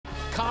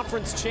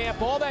conference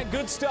champ, all that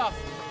good stuff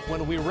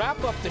when we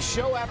wrap up the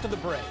show after the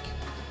break.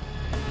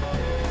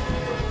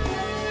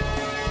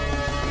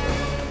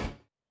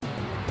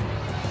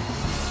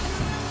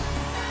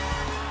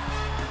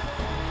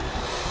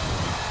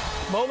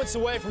 Moments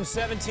away from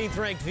 17th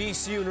ranked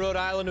VCU in Rhode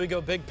Island, we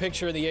go big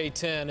picture in the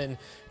A-10. And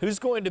who's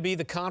going to be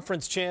the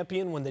conference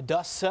champion when the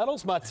dust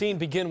settles? Martine,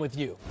 begin with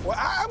you. Well,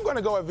 I'm going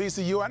to go with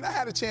VCU. And I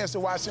had a chance to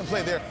watch them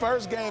play their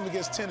first game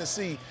against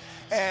Tennessee.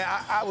 And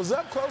I was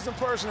up close and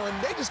personal,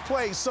 and they just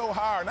played so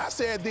hard. And I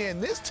said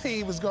then, this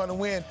team is going to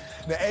win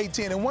the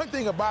A-10. And one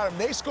thing about them,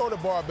 they score the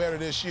ball better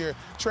this year.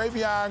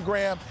 Treveon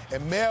Graham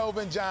and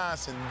Melvin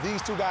Johnson, these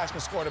two guys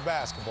can score the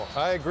basketball.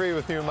 I agree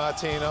with you,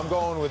 Martine. I'm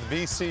going with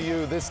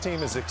VCU. This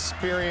team is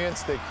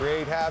experienced. They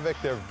create havoc.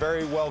 They're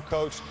very well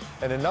coached.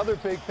 And another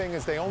big thing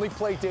is they only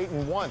play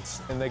Dayton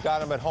once, and they got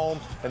them at home,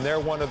 and they're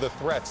one of the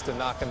threats to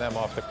knocking them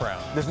off the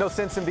crown. There's no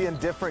sense in being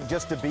different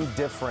just to be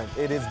different.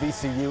 It is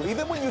VCU.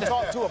 Even when you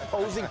talk to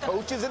opposing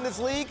coaches in this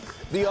league,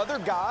 the other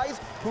guys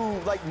who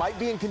might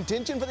be in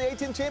contention for the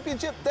A-10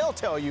 championship, they'll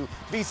tell you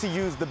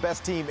VCU's the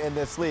best team in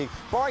this league.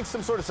 Barring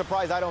some sort of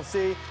surprise I don't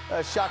see,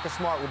 Shaka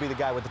Smart will be the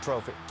guy with the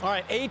trophy. All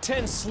right,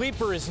 A-10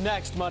 sleeper is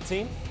next,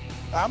 Martine.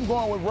 I'm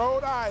going with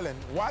Rhode Island.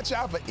 Watch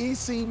out for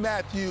E.C.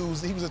 Matthews.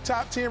 He was a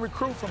top 10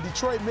 recruit from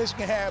Detroit,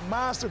 Michigan, had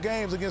monster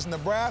games against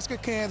Nebraska,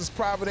 Kansas,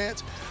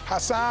 Providence.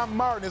 Hassan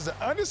Martin is an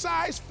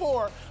undersized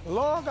 4,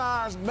 long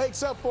arms,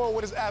 makes up for it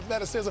with his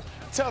athleticism.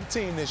 Tough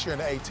team this year in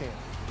the A-10.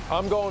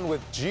 I'm going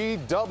with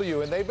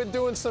GW, and they've been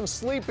doing some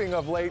sleeping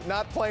of late,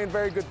 not playing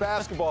very good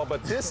basketball,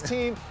 but this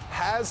team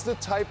has the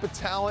type of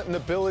talent and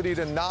ability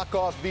to knock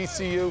off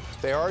VCU.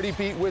 They already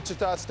beat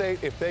Wichita State.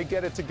 If they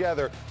get it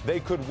together, they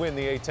could win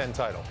the A-10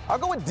 title. I'll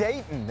go with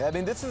Dayton. I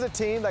mean, this is a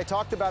team that I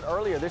talked about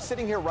earlier. They're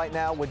sitting here right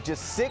now with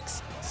just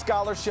 6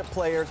 scholarship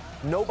players,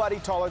 nobody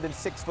taller than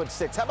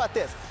 6'6". How about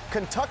this?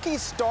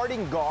 Kentucky's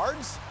starting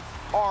guards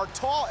are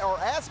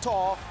as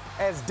tall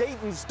as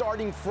Dayton's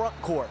starting front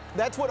court.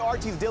 That's what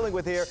Archie's dealing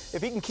with here.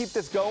 If he can keep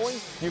this going,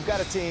 you've got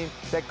a team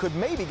that could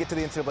maybe get to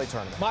the NCAA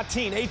tournament.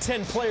 Martine,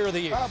 A-10 player of the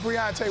year.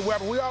 Briante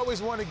Weber. We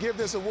always want to give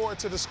this award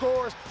to the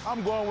scorers.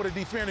 I'm going with a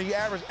defender. He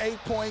averaged 8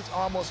 points,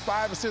 almost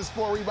 5 assists,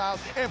 4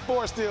 rebounds, and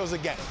 4 steals a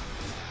game.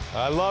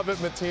 I love it,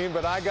 Martine,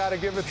 but I got to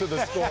give it to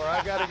the scorer.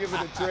 I got to give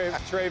it to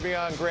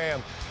Treveon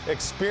Graham.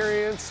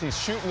 Experience,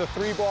 he's shooting the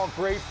 3-ball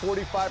great,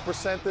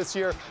 45% this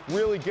year,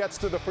 really gets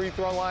to the free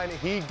throw line.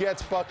 He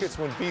gets buckets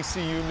when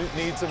VCU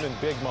needs him in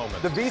big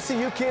moments. The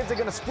VCU kids are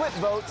going to split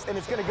votes, and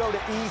it's going to go to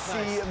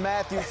E.C.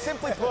 Matthews.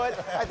 Simply put,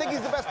 I think he's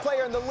the best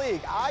player in the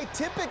league. I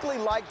typically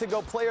like to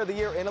go player of the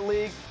year in a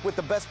league with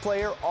the best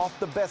player off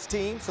the best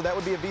team, so that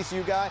would be a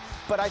VCU guy.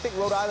 But I think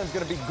Rhode Island's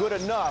going to be good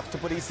enough to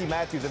put E.C.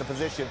 Matthews in a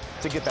position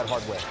to get that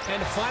hard win.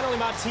 And finally,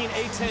 Martine,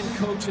 A-10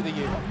 coach of the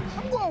year.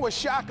 I'm going with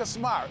Shaka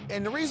Smart,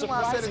 and the reason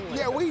why I said it,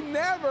 yeah, we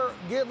never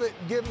give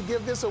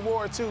this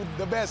award to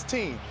the best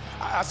team.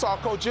 I saw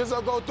Coach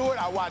Izzo go through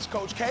it. I watched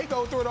Coach K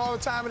go through it all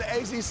the time in the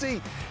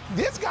ACC.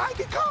 This guy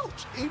can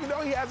coach. Even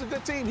though he has a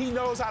good team, he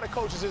knows how to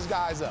coach his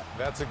guys up.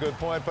 That's a good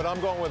point, but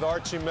I'm going with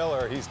Archie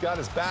Miller. He's got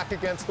his back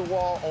against the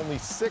wall, only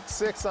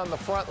 6'6" on the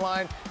front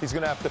line. He's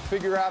going to have to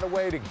figure out a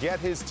way to get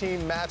his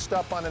team matched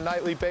up on a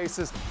nightly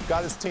basis.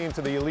 Got his team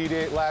to the Elite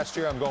Eight last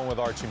year. I'm going with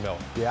Archie Miller.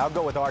 Yeah, I'll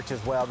go with Arch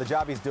as well. The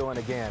job he's doing,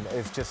 again,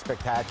 is just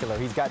spectacular.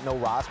 He's got no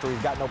roster.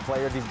 He's got no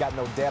players. He's got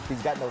no depth.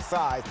 He's got no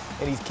size.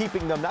 And he's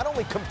keeping them not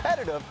only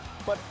competitive,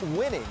 but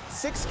winning.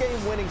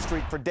 6-game winning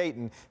streak for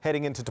Dayton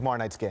heading into tomorrow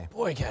night's game.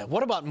 Boy,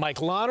 what about Mike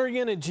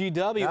Lonergan at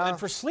GW? And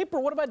for sleeper,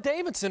 what about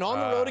Davidson? On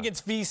the road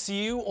against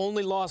VCU,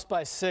 only lost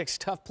by 6.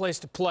 Tough place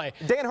to play.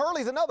 Dan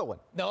Hurley's another one.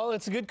 No,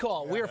 that's a good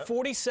call. We are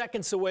 40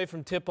 seconds away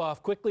from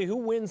tip-off. Quickly, who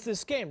wins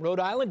this game? Rhode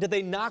Island? Did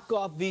they knock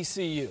off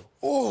VCU?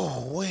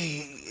 Oh,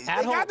 they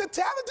got the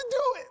talent to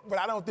do it, but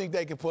I don't think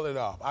they can pull it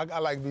off. I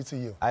like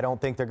VCU. I don't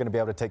think they're going to be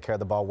able to take care of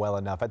the ball well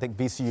enough. I think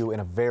VCU in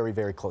a very,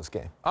 very close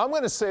game. I'm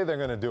going to say they're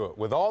going to do it.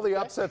 With all the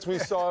upsets we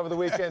saw over the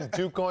weekend,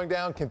 Duke going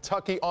down,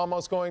 Kentucky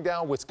almost going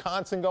down,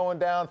 Wisconsin going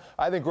down,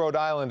 I think Rhode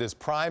Island is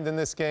primed in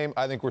this game.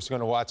 I think we're going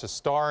to watch a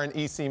star in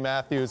E.C.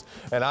 Matthews,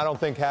 and I don't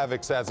think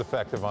Havoc's as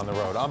effective on the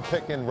road. I'm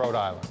picking Rhode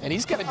Island. And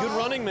he's got a good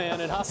running man,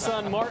 and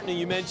Hassan Martin,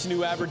 you mentioned,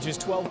 who averages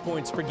 12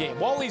 points per game.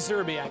 Wally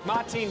Zerbiak,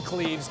 Martine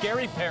Cleaves,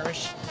 Gary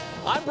Parrish.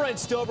 I'm Brent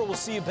Stover. We'll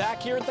see you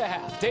back here at the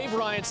half. Dave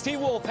Ryan, Steve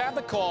Wolf have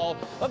the call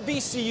of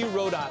VCU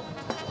Rhode Island.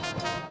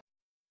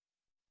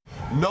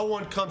 No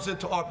one comes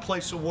into our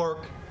place of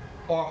work,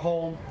 our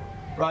home,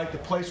 right, the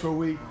place where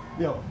we,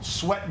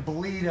 sweat and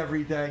bleed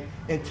every day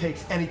and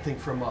takes anything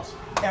from us,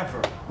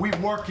 ever. We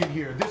work in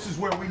here. This is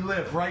where we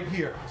live, right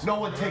here. No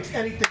one takes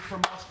anything from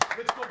us.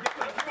 Let's go get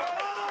that.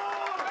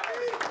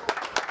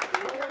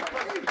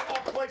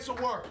 Our place of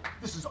work.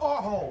 This is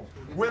our home.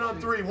 Win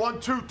on 3. 1,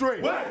 2,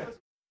 3. Win.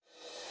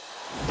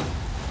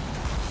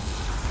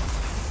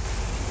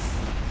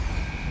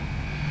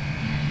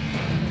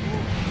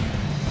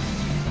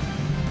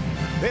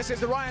 This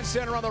is the Ryan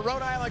Center on the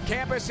Rhode Island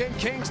campus in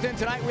Kingston.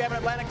 Tonight we have an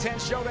Atlantic 10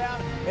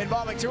 showdown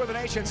involving 2 of the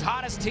nation's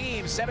hottest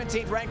teams.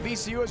 17th ranked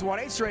VCU has won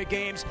 8 straight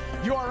games.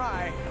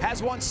 URI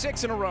has won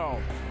 6 in a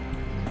row.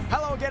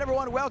 Hello again,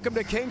 everyone. Welcome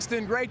to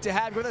Kingston. Great to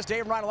have you with us.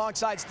 Dave Ryan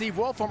alongside Steve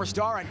Wolf, former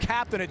star and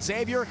captain at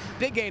Xavier.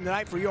 Big game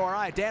tonight for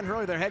URI. Dan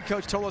Hurley, their head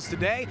coach, told us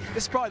today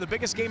this is probably the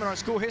biggest game in our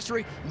school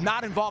history,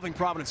 not involving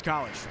Providence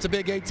College. It's a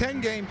big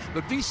A-10 game,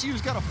 but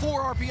VCU's got a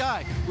 4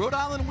 RPI. Rhode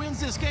Island wins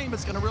this game,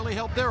 it's going to really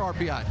help their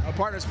RPI. Our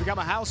partners become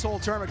a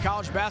household term in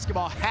college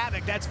basketball.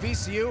 Havoc, that's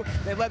VCU.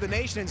 They led the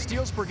nation in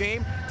steals per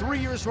game, 3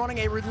 years running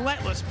a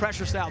relentless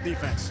pressure-style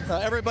defense.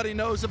 Everybody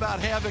knows about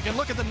Havoc, and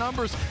look at the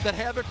numbers that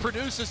Havoc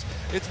produces.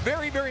 It's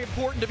very, very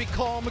important to be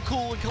calm and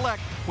cool and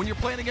collect when you're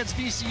playing against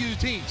VCU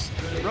teams.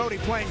 Rhody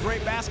playing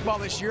great basketball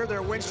this year.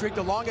 Their win streak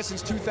the longest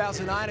since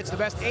 2009. It's the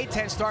best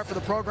A-10 start for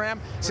the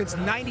program since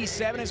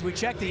 '97. As we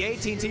check the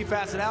AT&T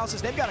Fast Analysis,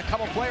 they've got a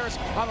couple players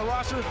on the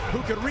roster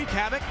who could wreak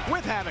havoc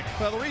with Havoc.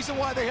 Well, the reason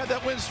why they had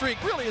that win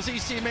streak really is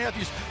E.C.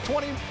 Matthews.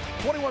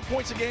 21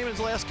 points a game in his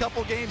last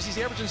couple games. He's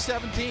averaging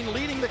 17,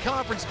 leading the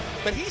conference.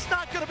 But he's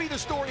not going to be the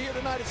story here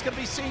tonight. It's going to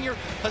be senior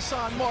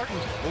Hassan Martin.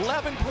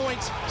 11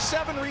 points,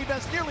 7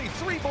 rebounds, nearly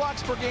 3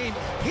 blocks per game.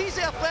 He's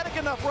athletic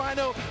enough,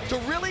 Rhino, to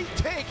really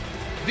take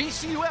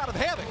VCU out of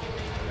Havoc.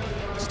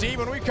 Steve,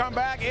 when we come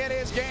back, it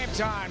is game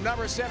time.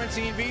 Number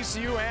 17,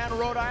 VCU and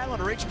Rhode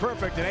Island reach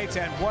perfect in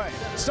A-10 play.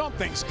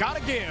 Something's got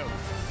to give.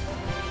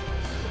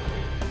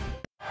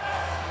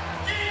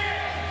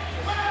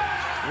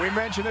 We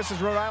mentioned this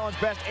is Rhode Island's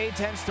best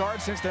A-10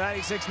 start since the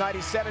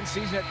 96-97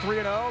 season at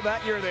 3-0.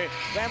 That year, the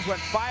Rams went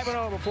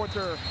 5-0 before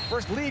their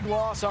first league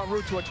loss en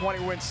route to a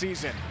 20-win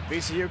season.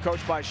 VCU,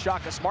 coached by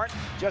Shaka Smart,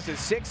 just his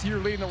 6th year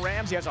leading the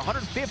Rams. He has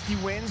 150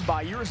 wins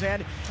by year's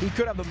end. He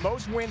could have the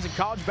most wins in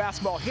college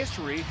basketball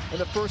history in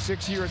the first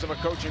 6 years of a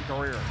coaching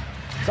career.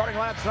 Starting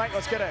lineup tonight,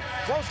 let's get a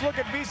close look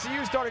at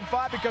VCU starting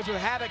 5, because with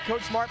Havoc,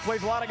 Coach Smart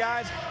plays a lot of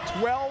guys.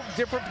 12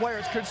 different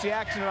players could see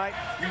action tonight.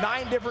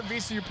 9 different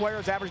VCU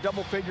players average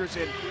double figures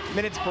in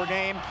minutes per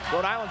game.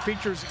 Rhode Island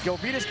features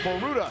Gilvitas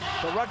Boruta,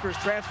 the Rutgers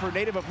transfer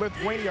native of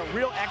Lithuania, a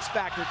real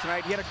X-factor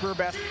tonight. He had a career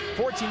best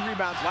 14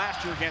 rebounds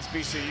last year against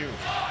VCU.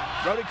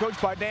 Rhody,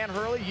 coached by Dan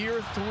Hurley,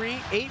 year 3,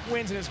 8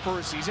 wins in his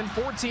first season,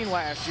 14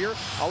 last year,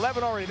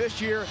 11 already this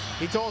year.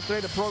 He told us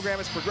today the program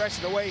is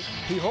progressing the way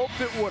he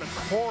hoped it would. A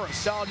core of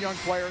solid young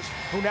players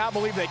who now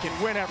believe they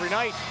can win every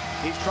night.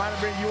 He's trying to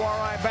bring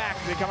URI back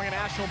to becoming a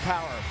national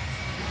power.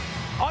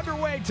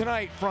 Underway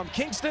tonight from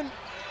Kingston,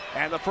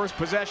 and the first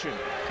possession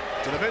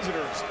to the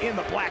visitors in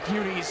the black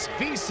unis,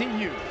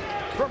 VCU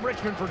from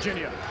Richmond,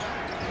 Virginia.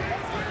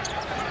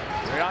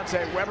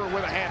 Deontay Weber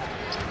with a hand.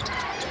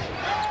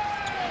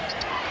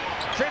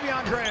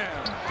 Treveon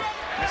Graham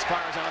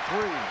misfires on a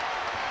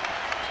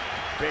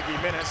 3. Biggie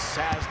Minnis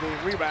has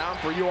the rebound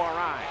for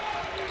URI.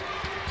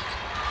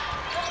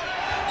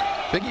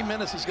 Biggie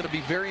Minnis is going to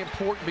be very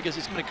important because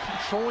he's going to be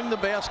controlling the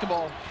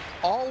basketball.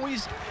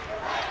 Always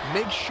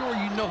make sure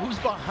you know who's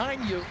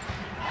behind you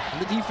in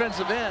the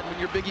defensive end when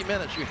you're Biggie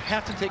Minnis. You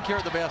have to take care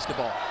of the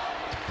basketball.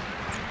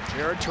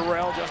 Jared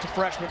Terrell, just a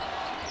freshman,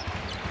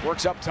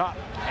 works up top,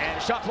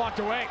 and shot blocked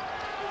away.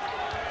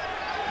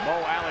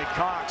 Mo Alley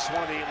Cox,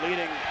 one of the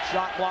leading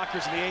shot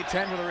blockers in the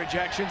A-10 with a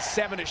rejection.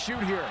 7 to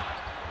shoot here.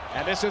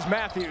 And this is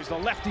Matthews, the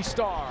lefty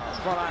star,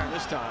 front iron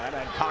this time,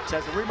 and Cox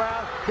has the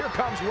rebound. Here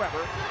comes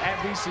Weber, and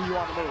VCU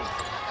on the move.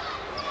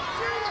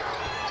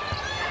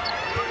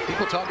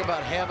 People talk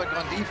about Havoc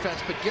on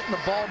defense, but getting the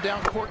ball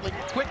down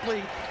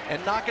quickly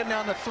and knocking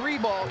down the 3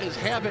 ball is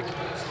Havoc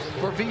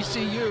for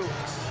VCU.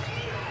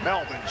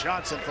 Melvin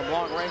Johnson from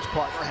long range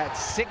partner had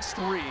 6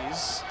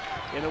 threes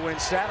in the win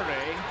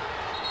Saturday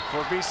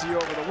for VCU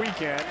over the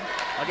weekend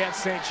against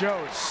St.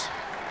 Joe's.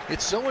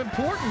 It's so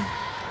important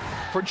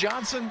for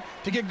Johnson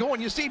to get going.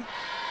 You see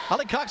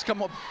Ali Cox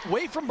come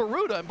away from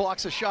Boruta and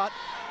blocks a shot,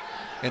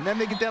 and then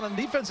they get down on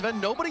the defensive end.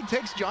 Nobody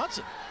takes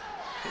Johnson.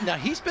 Now,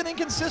 he's been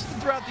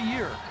inconsistent throughout the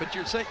year, but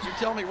you're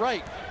telling me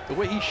right, the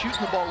way he's shooting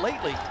the ball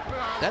lately,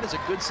 that is a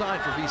good sign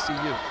for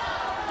VCU.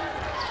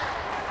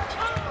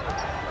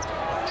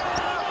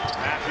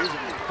 Matthews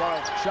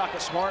and Shaka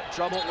Smart,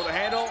 trouble with a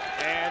handle,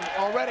 and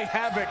already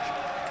Havoc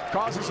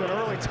causes an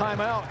early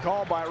timeout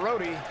called by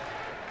Rhody.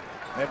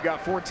 They've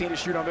got 14 to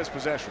shoot on this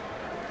possession.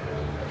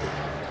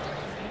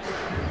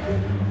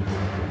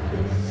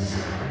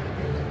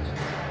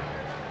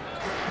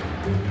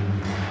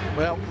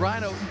 Well,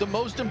 Rhino, the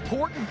most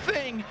important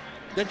thing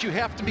that you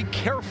have to be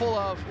careful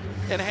of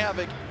in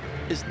Havoc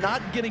is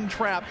not getting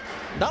trapped,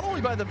 not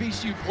only by the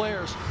VCU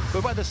players,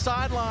 but by the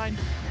sideline.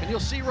 And you'll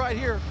see right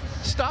here,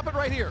 stop it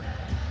right here.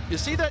 You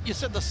see that? You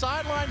said the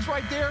sideline's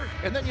right there,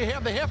 and then you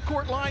have the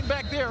half-court line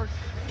back there.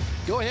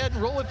 Go ahead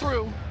and roll it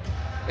through.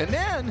 And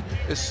then,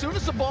 as soon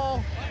as the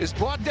ball is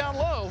brought down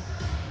low,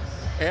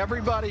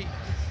 everybody,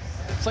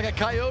 it's like a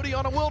coyote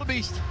on a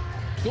wildebeest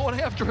going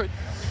after it.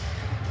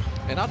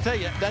 And I'll tell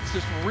you, that's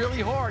just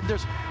really hard.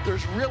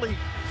 There's really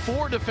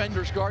 4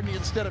 defenders guarding you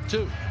instead of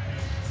 2.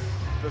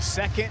 The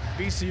second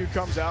VCU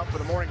comes out for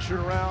the morning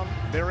shoot-around,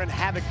 they're in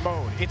Havoc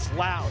mode. It's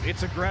loud,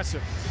 it's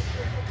aggressive.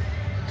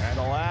 And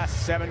the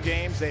last 7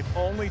 games, they've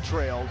only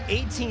trailed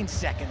 18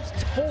 seconds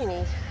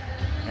total.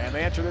 And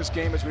they enter this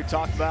game, as we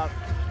talked about,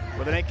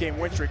 with an 8-game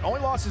win streak.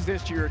 Only losses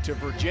this year to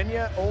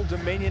Virginia, Old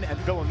Dominion, and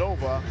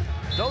Villanova.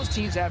 Those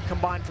teams have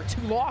combined for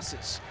 2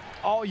 losses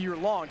all year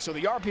long. So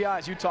the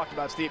RPIs you talked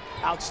about, Steve,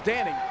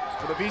 outstanding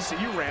for the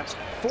VCU Rams,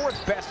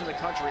 4th best in the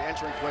country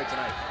entering play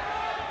tonight.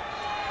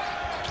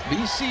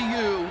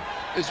 VCU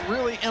is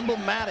really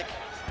emblematic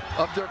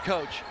of their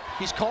coach.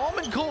 He's calm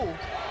and cool,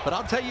 but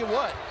I'll tell you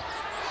what,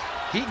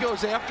 he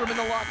goes after him in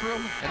the locker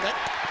room, and that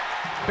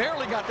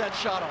barely got that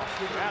shot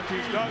off.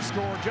 Matthews does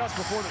score just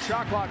before the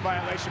shot clock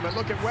violation, but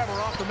look at Weber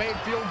off the made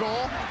field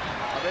goal.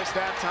 Missed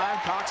that time.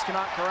 Cox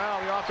cannot corral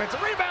the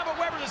offensive rebound, but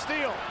Weber the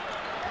steal.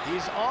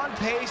 He's on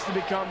pace to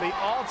become the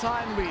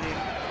all-time leading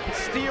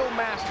steal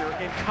master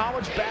in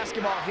college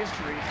basketball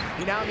history.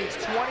 He now needs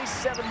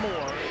 27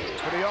 more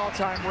for the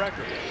all-time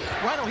record.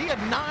 Rhino, he had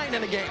 9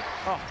 in a game.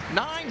 Oh.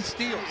 9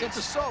 steals.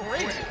 It's so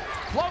crazy.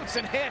 Floats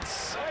and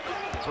hits.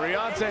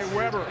 Briante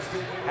Weber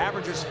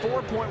averages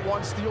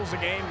 4.1 steals a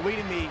game,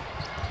 leading the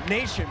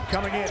nation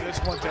coming into this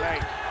one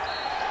tonight.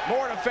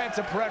 More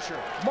defensive pressure.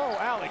 Mo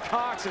Alley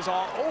Cox is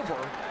all over.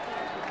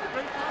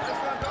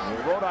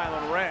 The Rhode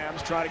Island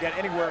Rams try to get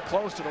anywhere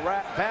close to the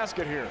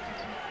basket here.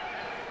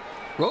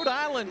 Rhode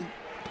Island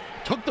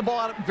took the ball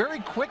out very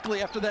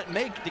quickly after that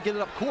make to get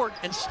it up court,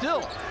 and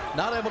still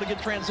not able to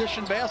get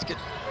transition basket.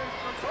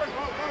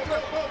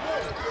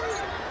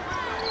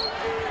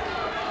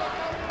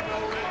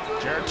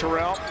 Jared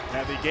Terrell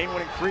had the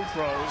game-winning free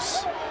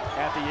throws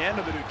at the end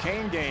of the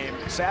Duquesne game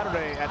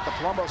Saturday at the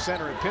Palumbo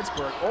Center in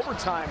Pittsburgh.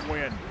 Overtime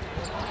win.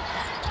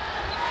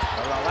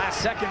 The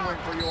last-second win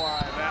for UI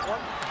in that one.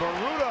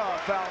 Baruta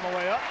fouled on the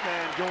way up,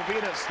 and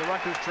Gilvitas, the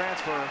Rutgers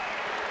transfer,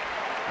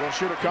 will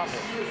shoot a couple.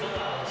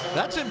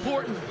 That's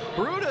important.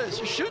 Baruta is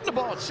shooting the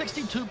ball at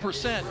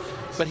 62%,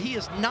 but he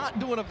is not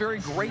doing a very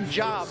great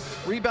job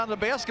rebounding the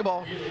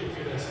basketball.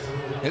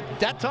 At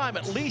that time,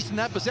 at least in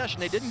that possession,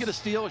 they didn't get a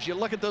steal as you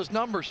look at those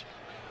numbers.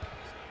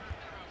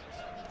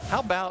 How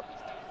about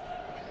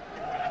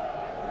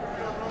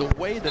the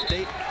way that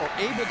they are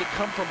able to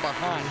come from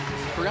behind?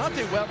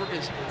 Briante Weber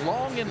is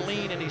long and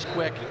lean, and he's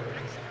quick.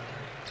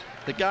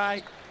 The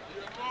guy,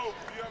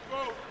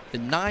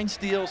 in 9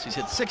 steals, he's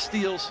hit 6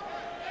 steals.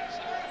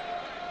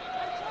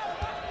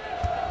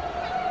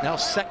 Now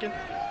second.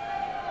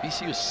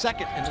 VCU is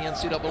second in the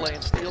NCAA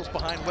in steals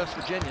behind West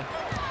Virginia.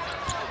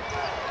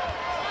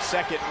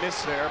 Second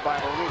miss there by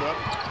Baruta.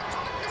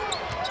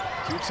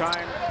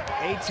 2-time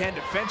A-10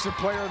 Defensive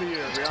Player of the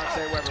Year.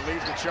 Briante Weber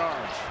leads the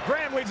charge.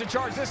 Graham leads the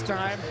charge this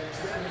time.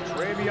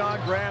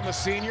 Treveon Graham, the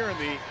senior, in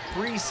the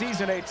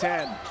preseason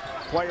A-10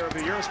 Player of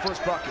the Year, his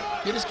first bucket.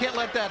 You just can't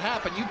let that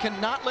happen. You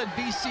cannot let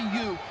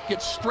VCU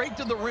get straight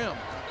to the rim.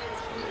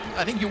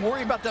 I think you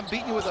worry about them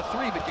beating you with a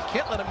 3, but you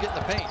can't let them get in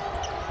the paint.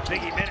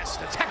 Biggie Minnis,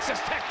 the Texas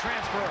Tech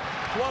transfer,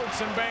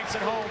 floats and banks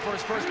it home for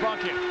his first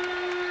bucket.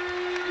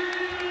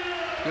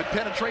 Good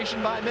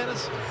penetration by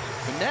Minnis.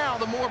 But now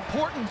the more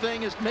important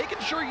thing is making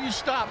sure you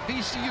stop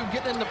VCU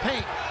getting in the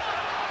paint.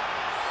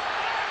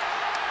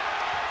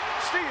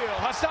 Steal,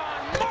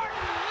 Hassan Martin,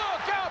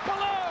 look out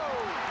below.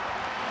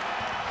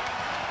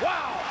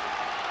 Wow.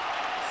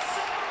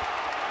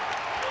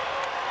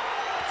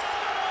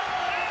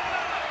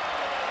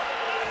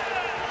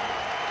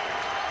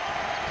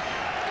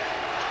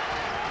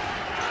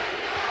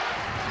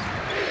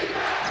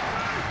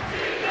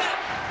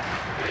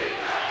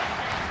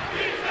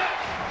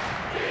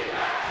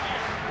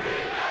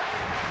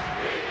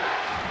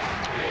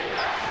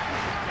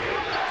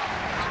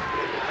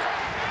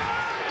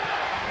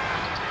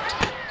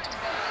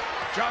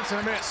 Johnson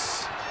a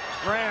miss.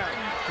 Graham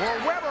for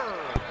Weber.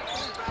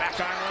 Back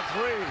iron on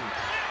 3.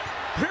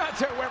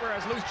 Briante Weber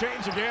has loose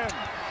change again.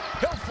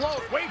 He'll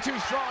float. Way too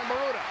strong,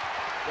 Baruta.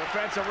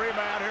 Defensive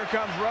rebound. Here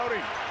comes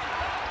Rhodey.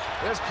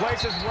 This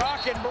place is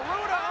rocking.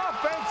 Baruta,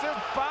 offensive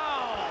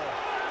foul.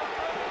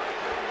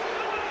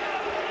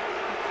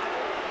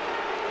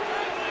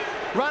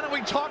 Ron,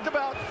 we talked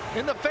about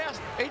in the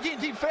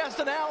AT&T fast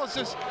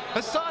analysis,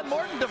 Hassan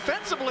Martin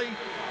defensively,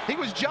 he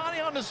was Johnny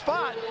on the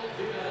spot.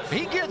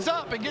 He gets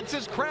up and gets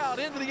his crowd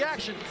into the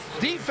action.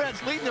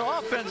 Defense leading the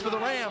offense for the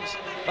Rams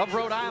of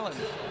Rhode Island.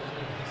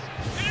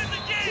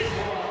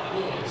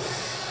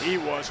 He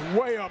was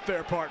way up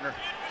there, partner.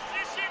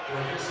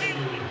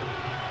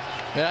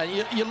 Yeah,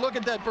 you look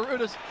at that.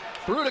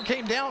 Baruta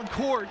came down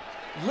court,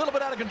 a little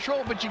bit out of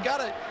control, but you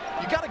gotta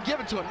give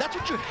it to him. That's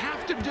what you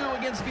have to do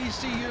against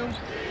VCU.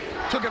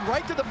 Took it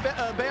right to the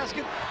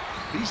basket.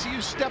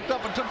 VCU stepped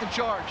up and took the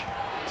charge.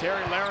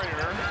 Terry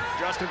Larrier,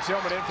 Justin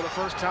Tillman in for the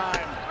first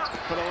time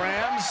for the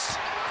Rams.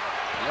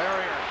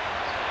 Larrier,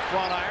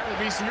 front iron,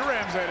 the VCU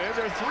Rams that is.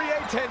 There are 3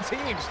 A-10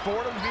 teams,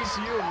 Fordham,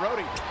 VCU, and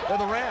Rhodey. They're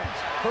the Rams.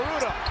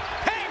 Baruta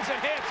hangs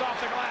and hits off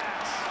the glass.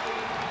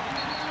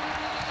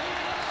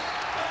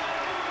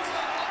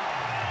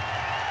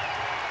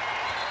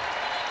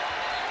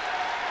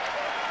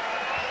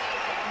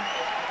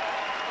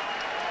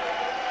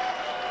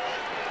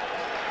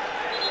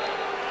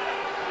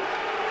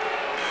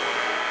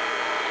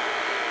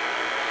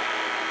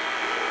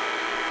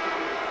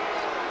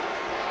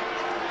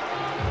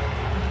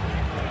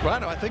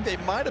 Rhino, I think they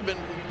might have been,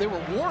 they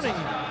were warning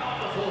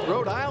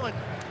Rhode Island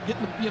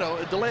getting,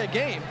 a delay of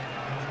game.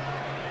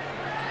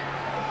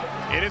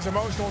 It is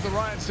emotional at the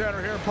Ryan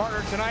Center here,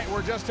 partner. Tonight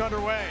we're just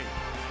underway.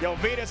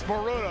 Jovitas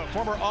Moruta,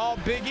 former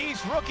All-Big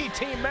East rookie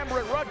team member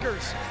at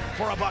Rutgers,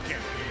 for a bucket.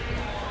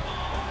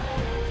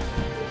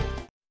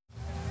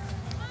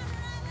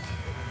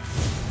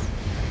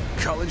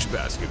 College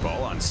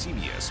basketball on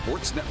CBS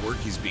Sports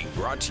Network is being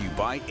brought to you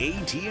by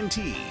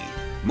AT&T,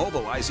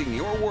 mobilizing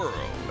your world.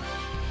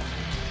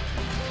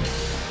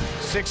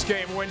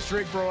 6-game win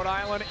streak for Rhode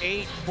Island,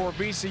 8 for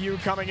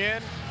VCU coming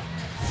in.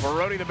 For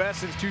Rhody, the best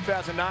since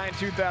 2009,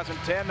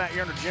 2010. That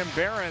year under Jim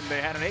Barron,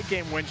 they had an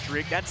 8-game win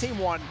streak. That team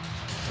won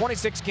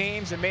 26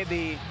 games and made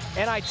the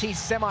NIT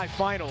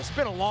semifinals. It's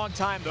been a long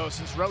time, though,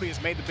 since Rhody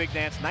has made the big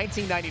dance.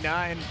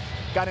 1999,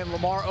 got in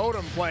Lamar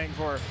Odom playing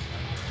for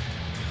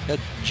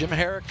Jim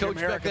Herrick, coach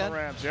back then.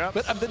 Rams, yep.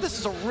 But this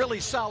is a really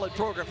solid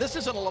program. This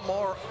isn't a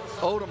Lamar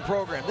Odom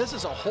program. This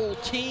is a whole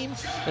team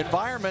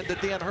environment that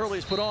Dan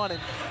Hurley's put on.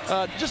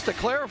 And just to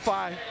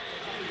clarify,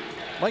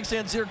 Mike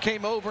Zanzier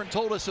came over and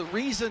told us the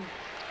reason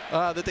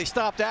that they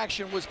stopped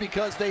action was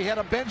because they had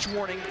a bench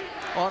warning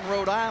on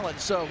Rhode Island.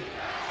 So,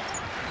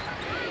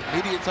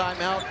 media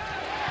timeout,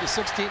 the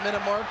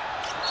 16-minute mark.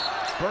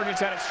 Burgess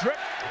had it stripped,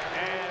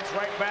 and it's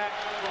right back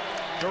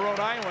to Rhode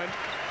Island.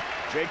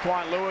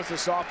 Jaquan Lewis, a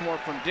sophomore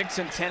from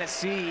Dixon,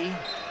 Tennessee,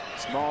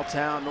 small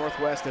town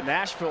northwest of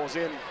Nashville, is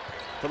in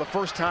for the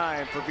first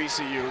time for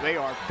VCU. They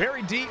are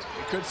very deep.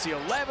 We could see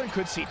 11,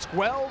 could see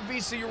 12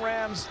 VCU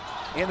Rams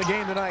in the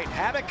game tonight.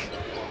 Havoc,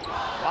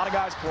 a lot of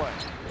guys play.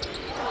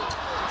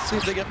 See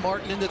if they get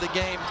Martin into the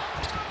game.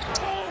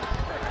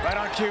 Right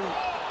on cue.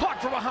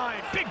 Blocked from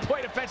behind. Big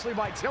play defensively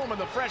by Tillman,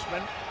 the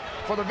freshman,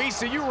 for the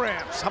VCU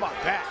Rams. How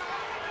about that?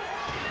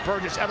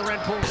 Burgess, other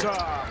end, pulls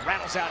up.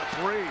 Rattles out a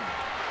 3.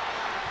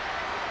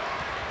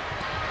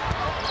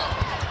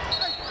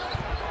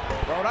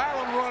 Rhode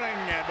Island running,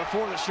 and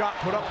before the shot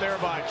put up there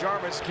by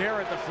Jarvis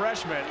Garrett, the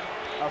freshman,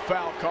 a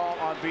foul call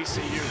on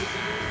VCU.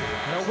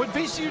 What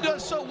VCU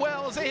does so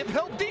well is they have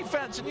help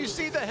defense, and you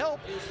see the help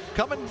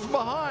coming from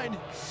behind.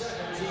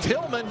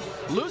 Tillman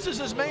loses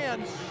his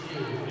man,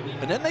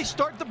 and then they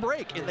start the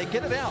break, and they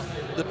get it out.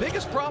 The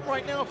biggest problem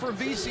right now for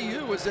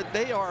VCU is that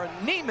they are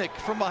anemic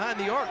from behind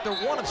the arc. They're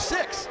 1 of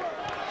 6.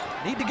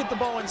 Need to get the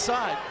ball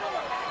inside.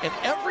 And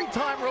every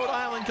time Rhode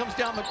Island comes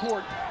down the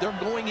court, they're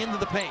going into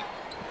the paint.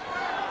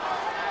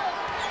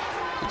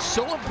 It's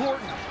so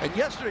important. And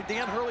yesterday,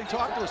 Dan Hurley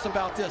talked to us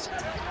about this.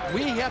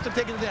 We have to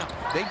take it down.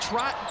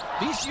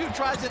 VCU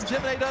tries to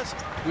intimidate us.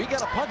 We got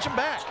to punch them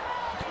back.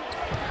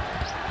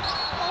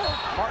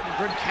 Martin,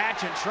 good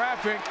catch in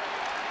traffic.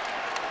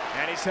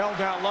 And he's held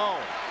down low.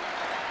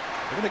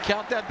 We're going to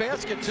count that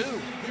basket,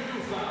 too.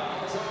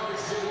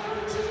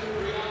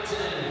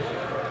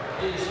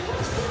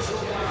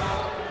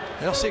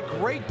 They'll see a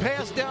great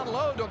pass down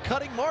low to a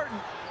cutting Martin.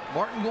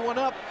 Martin going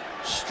up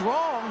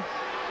strong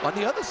on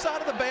the other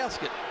side of the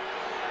basket.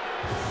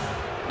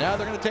 Now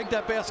they're going to take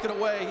that basket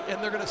away,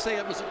 and they're going to say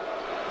it's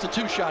a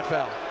 2-shot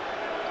foul.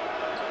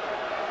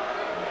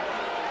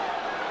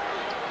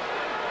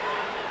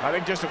 I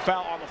think just a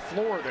foul on the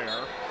floor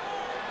there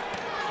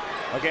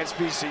against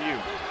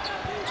VCU.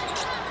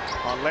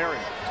 On Larry.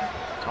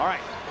 All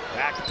right,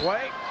 back to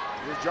play.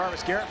 Here's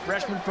Jarvis Garrett,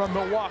 freshman from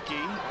Milwaukee.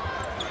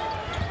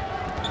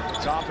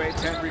 Top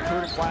A-10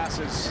 recruiting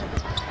classes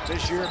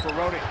this year for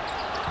Rhody.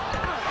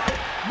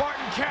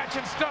 Martin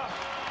catching stuff.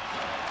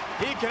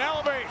 He can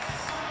elevate.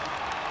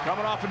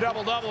 Coming off a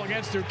double-double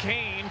against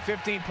Duquesne.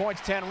 15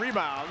 points, 10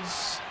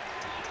 rebounds.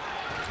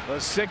 The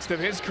 6th of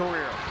his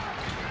career.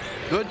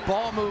 Good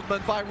ball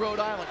movement by Rhode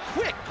Island.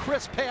 Quick,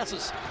 crisp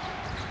passes.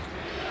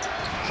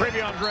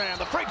 Treveon Graham,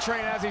 the freight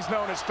train as he's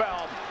known, is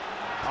fouled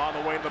on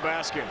the way to the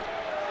basket.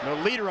 The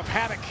leader of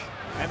Havoc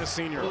and the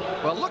senior.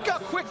 Well, look how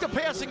quick the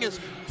passing is.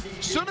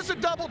 As soon as the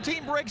double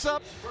team breaks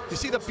up, you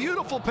see the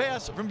beautiful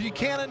pass from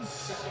Buchanan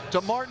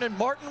to Martin, and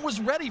Martin was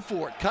ready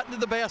for it, cutting to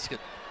the basket.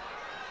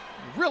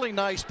 Really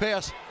nice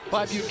pass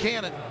by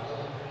Buchanan.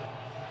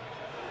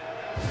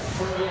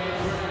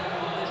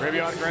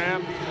 Treveon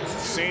Graham,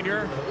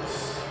 senior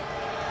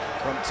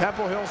from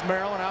Temple Hills,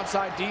 Maryland,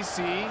 outside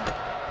D.C.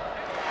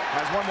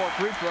 Has one more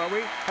free throw.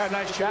 We had a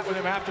nice chat with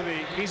him after the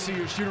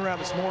VCU shoot-around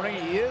this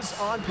morning. He is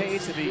on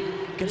pace if he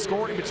can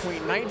score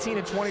between 19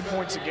 and 20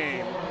 points a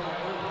game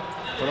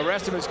for the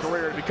rest of his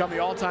career to become the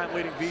all-time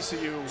leading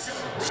VCU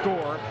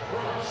scorer.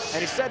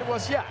 And he said to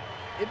us, yeah,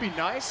 it'd be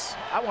nice.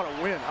 I want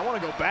to win. I want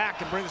to go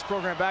back and bring this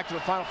program back to the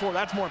Final Four.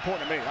 That's more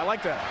important to me. I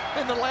like that.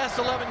 In the last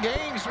 11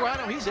 games,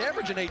 Rhino, he's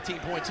averaging 18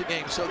 points a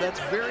game. So that's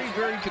very,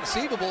 very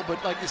conceivable.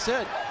 But like you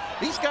said,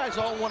 these guys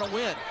all want to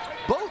win.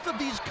 Both of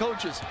these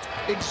coaches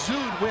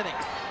exude winning.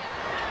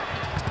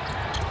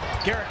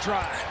 Garrett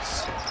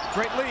drives.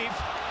 Great lead.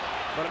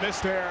 But a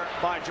miss there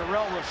by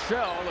Jarrell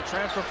Rochelle. The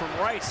transfer from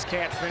Rice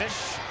can't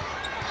finish.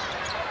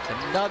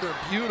 Another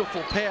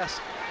beautiful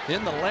pass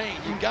in the lane.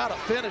 You got to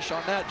finish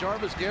on that.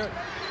 Jarvis Garrett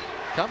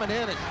coming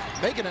in and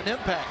making an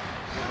impact.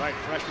 Right,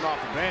 freshman off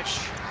the bench.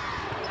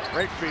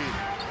 Great feed.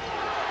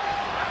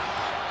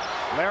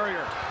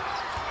 Larrier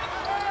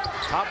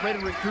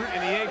Top-rated recruit in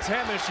the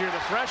A-10 this year, the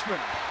freshman.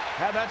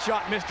 Had that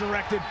shot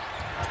misdirected.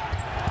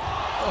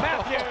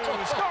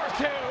 Matthews scores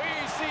 2.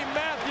 E.C.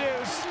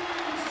 Matthews.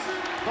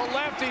 The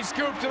lefty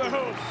scoop to the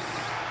hoop.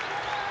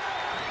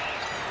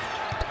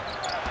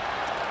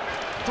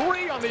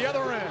 3 on the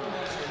other end.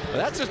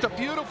 That's just a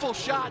beautiful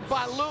shot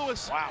by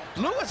Lewis. Wow.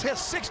 Lewis has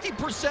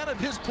 60% of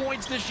his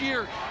points this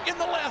year. In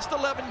the last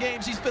 11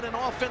 games, he's been an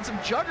offensive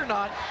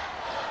juggernaut.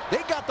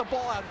 They got the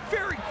ball out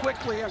very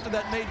quickly after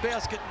that made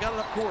basket and got it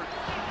up court.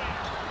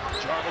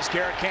 Jarvis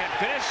Garrett can't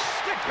finish.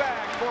 Stick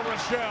back for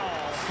Rochelle.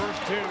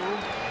 First 2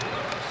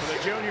 for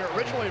the junior,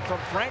 originally from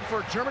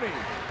Frankfurt, Germany.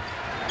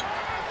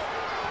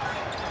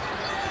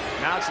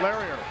 Now it's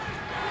Larrier.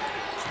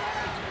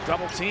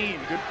 Double team.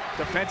 Good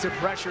defensive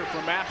pressure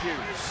from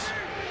Matthews.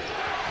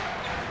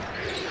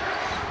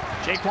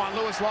 Jaquan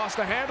Lewis lost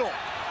the handle.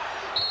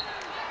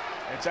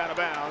 It's out of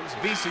bounds.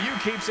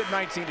 VCU keeps it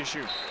 19 to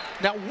shoot.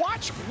 Now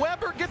watch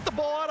Weber get the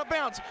ball out of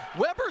bounds.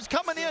 Weber's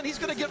coming in. He's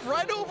going to get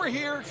right over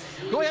here.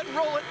 Go ahead and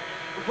roll it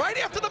right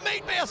after the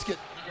made basket.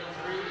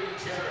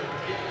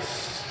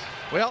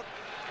 Well,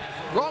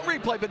 wrong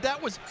replay, but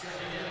that was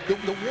the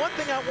one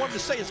thing I wanted to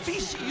say is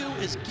VCU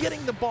is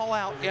getting the ball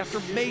out after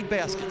made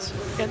baskets,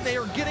 and they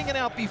are getting it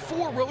out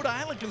before Rhode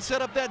Island can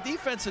set up that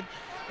defense.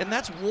 And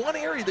that's one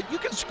area that you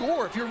can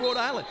score if you're Rhode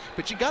Island,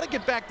 but you got to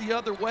get back the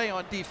other way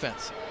on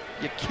defense.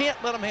 You can't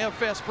let them have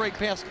fast break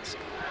baskets.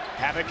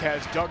 Havoc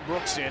has Doug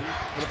Brooks in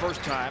for the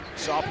first time.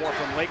 Sophomore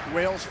from Lake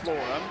Wales,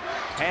 Florida.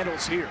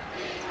 Handles here.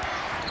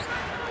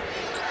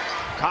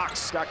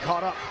 Cox got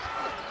caught up.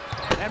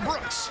 And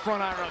Brooks,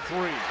 front iron on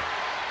 3.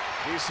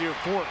 VCU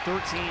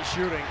 4-13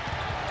 shooting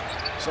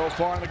so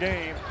far in the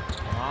game.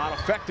 Not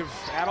effective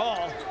at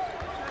all.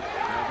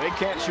 Now, they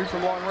can't shoot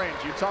from long range.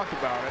 You talked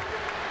about it.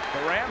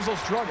 The Rams will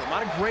struggle.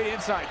 Not a great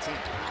inside team.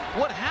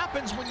 What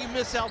happens when you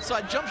miss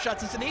outside jump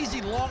shots? It's an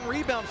easy long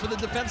rebound for the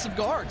defensive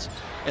guards.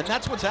 And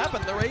that's what's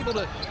happened. They're able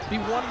to be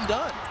one and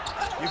done.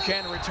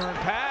 Buchanan return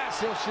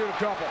pass. He'll shoot a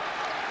couple.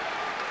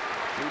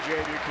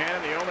 TJ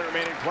Buchanan, the only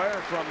remaining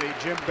player from the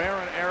Jim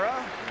Barron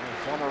era.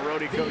 Former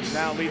roadie coach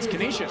now leads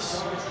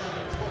Canisius.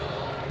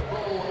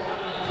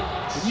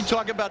 When you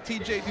talk about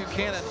TJ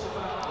Buchanan,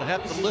 I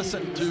have to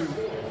listen to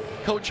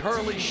Coach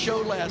Hurley's show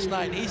last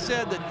night. He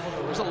said that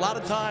there's a lot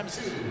of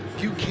times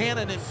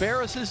Buchanan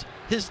embarrasses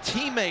his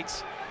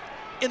teammates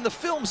in the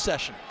film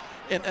session.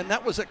 And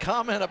that was a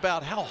comment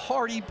about how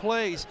hard he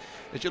plays.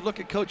 As you look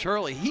at Coach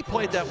Hurley, he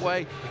played that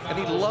way, and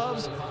he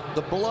loves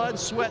the blood,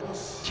 sweat, and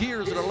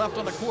tears that are left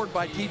on the court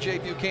by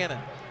TJ Buchanan.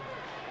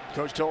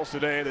 Coach told us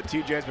today that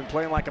TJ has been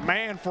playing like a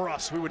man for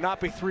us. We would not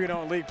be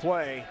 3-0 in league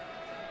play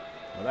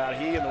without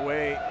he and the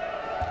way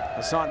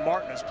Hassan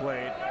Martin has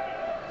played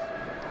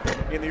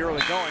in the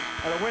early going.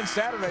 And a win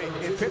Saturday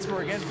in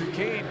Pittsburgh against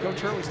Duquesne.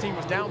 Coach Hurley's team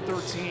was down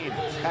 13.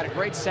 Had a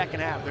great second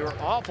half. They were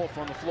awful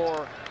from the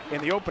floor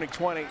in the opening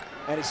 20.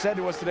 And he said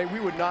to us today, we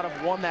would not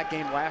have won that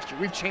game last year.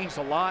 We've changed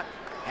a lot.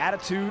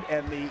 Attitude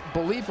and the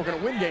belief we're going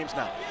to win games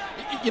now.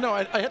 You know,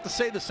 I have to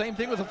say the same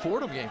thing with the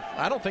Fordham game.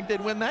 I don't think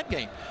they'd win that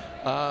game.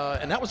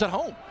 And that was at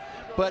home.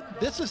 But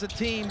this is a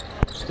team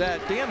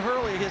that Dan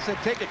Hurley has had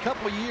take a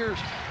couple of years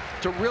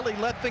to really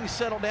let things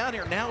settle down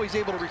here. Now he's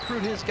able to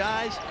recruit his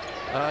guys.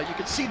 You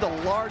can see the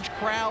large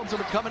crowds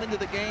that are coming into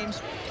the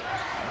games.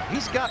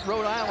 He's got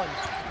Rhode Island,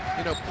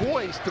 you know,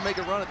 poised to make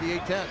a run at the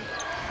A-10.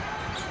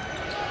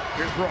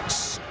 Here's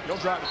Brooks. He'll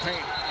drive the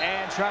paint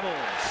and travels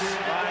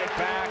right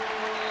back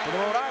to the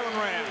Rhode Island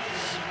Rams.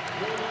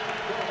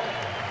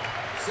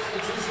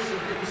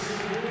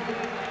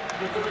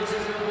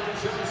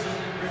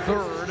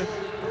 Third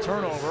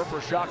turnover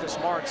for Shaka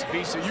Smart's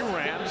VCU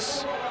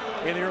Rams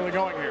in the early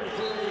going here.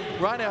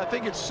 Ryan, I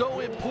think it's so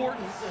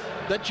important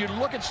that you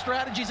look at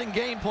strategies and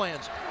game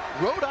plans.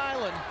 Rhode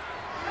Island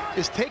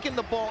is taking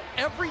the ball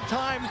every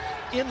time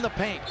in the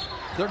paint.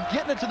 They're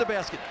getting it to the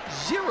basket.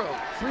 0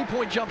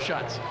 3-point jump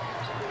shots.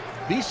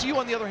 VCU,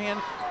 on the other hand,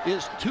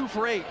 is 2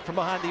 for 8 from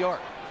behind the arc.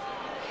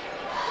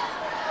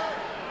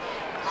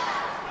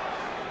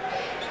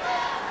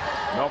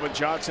 Melvin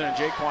Johnson and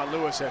Jaquan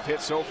Lewis have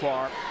hit so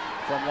far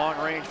from long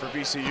range for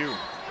VCU.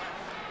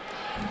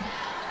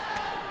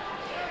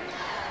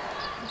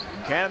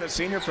 Buchanan, the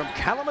senior from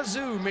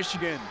Kalamazoo,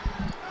 Michigan.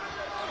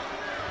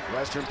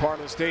 Western part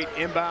of the state,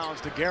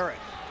 inbounds to Garrett.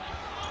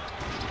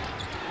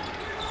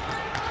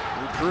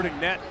 Recruiting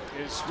net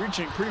is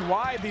reaching pretty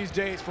wide these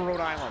days for Rhode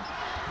Island.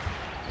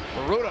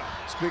 Baruta,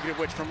 speaking of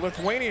which, from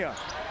Lithuania.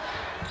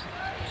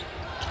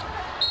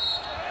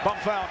 Bump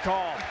foul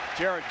call.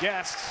 Jared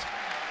Guests,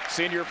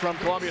 senior from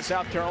Columbia,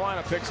 South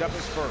Carolina, picks up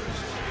his first.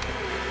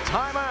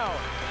 Timeout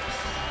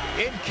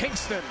in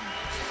Kingston.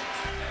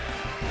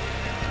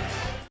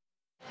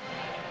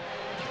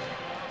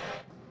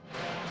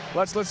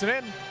 Let's listen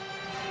in.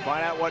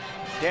 Find out what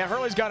Dan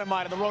Hurley's got in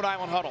mind in the Rhode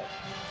Island huddle.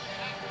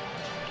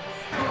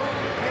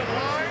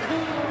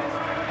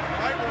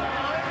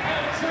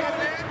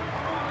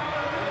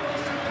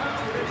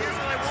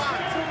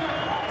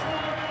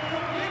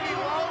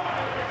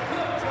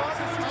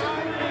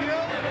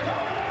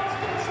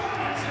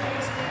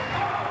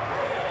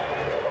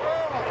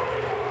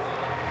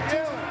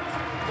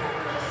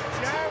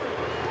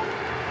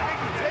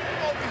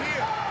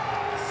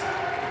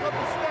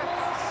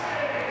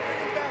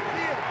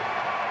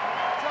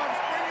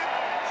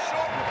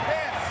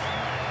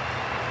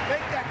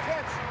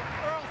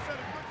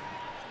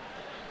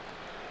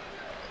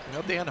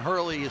 Dan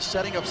Hurley is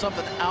setting up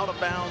something out of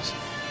bounds.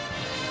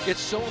 It's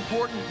so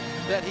important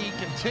that he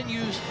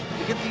continues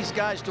to get these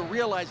guys to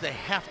realize they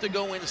have to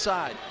go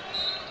inside.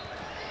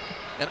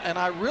 And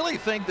I really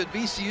think that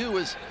VCU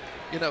is,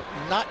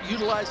 not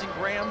utilizing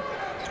Graham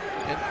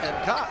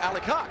and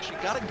Ali Cox. You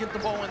got to get the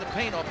ball in the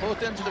paint on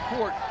both ends of the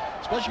court,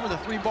 especially when the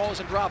 3 ball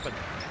isn't dropping.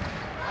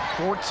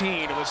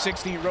 14 of the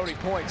 16 Rhody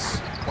points,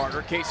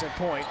 Carter, case in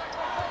point,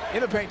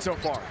 in the paint so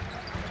far.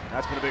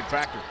 That's been a big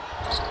factor.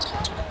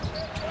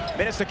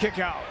 Minutes to kick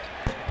out.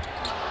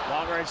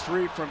 Long range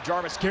 3 from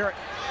Jarvis Garrett.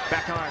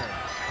 Back iron.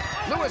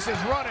 Lewis is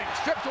running,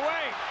 stripped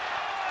away.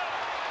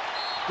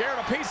 Garrett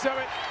a piece of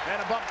it,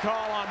 and a bump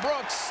call on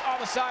Brooks on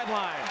the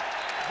sideline.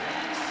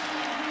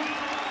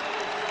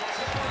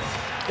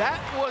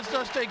 That was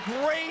just a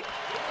great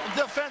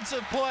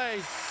defensive play.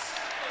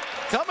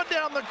 Coming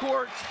down the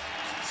court,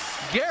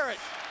 Garrett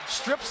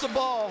strips the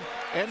ball,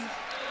 and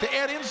to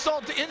add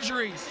insult to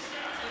injury,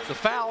 the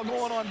foul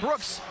going on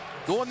Brooks,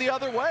 going the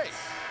other way.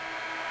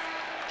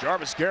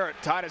 Jarvis Garrett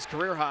tied his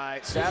career high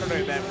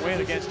Saturday, that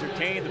win against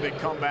Duquesne, the big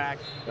comeback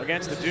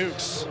against the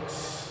Dukes.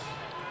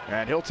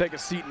 And he'll take a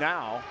seat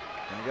now,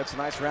 and he gets a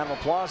nice round of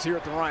applause here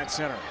at the Ryan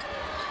Center.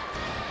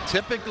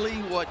 Typically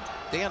what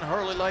Dan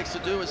Hurley likes to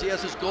do is he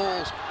has his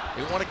goals.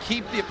 They want to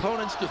keep the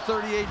opponents to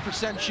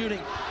 38% shooting.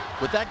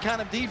 With that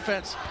kind of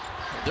defense,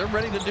 they're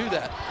ready to do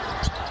that.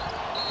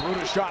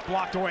 Brutus shot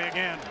blocked away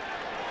again.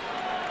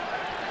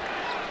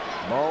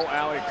 Mo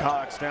Ali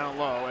Cox down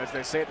low, as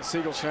they say at the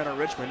Siegel Center,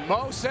 Richmond.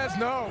 Mo says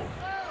no.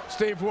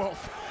 Steve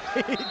Wolf,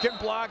 he can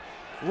block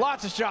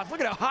lots of shots.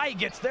 Look at how high he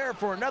gets there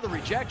for another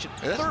rejection.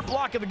 Third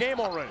block of the game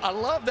already. I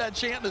love that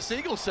chant in the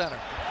Siegel Center.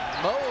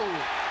 Mo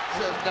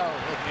says no.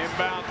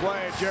 Inbound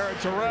play, Jared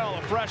Terrell,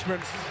 a freshman,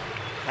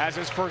 has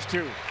his first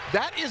 2.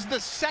 That is the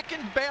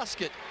second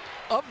basket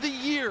of the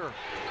year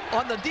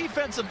on the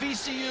defense of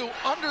VCU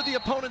under the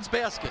opponent's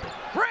basket.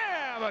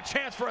 Graham, a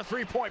chance for a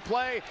 3-point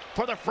play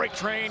for the freight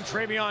train,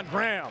 Treveon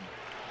Graham.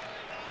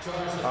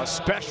 A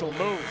special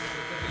move.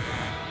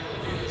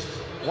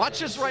 Watch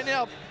this right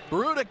now.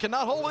 Baruta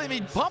cannot hold him.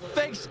 He pump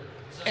fakes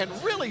and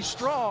really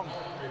strong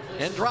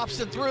and drops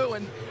it through.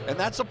 And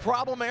that's a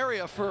problem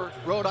area for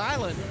Rhode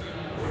Island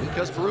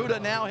because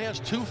Baruta now has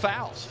 2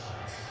 fouls.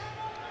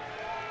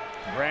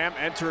 Graham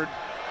entered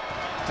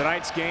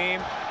tonight's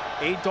game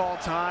 8th all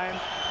time,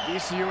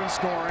 VCU in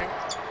scoring.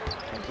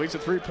 Completes a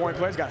 3-point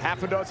play. He's got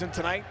half a dozen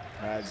tonight.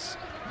 Has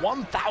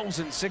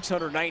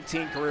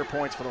 1,619 career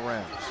points for the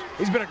Rams.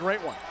 He's been a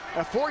great one.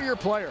 A 4-year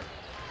player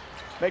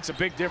makes a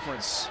big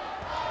difference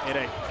in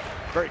a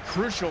very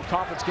crucial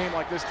conference game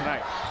like this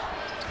tonight.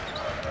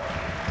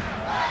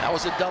 That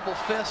was a double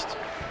fist.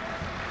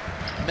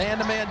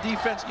 Man-to-man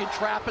defense, you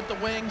trap at the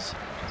wings.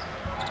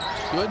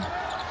 Good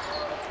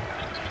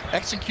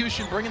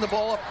execution, bringing the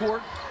ball up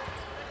court.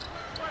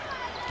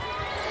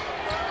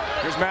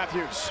 Here's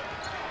Matthews,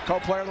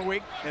 co-player of the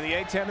week in the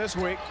A-10 this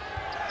week.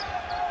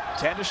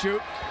 10 to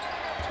shoot.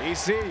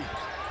 EC.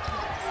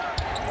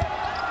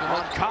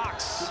 On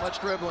Cox. Too much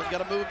dribbling, got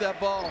to move that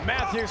ball.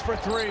 Matthews for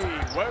 3.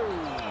 Whoa.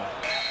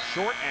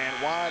 Short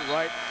and wide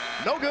right.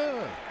 No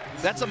good.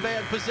 That's a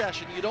bad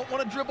possession. You don't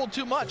want to dribble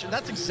too much, and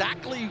that's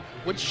exactly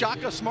what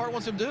Shaka Smart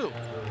wants him to do.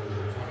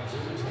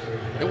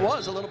 It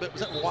was a little bit,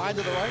 was that wide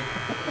to the right?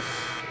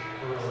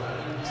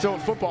 Still in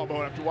football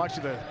mode after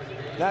watching the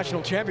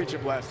national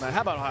championship last night.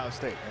 How about Ohio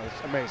State?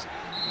 That's amazing.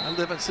 I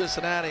live in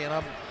Cincinnati,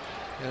 and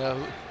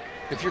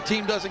if your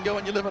team doesn't go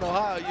and you live in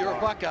Ohio, you're a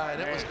Buckeye,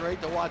 and it was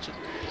great to watch it.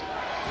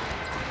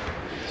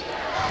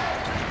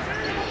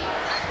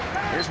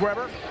 Here's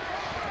Weber.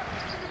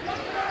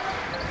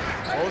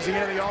 Closing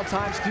in the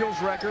all-time steals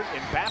record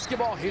in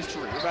basketball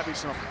history. Would that be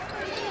something?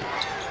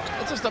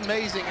 It's just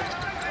amazing.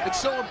 And it's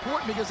so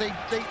important because they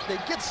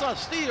get some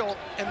steal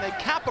and they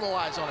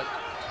capitalize on it.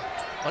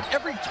 On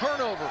every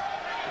turnover,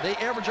 they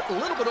average a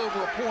little bit over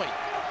a point.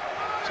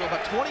 So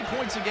about 20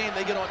 points a game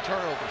they get on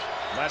turnovers.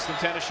 Less than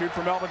 10 to shoot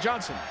for Melvin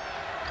Johnson.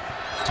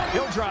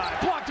 He'll drive,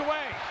 blocked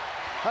away.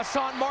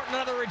 Hassan Martin,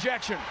 another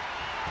rejection.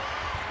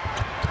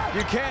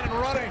 Buchanan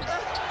running.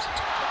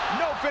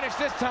 No finish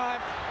this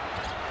time.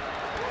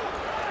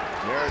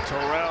 Jared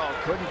Terrell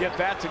couldn't get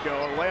that to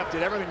go. The layup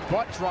did everything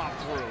but drop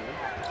through.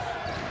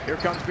 Here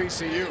comes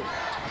VCU.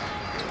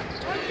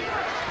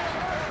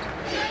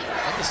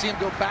 Like to see him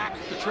go back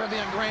to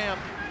Treveon Graham.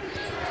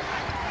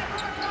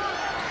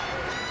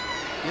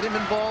 Get him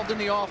involved in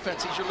the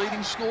offense. He's your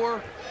leading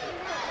scorer.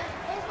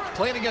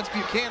 Playing against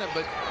Buchanan,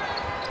 but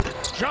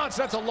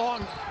Johnson, that's a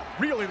long,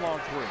 really long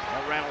three.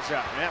 That rattles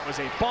out. And that was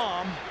a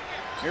bomb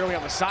nearly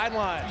on the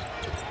sideline.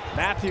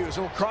 Matthews,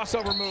 a little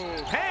crossover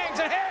move. Hangs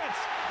and hits.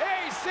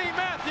 A.C.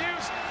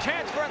 Matthews,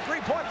 chance for a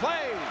 3-point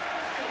play.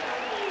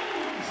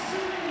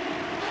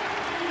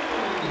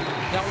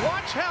 Now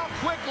watch how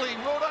quickly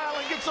Rhode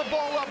Island gets the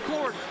ball up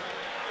court.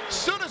 As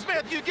soon as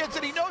Matthews gets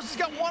it, he knows he's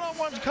got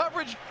one-on-one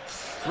coverage.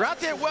 Right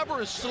there,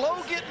 Weber is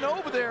slow getting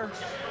over there.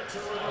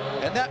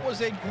 And that was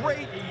a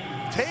great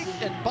take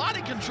and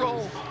body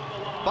control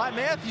by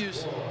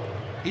Matthews.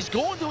 He's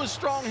going to his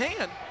strong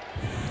hand.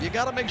 You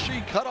got to make sure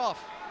you cut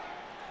off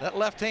that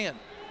left hand.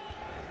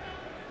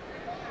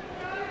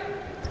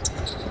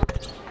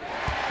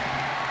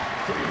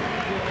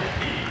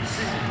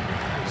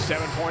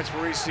 7 points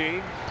for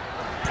EC.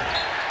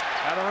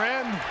 Other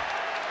end.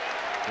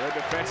 Good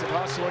defensive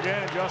hustle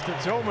again. Justin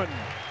Tillman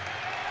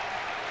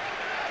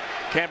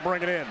can't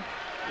bring it in.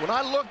 When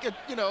I look at,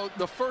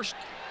 the first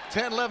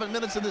 10, 11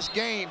 minutes of this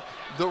game,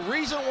 the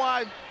reason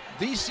why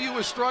VCU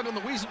is struggling,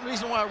 the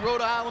reason why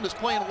Rhode Island is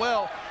playing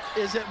well,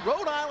 is that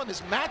Rhode Island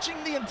is matching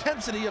the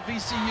intensity of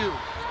VCU.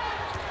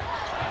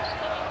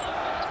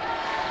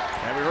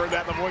 And we heard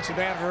that in the voice of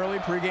Dan Hurley,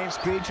 pregame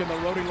speech in the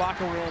Rhodey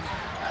locker room.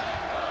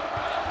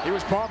 He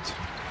was pumped.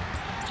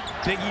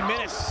 Biggie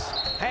Minnis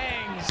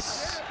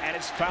hangs, and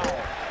it's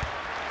foul.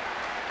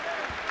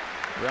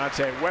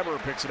 Deontay Weber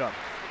picks it up.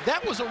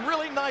 That was a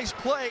really nice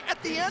play.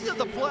 At the end of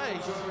the play,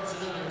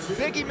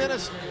 Biggie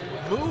Minnis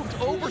moved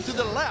over to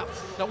the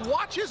left. Now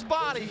watch his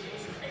body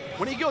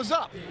when he goes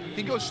up.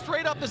 He goes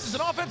straight up. This is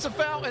an offensive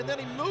foul, and then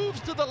he moves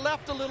to the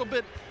left a little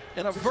bit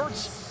and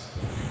averts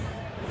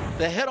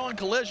the head-on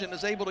collision,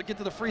 is able to get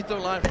to the free throw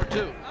line for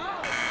 2.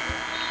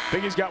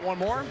 Biggie's got one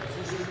more.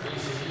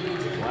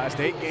 Last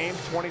 8 games,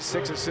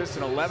 26 assists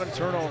and 11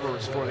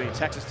 turnovers for the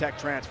Texas Tech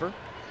transfer.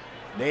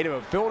 Native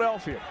of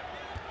Philadelphia.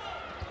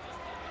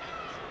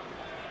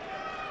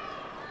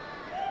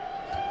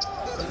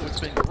 It's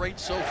been great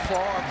so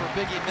far for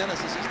Biggie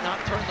Minnis as he's not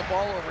turned the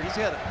ball over. He's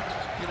had,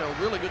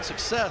 really good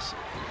success,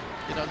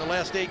 in the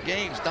last 8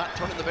 games, not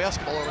turning the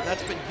basketball over.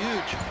 That's been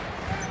huge.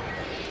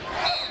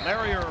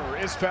 Larrier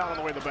is fouling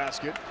away the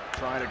basket,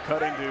 trying to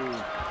cut into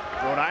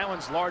Rhode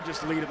Island's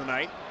largest lead of the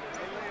night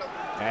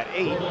at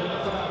 8.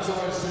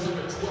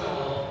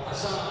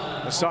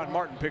 Hassan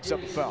Martin picks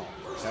up the foul.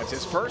 That's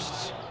his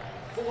first.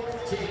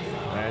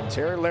 And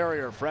Terry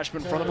Larrier,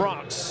 freshman from the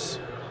Bronx.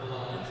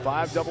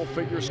 5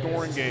 double-figure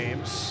scoring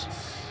games.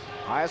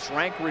 Highest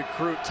ranked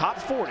recruit, top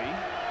 40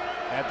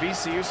 at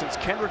VCU since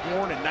Kendrick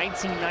Warren in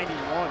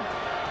 1991.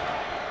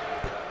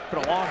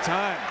 Been a long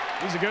time.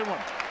 He's a good one.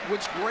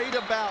 What's great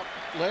about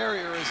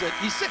Larrier is that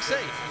he's 6'8",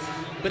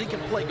 but he can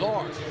play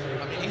guard.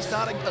 I mean, he's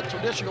not a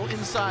traditional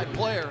inside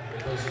player.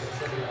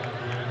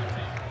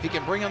 He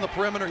can bring on the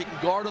perimeter, he can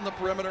guard on the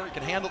perimeter, he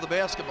can handle the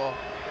basketball.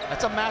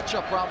 That's a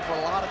matchup problem for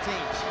a lot of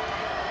teams.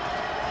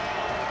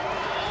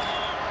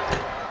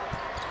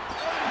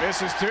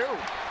 Misses 2.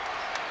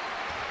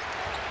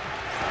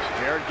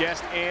 Jared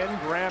Guest in.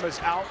 Graham is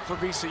out for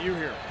VCU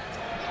here.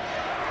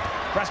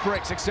 Press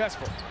break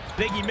successful.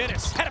 Biggie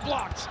Minnis had it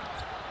blocked.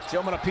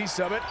 Tillman a piece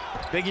of it.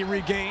 Biggie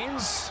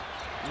regains.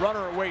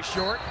 Runner away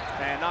short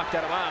and knocked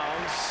out of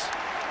bounds.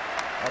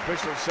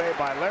 Official save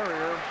by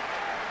Larrier.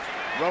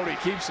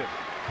 Rhodey keeps it.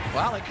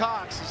 Wiley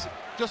Cox is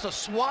just a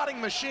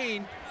swatting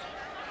machine.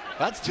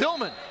 That's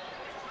Tillman.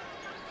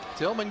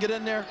 Tillman get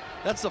in there.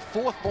 That's the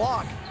 4th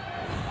block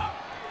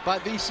by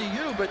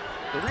VCU, but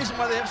the reason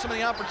why they have so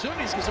many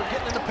opportunities is because they're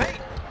getting in the paint.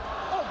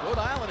 Rhode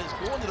Island is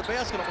going to the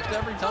basket almost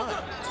every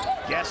time.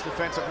 Guest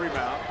defensive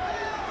rebound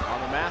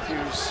on the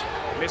Matthews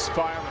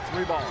misfire on the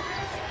 3-ball.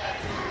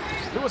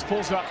 Lewis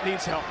pulls up,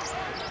 needs help.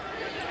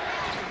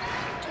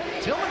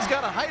 Tillman's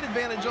got a height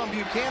advantage on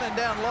Buchanan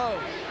down low.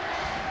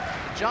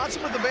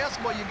 Johnson with the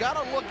basketball, you got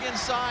to look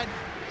inside.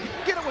 You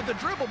can get it with the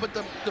dribble, but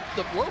the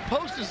low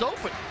post is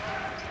open.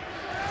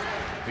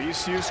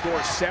 VCU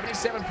scores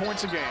 77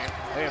 points a game.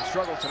 They have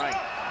struggled tonight.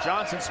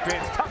 Johnson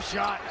spins, tough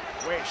shot,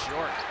 way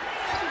short.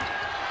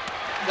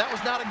 That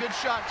was not a good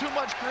shot. Too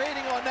much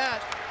creating on that.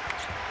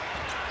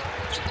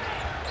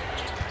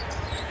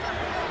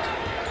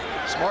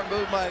 Smart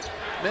move by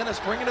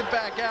Minnis, bringing it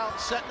back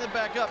out, setting it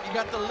back up. You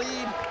got the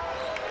lead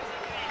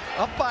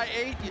up by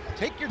 8. You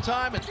take your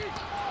time and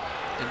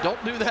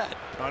don't do that.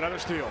 Another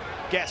steal.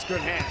 Guess, good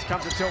hands.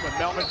 Comes to Tillman.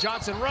 Melvin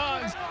Johnson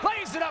runs,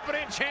 lays it up and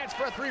in. Chance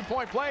for a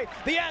 3-point play.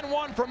 The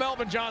N1 for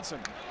Melvin Johnson.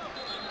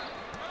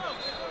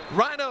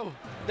 Rhino,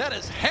 that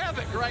is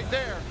havoc right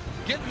there.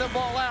 Getting the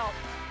ball out.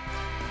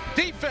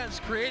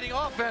 Defense creating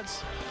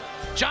offense.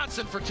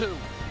 Johnson for 2.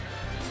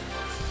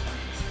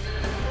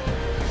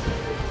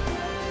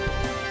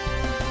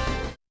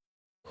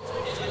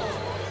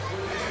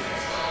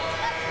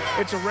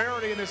 It's a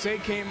rarity in this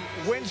 8-game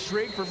win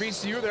streak for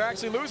VCU. They're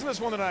actually losing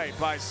this one tonight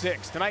by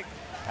 6. Tonight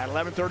at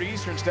 11:30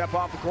 Eastern, step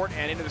off the court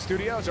and into the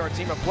studios. Our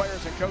team of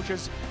players and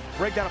coaches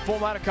break down a full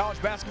night of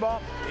college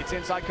basketball. It's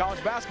Inside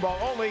College Basketball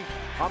only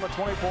on the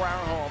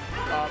 24-hour home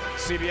of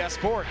CBS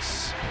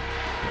Sports.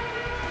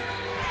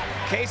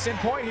 Case in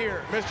point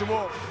here, Mr.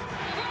 Wolf.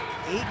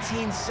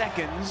 18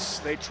 seconds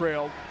they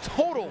trailed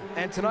total,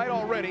 and tonight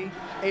already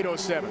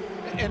 8:07.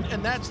 And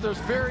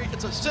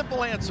it's a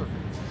simple answer.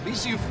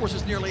 VCU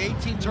forces nearly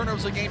 18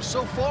 turnovers a game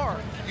so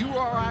far.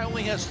 URI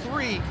only has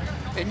 3,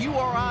 and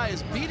URI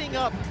is beating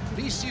up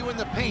VCU in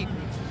the paint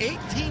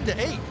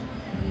 18-8.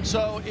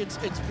 So it's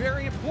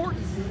very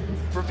important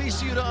for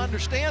VCU to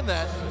understand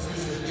that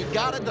you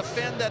got to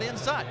defend that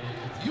inside.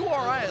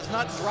 URI is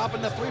not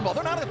dropping the 3-ball.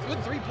 They're not a good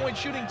 3-point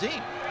shooting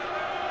team.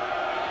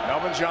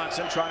 Melvin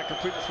Johnson trying to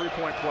complete the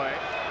 3-point play.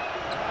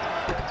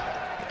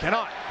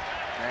 Cannot.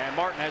 And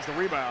Martin has the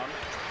rebound.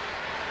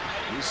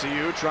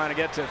 VCU trying to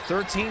get to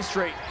 13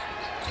 straight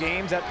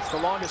games. That's the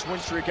longest win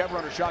streak ever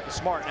under Shaka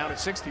Smart, now in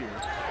its 6th year,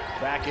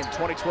 back in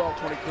 2012,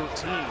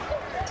 2013.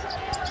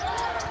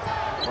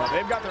 Well,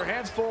 they've got their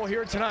hands full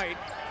here tonight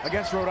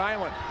against Rhode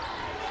Island.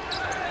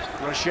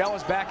 Rochelle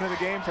is back into the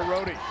game for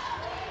Rhodey.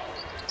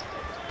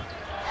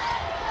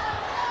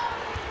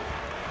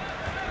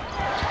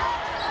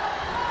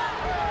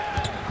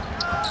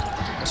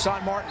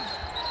 Hassan Martin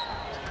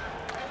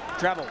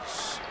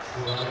travels.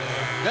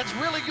 That's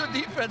really good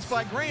defense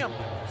by Graham.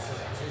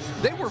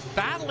 They were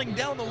battling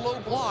down the low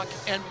block,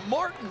 and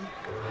Martin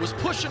was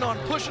pushing on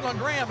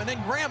Graham, and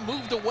then Graham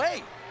moved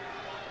away.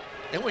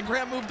 And when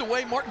Graham moved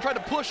away, Martin tried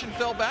to push and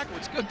fell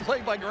backwards. Good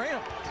play by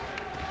Graham.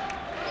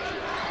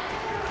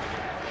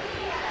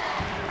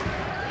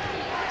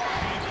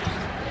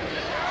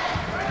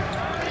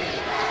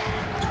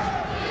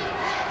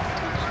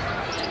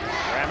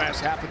 Graham has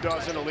half a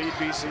dozen to lead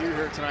VCU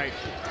here tonight.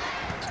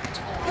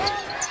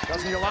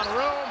 Doesn't need a lot of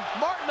room.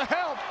 Martin to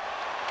help.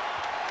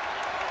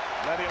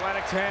 Led the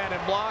Atlantic 10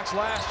 and blocks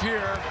last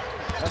year.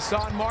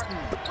 Hassan Martin.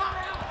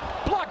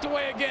 Blocked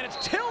away again. It's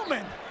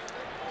Tillman.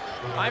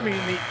 I mean,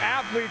 the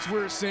athletes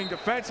we're seeing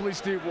defensively,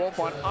 Steve Wolf,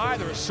 on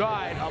either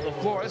side of the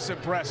floor. This is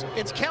impressive.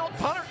 It's counter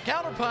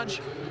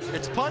punch.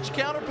 It's punch,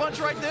 counter punch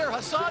right there.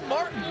 Hassan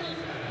Martin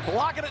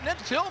blocking it, and then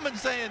Tillman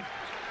saying,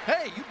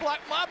 hey, you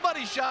blocked my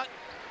buddy's shot.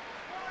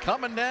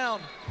 Coming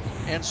down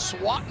and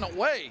swatting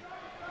away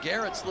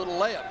Garrett's little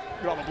layup.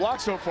 Good on the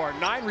block so far.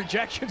 9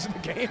 rejections in the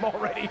game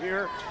already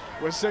here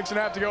with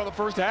 6.5 to go in the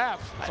first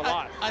half. That's a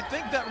lot. I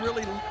think that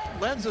really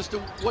lends us to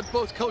what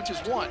both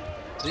coaches want.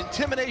 The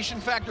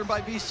intimidation factor by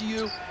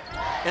VCU,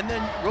 and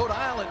then Rhode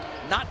Island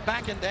not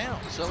backing down.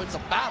 So it's a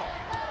battle.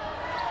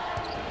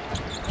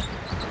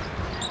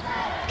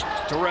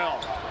 Terrell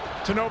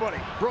to nobody.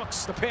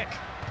 Brooks, the pick.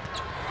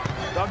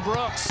 Doug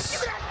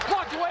Brooks.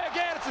 Blocked away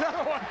again. It's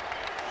another one.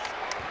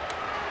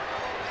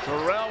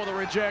 Terrell with a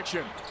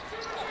rejection.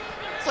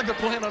 It's like they're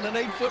playing on an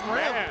 8-foot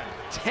ramp. Man,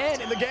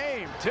 10 in the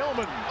game.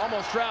 Tillman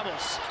almost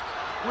travels.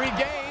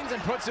 Regains and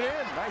puts it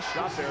in. Nice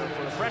shot there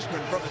for the freshman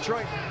from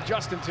Detroit,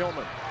 Justin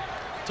Tillman.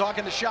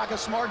 Talking to Shaka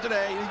Smart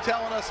today, he's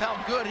telling us how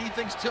good he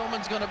thinks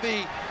Tillman's going to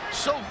be.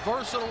 So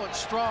versatile and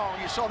strong.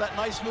 You saw that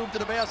nice move to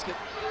the basket.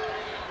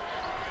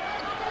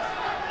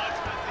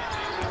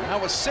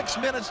 Now with 6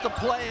 minutes to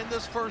play in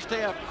this first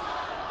half.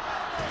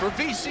 For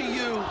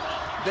VCU,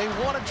 they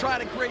want to try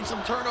to create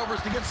some turnovers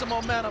to get some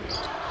momentum.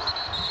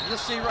 You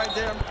see right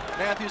there,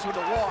 Matthews with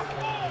the walk.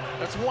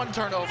 That's 1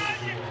 turnover.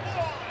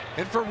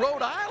 And for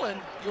Rhode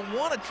Island, you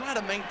want to try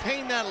to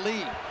maintain that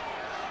lead.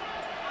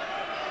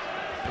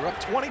 They're up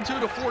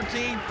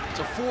 22-14. It's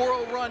a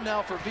 4-0 run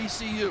now for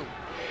VCU.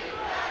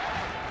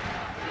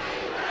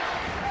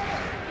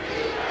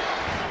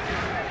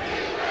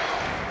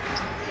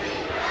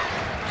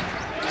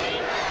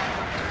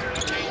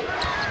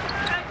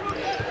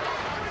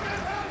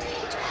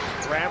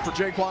 Graham for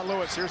Jaquan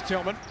Lewis. Here's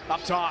Tillman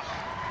up top.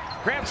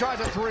 Graham tries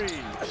a 3.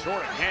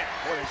 Short again.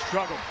 Boy, they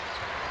struggle.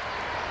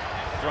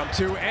 From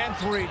 2 and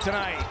 3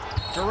 tonight.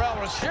 Terrell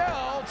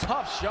Rochelle,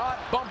 tough shot,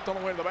 bumped on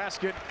the way to the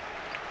basket.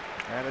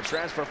 And the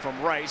transfer from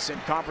Rice in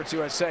Conference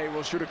USA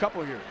will shoot a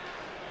couple here.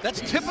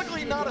 That's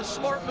typically not a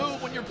smart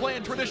move when you're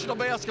playing traditional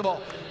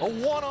basketball. A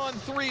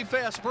 1-on-3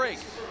 fast break.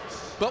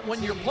 But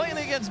when you're playing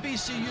against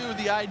VCU,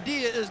 the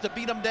idea is to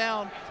beat them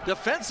down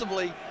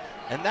defensively.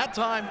 And that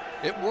time,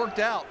 it worked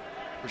out.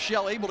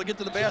 Rochelle able to get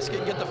to the basket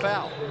and get the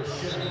foul.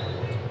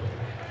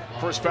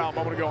 First foul a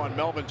moment ago on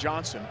Melvin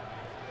Johnson.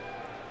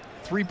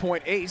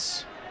 3-point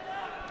ace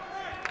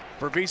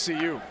for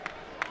VCU.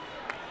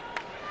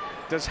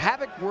 Does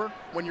havoc work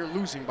when you're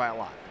losing by a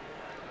lot?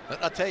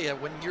 I'll tell you,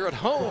 when you're at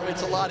home,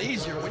 it's a lot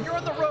easier. When you're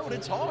on the road,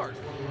 it's hard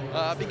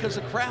because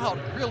the crowd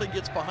really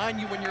gets behind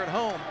you when you're at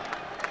home.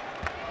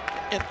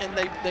 And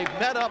they've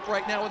met up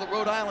right now with a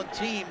Rhode Island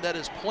team that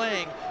is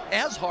playing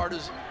as hard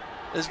as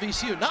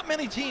VCU. Not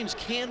many teams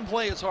can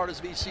play as hard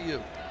as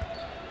VCU.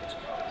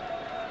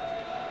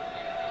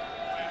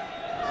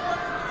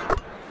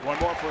 One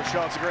more for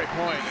Rochelle. It's a great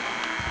point.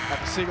 At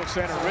the Siegel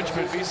Center,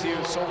 Richmond,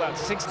 VCU sold out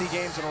 60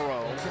 games in a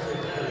row.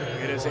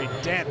 It is a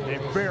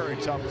very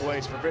tough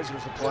place for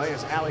visitors to play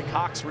as Allie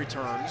Cox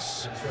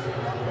returns.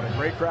 But a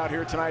great crowd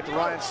here tonight at the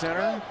Ryan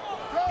Center.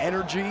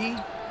 Energy.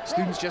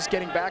 Students just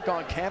getting back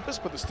on campus,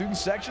 but the student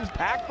section's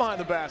packed behind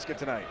the basket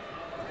tonight.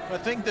 I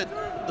think that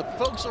the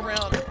folks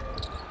around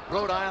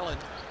Rhode Island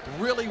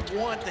really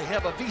want to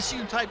have a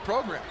VCU-type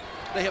program.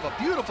 They have a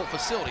beautiful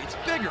facility. It's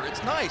bigger.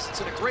 It's nice. It's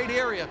in a great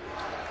area.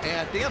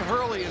 And Dan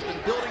Hurley has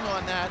been building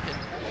on that. And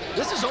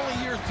this is only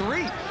year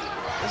 3.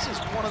 This is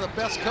one of the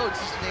best coaches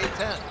in the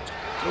A-10.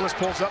 Lewis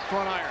pulls up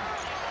front iron.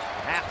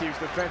 Matthews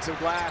defensive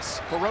glass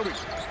for Rhodey.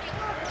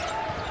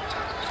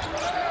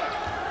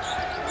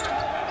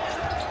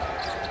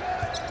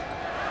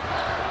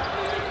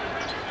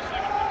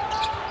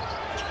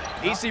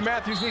 E.C.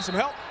 Matthews needs some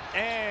help,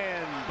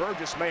 and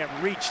Burgess may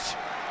have reached.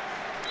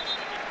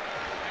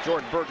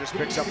 Jordan Burgess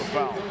picks up a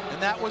foul.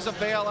 And that was a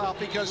bailout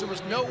because there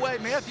was no way.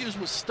 Matthews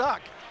was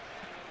stuck,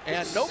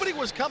 and nobody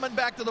was coming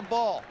back to the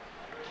ball.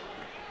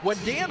 What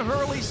Dan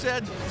Hurley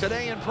said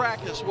today in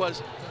practice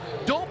was,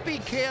 don't be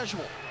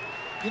casual.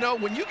 You know,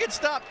 when you get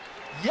stopped,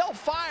 yell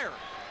fire.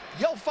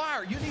 Yell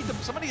fire. You need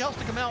somebody else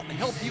to come out and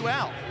help you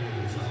out.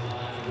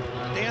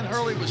 Dan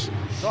Hurley was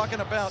talking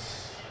about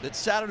that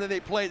Saturday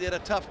they played. They had a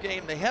tough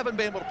game. They haven't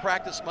been able to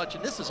practice much,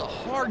 and this is a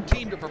hard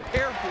team to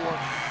prepare for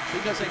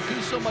because they do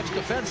so much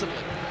defensively.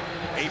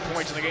 8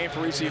 points in the game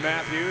for E.C.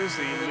 Matthews,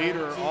 the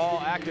leader,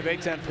 all active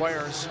A-10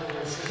 players.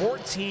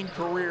 14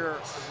 career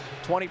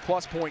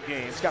 20-plus point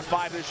games. Got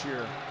 5 this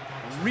year.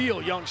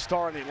 Real young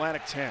star in the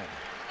Atlantic 10,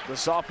 the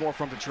sophomore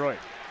from Detroit.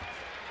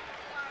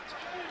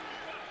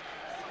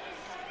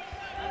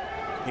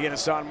 He and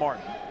Hassan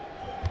Martin.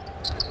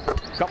 A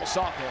couple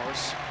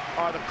sophomores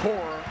are the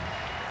core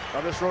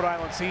of this Rhode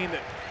Island team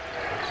that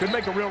could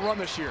make a real run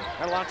this year.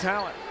 Got a lot of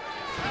talent.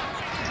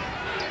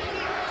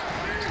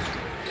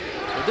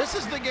 But this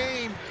is the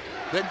game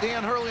that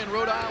Dan Hurley and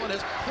Rhode Island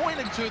has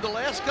pointed to the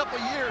last couple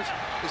of years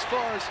as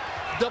far as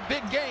the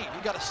big game.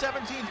 You got a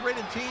 17th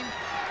rated team,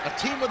 a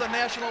team with a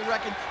national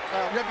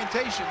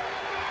reputation.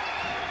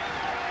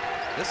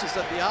 This is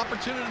the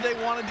opportunity they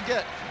wanted to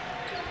get.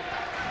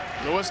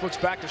 Lewis looks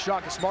back to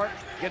Shaka Smart,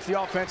 gets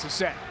the offensive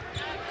set.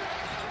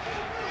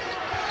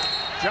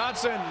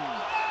 Johnson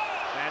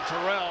and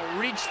Terrell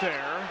reach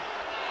there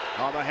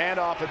on the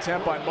handoff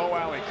attempt by Mo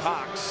Alley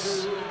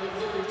Cox.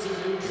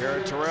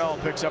 Jared Terrell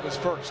picks up his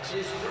first.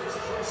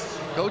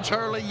 Coach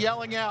Hurley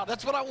yelling out,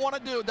 that's what I want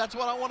to do, that's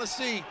what I want to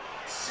see.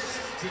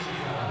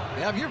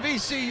 Now, if you're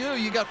VCU,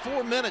 you got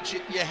 4 minutes.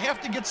 You have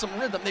to get some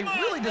rhythm. They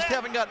really just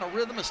haven't gotten a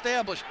rhythm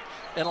established.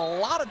 And a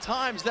lot of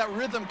times that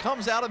rhythm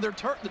comes out of the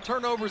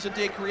turnovers that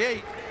they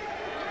create.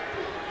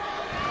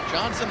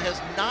 Johnson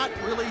has not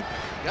really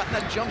gotten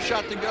that jump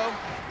shot to go.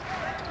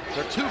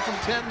 They're 2 from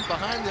 10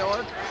 behind the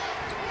arc.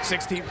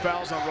 16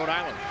 fouls on Rhode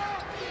Island.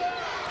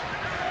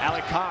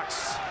 Alley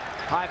Cox,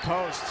 high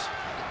post.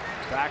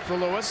 Back for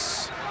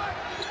Lewis.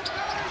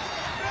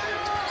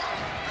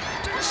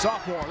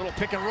 Sophomore, little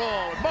pick and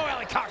roll with Mo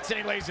Alley Cox, and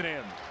he lays it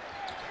in.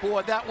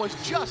 Boy, that was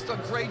just a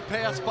great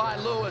pass by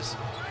Lewis.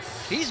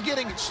 He's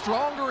getting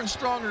stronger and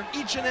stronger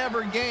each and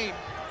every game.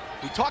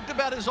 We talked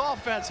about his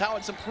offense, how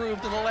it's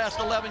improved in the last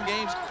 11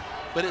 games,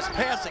 but his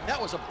passing,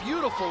 that was a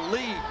beautiful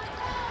lead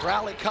for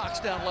Alley Cox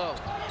down low.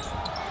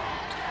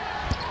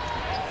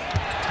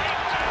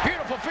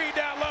 Beautiful feed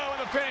down low in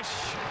the finish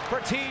for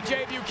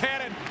T.J.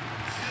 Buchanan.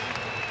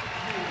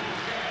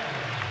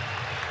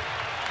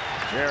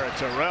 Jared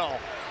Terrell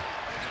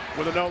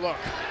with a no-look.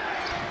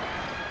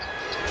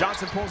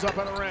 Johnson pulls up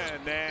on the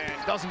end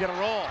and doesn't get a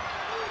roll.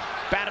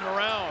 Batted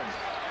around.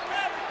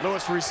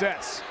 Lewis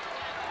resets.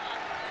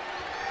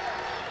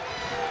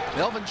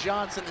 Melvin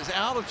Johnson is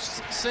out of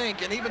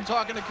sync, and even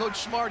talking to Coach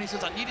Smart, he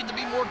says, I needed to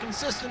be more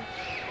consistent.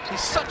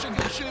 He's such a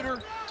good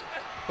shooter,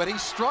 but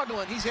he's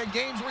struggling. He's had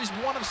games where he's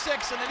 1 of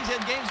 6, and then he's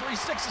had games where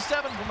he's 6 of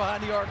 7 from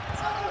behind the arc.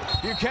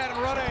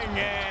 Buchanan running,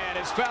 and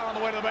his foul on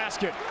the way to the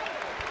basket.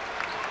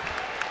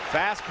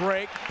 Fast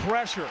break,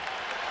 pressure,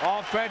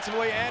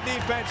 offensively and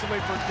defensively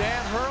for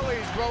Dan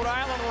Hurley's Rhode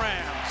Island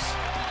Rams.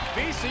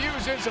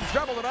 VCU's in some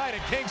trouble tonight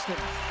at Kingston.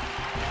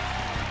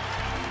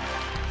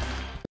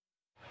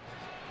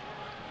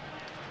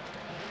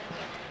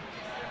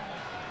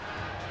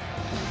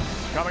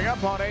 Coming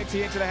up on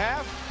AT&T to the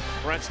half,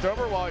 Brent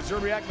Stover, Wally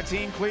Zerbiak,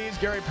 Mateen Cleaves,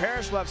 Gary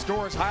Parrish, left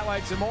scores,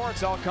 highlights, and more.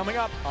 It's all coming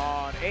up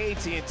on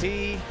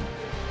AT&T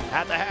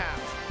at the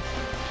half.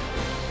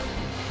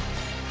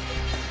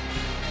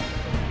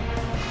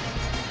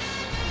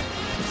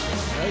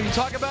 You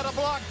talk about a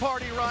block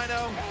party,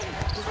 Rhino.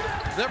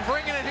 They're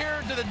bringing it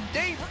here to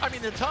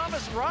the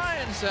Thomas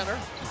Ryan Center.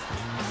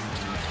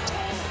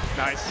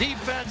 Nice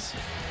defense,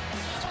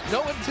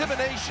 no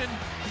intimidation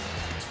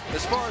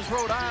as far as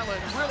Rhode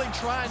Island, really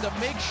trying to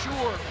make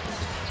sure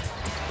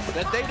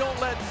that they don't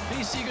let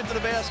VC get to the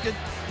basket.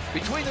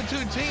 Between the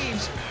two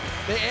teams,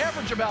 they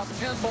average about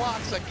 10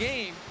 blocks a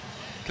game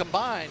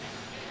combined.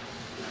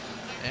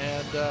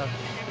 And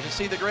you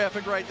see the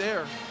graphic right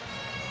there.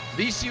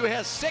 VCU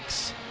has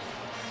 6.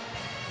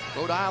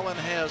 Rhode Island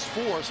has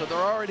 4, so they're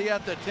already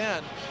at the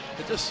 10.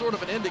 It's just sort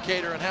of an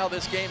indicator on how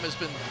this game has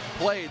been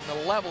played, the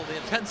level, the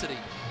intensity.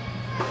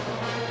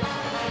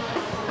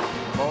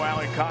 Mo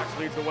Alley Cox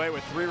leads the way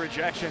with 3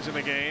 rejections in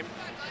the game.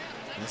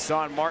 And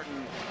Hassan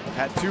Martin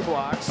had 2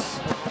 blocks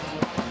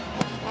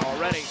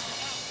already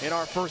in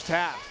our first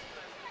half.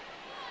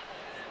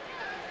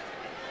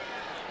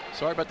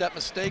 Sorry about that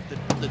mistake,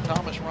 the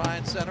Thomas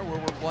Ryan Center where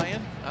we're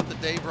playing, not the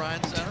Dave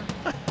Ryan Center.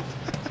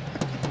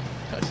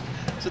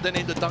 So they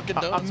need the Dunkin'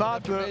 Donuts. I'm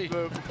not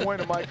the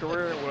point of my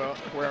career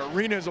where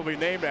arenas will be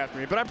named after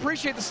me, but I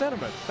appreciate the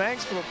sentiment.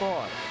 Thanks for the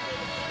thought.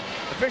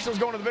 Officials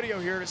going to the video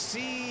here to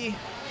see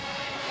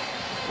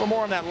a little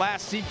more on that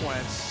last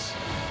sequence.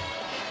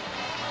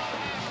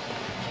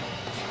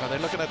 Are they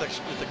looking at the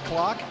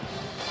clock?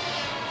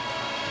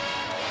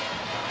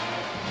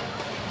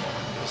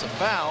 There's a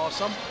foul.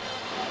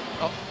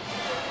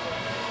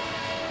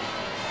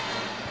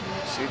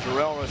 See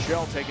Jarrell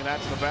Rochelle taking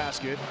that to the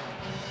basket.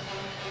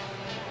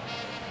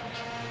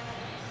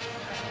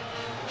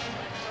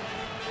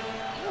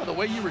 the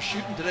way you were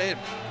shooting today at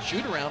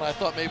shoot-around, I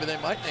thought maybe they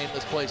might name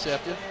this place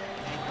after you.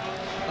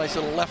 Nice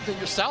little left in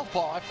your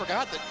southpaw. I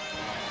forgot that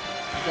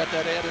you got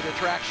that added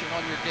attraction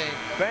on your game.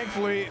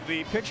 Thankfully,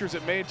 the pictures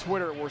that made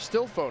Twitter were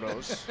still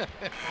photos,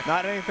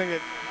 not anything that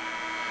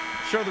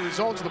showed the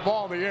results of the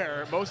ball in the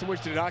air, most of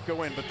which did not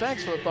go in. But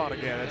thanks for the thought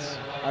again.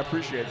 I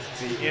appreciate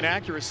the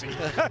inaccuracy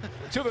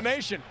to the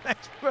nation.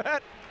 Thanks for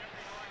that.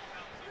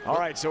 All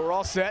right, so we're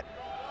all set.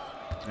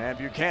 And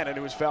Buchanan,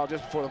 who was fouled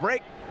just before the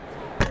break,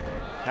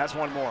 has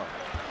one more.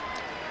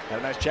 Had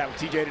a nice chat with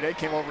TJ today.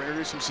 Came over and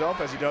introduced himself,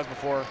 as he does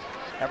before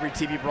every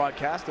TV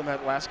broadcast in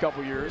that last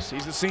couple years.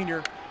 He's the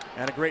senior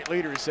and a great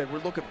leader. He said, we're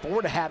looking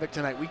forward to Havoc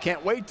tonight. We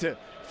can't wait to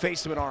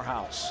face them in our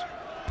house.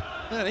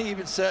 And he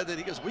even said that,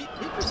 he goes, we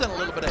present a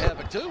little bit of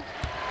Havoc too.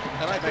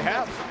 And I think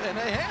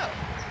they have.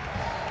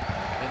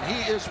 And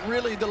he is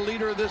really the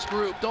leader of this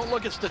group. Don't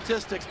look at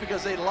statistics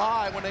because they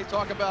lie when they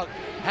talk about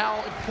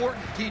how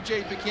important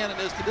TJ Buchanan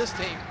is to this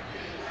team.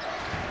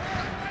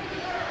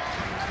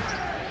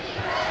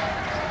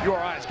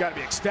 URI's got to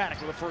be ecstatic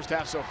with the first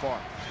half so far.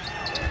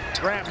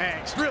 Graham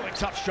hangs. Really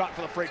tough shot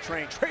for the freight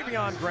train.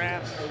 Treveon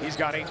Graham, he's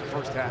got 8 in the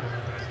first half.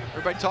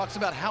 Everybody talks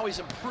about how he's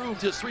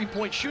improved his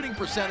three-point shooting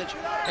percentage,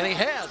 and he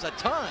has a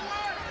ton.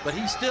 But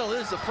he still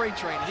is the freight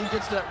train. He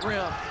gets to that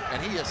rim,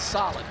 and he is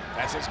solid.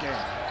 That's his game.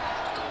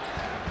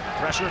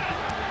 Pressure.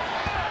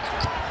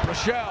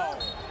 Rochelle.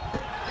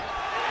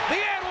 The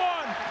and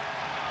one.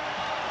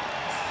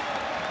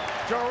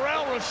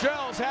 Jarrell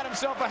Rochelle's had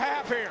himself a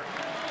half here.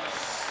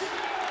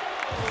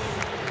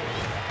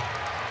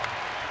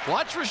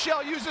 Watch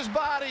Rochelle use his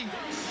body,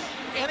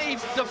 and he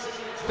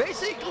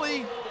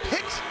basically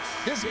picks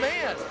his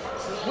man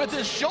with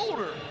his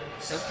shoulder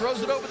and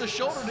throws it over the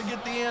shoulder to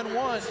get the and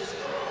one.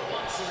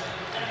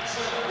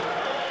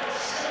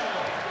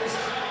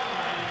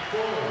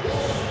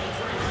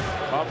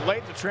 Of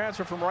late, the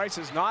transfer from Rice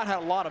has not had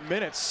a lot of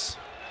minutes.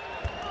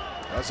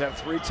 Does have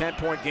 3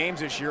 10-point games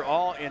this year,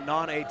 all in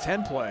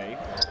non-A10 play.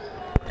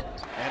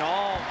 And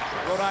all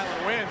Rhode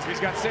Island wins.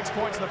 He's got 6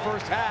 points in the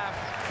first half.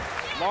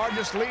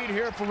 Largest lead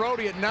here for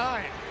Rhodey at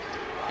 9.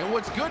 And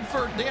what's good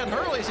for Dan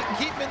Hurley is he can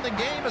keep him in the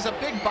game as a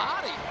big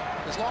body,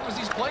 as long as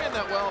he's playing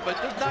that well. But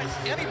there's not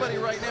anybody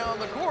right now on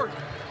the court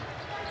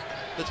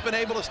that's been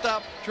able to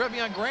stop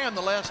Treveon Graham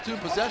the last 2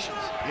 possessions.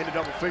 Into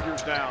double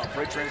figures now.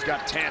 Freight Train's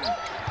got 10.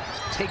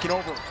 Taking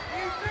over.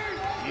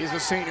 He's the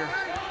senior.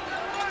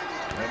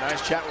 Had a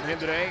nice chat with him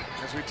today,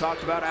 as we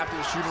talked about after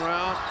the shoot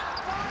around.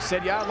 He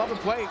said, yeah, I'd love to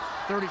play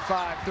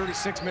 35,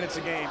 36 minutes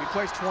a game. He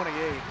plays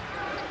 28.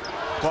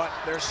 But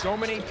there's so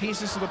many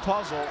pieces to the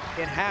puzzle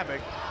in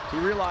Havoc. He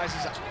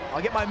realizes,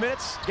 I'll get my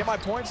minutes, get my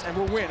points, and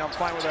we'll win. I'm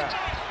fine with that.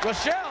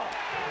 Rochelle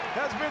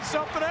has been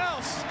something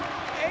else.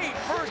 8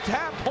 first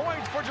half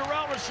points for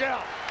Jarrell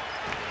Rochelle.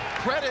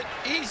 Credit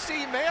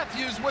E.C.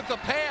 Matthews with the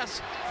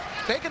pass,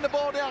 taking the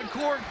ball down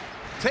court,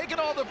 taking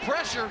all the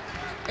pressure,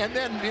 and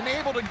then being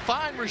able to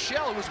find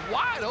Rochelle. It was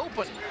wide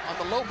open on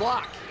the low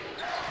block.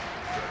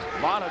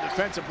 A lot of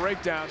defensive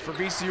breakdowns for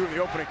VCU in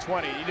the opening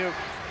 20. You knew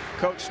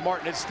Coach Smart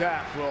and his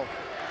staff will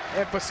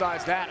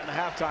emphasize that in the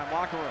halftime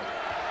locker room.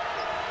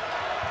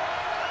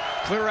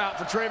 Clear out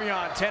for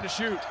Treveon, 10 to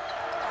shoot.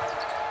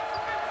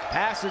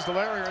 Passes to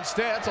Larrier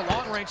instead. It's a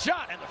long-range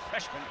shot, and the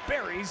freshman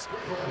buries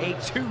a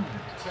 2.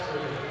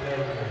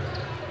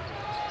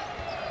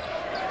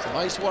 It's a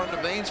nice one in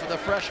the veins for the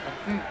freshman.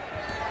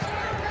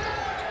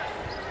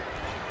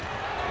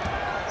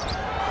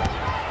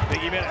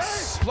 Biggie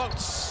Minnis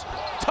floats.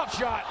 Tough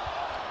shot.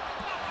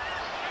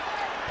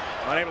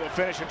 Unable to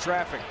finish in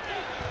traffic.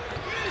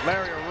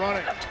 Larrier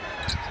running.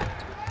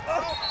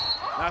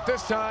 Not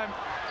this time.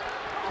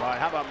 But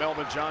how about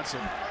Melvin Johnson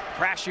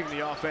crashing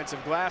the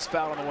offensive glass,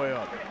 foul on the way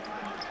up.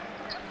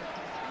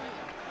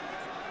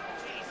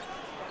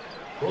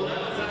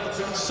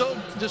 So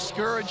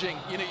discouraging.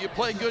 You know, you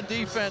play good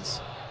defense,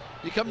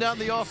 you come down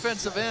the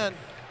offensive end,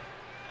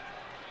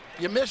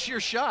 you miss your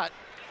shot,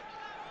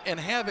 and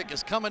Havoc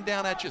is coming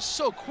down at you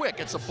so quick.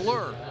 It's a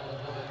blur.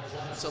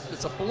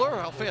 It's a blur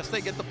how fast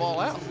they get the ball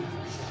out.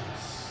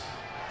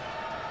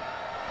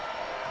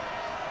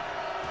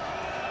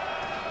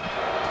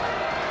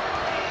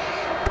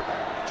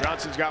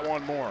 Johnson's got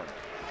one more.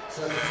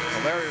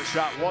 Larrier's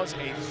shot was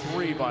a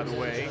 3, by the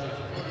way,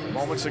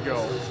 moments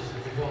ago.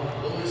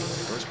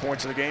 First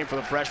points of the game for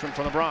the freshman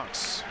from the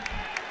Bronx.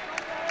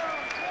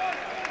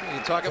 You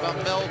talk about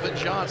Melvin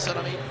Johnson.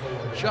 I mean,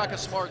 Shaka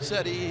Smart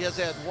said he has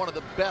had one of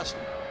the best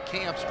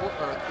camps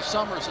or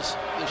summers this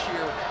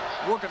year,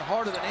 working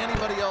harder than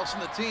anybody else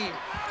in the team.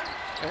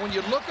 And when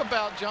you look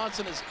about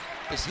Johnson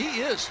as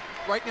he is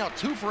right now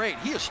 2 for 8,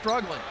 he is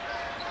struggling,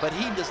 but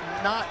he does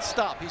not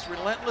stop. He's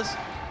relentless.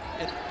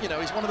 And, you know,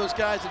 he's one of those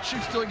guys that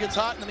shoots till he gets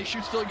hot and then he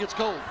shoots till he gets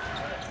cold.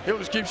 He'll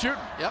just keep shooting.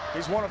 Yep.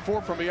 He's 1 of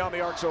 4 from beyond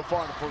the arc so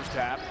far in the first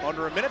half.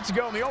 Under a minute to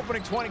go in the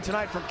opening 20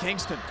 tonight from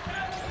Kingston.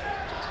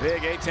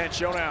 Big A-10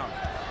 showdown.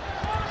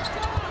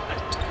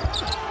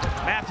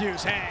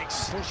 Matthews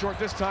hangs. A little short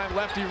this time.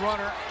 Lefty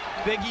runner.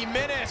 Biggie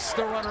Minnis,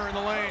 the runner in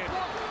the lane.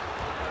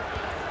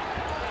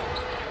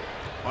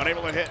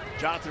 Unable to hit.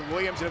 Jonathan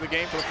Williams into the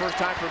game for the first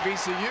time for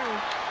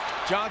VCU.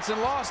 Johnson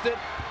lost it.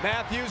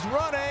 Matthews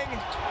running.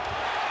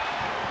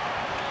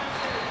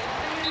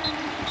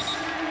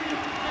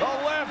 The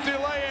lefty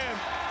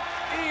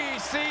lay-in.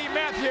 E.C.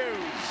 Matthews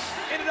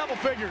into double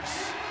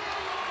figures.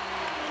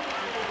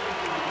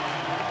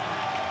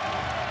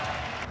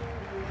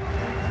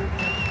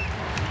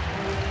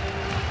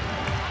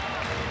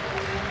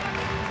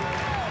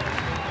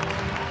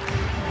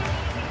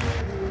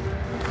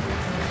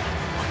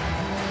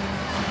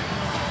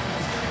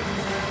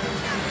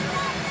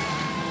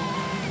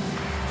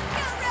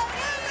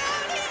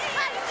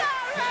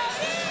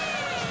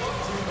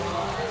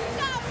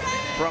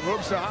 From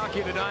hoops to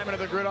hockey to diamond of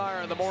the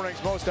gridiron, the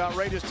morning's most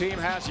outrageous team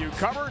has you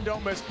covered.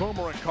 Don't miss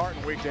Boomer and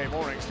Carton weekday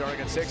morning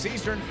starting at 6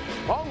 Eastern,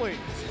 only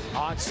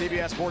on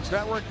CBS Sports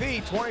Network, the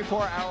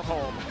 24-hour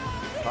home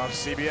of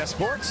CBS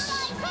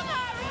Sports.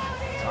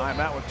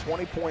 Timeout with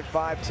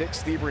 20.5 ticks,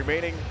 Steve,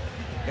 remaining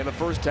in the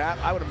first half.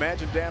 I would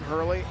imagine Dan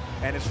Hurley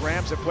and his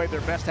Rams have played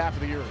their best half of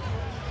the year.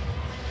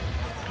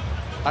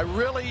 I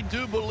really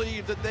do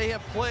believe that they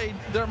have played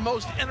their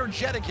most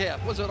energetic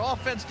half. Was it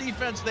offense,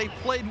 defense? They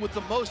played with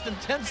the most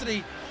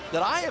intensity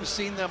that I have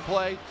seen them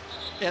play,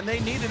 and they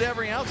needed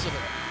every ounce of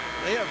it.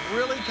 They have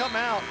really come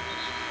out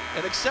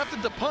and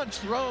accepted the punch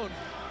thrown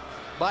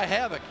by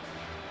Havoc.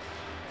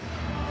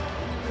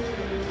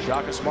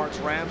 Shaka Smart's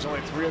Rams only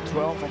 3 of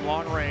 12 from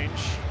long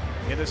range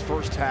in this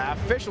first half.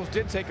 Officials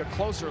did take a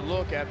closer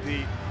look at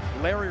the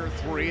Larrier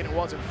 3, and it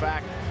was, in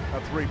fact,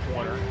 a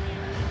three-pointer.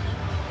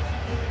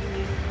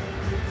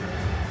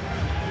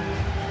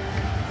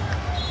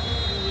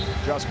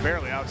 Just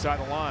barely outside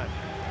the line.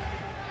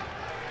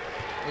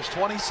 There's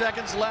 20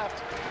 seconds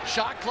left.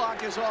 Shot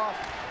clock is off.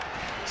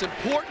 It's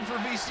important for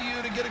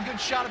VCU to get a good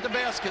shot at the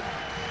basket.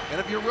 And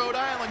if you're Rhode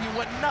Island, you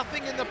want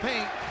nothing in the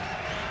paint.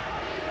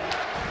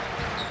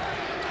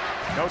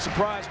 No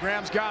surprise,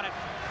 Graham's got it.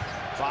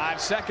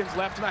 5 seconds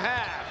left in the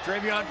half.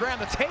 Treveon Graham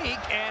the take,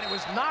 and it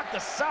was knocked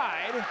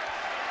aside.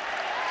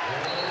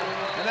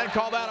 And then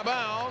called out of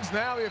bounds.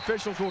 Now the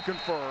officials will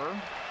confer.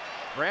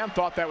 Graham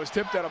thought that was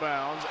tipped out of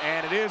bounds,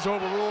 and it is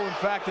overruled. In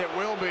fact, it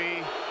will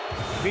be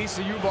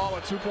VCU ball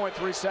with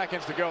 2.3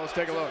 seconds to go. Let's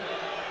take a look.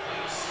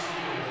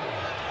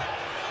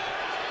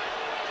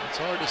 It's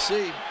hard to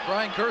see.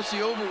 Brian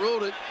Kersey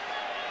overruled it.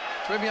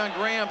 Treveon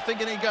Graham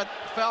thinking he got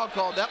foul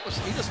called.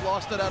 He just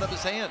lost it out of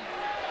his hand.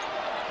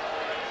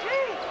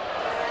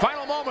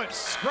 Final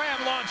moments.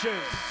 Graham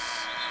launches.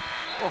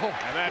 Oh,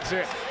 and that's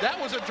it. That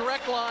was a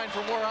direct line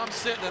from where I'm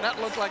sitting, and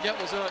that looked like that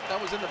was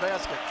in the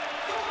basket.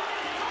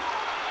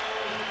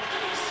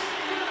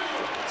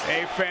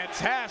 A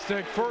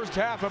fantastic first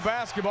half of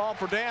basketball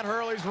for Dan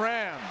Hurley's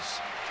Rams.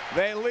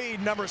 They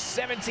lead number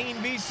 17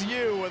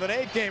 VCU with an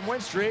 8-game win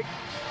streak,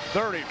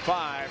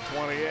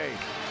 35-28.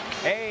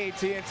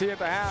 AT&T at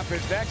the half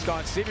is next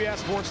on CBS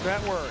Sports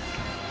Network.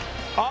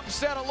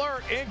 Upset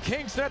alert in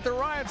Kingston at the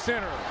Ryan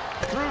Center.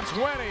 Through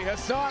 20,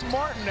 Hassan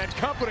Martin and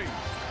company.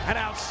 An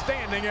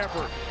outstanding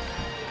effort.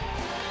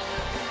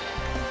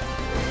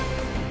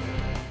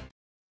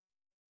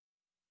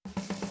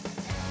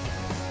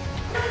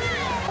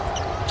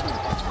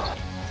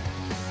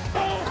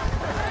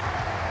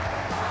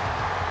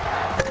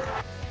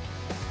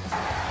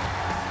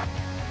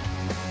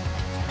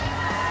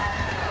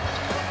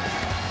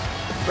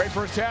 Great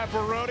first half for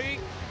Rhodey.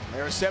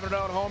 They're 7-0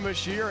 at home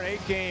this year, an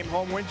 8-game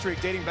home win streak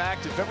dating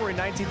back to February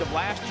 19th of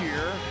last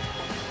year.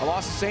 A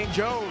loss to St.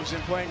 Joe's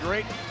and playing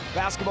great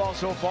basketball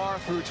so far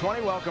through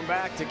 20. Welcome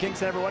back to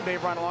Kingston, everyone.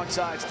 Dave Ryan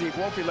alongside Steve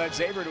Wolf. He led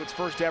Xavier to its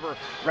first ever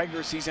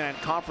regular season and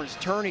conference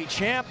tourney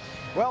champ.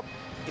 Well,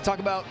 you talk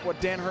about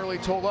what Dan Hurley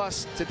told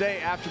us today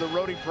after the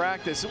Rhodey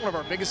practice. It's one of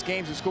our biggest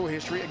games in school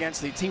history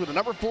against the team with the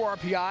number 4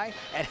 RPI,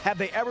 and have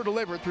they ever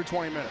delivered through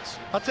 20 minutes?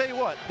 I'll tell you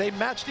what, they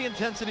matched the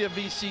intensity of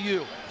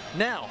VCU.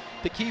 Now,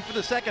 the key for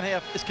the second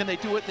half is, can they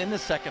do it in the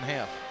second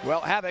half?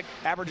 Well, Havoc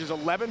averages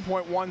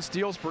 11.1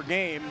 steals per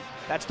game.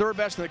 That's third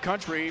best in the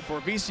country. For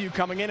VCU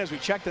coming in, as we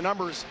check the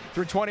numbers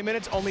through 20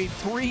 minutes, only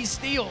 3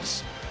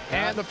 steals.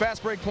 And the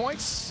fast break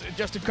points,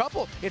 just a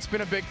couple. It's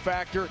been a big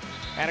factor.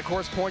 And, of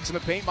course, points in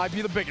the paint might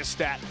be the biggest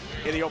stat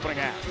in the opening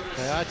half.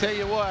 Yeah, I tell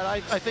you what,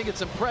 I think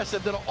it's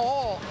impressive that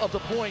all of the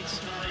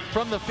points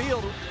from the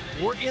field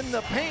were in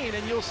the paint.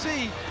 And you'll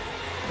see,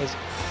 as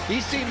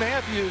E.C.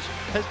 Matthews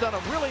has done a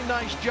really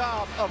nice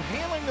job of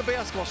handling the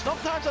basketball.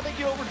 Sometimes I think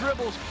he over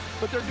dribbles,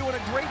 but they're doing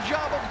a great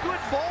job of good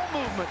ball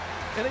movement.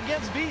 And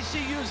against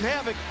VCU's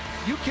Havoc,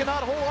 you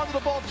cannot hold on to the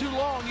ball too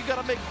long. You got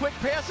to make quick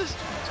passes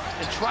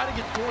and try to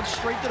get going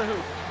straight to the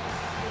hoop.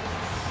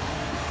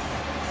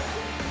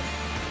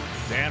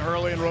 Dan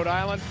Hurley and Rhode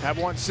Island have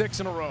won 6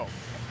 in a row.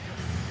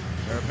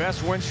 Their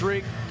best win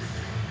streak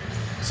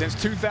since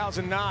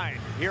 2009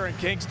 here in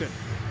Kingston.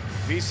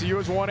 VCU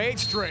has won 8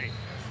 straight.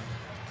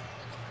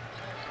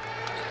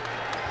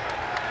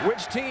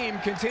 Which team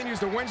continues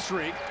the win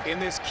streak in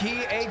this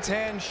key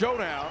A-10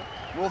 showdown?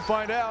 We'll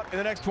find out in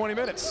the next 20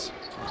 minutes.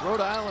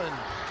 Rhode Island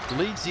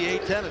leads the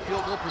A-10 in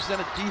field goal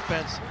percentage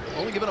defense,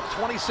 only giving up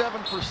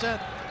 27%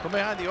 from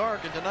behind the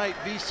arc, and tonight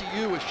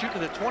VCU is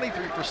shooting at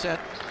 23%.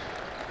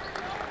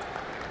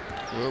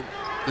 Well,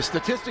 the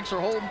statistics are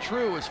holding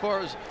true as far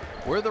as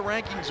where the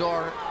rankings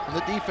are in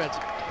the defense.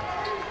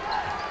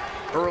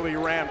 Early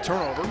Ram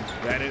turnover.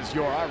 That is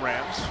your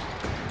Rams.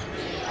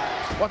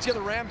 What's the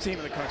other Ram team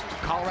in the country?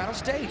 Colorado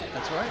State.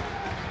 That's right.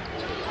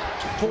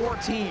 4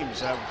 teams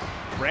have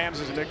Rams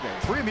as a nickname.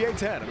 3 in the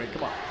A-10. I mean,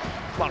 come on.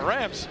 Come on,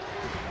 Rams.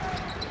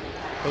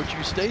 Coach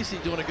Hugh Stacy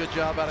doing a good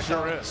job out of Sure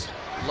Colorado. is.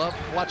 Love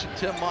watching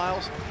Tim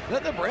Miles.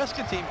 That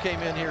Nebraska team came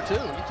in here too.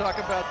 You talk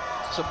about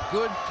some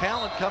good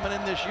talent coming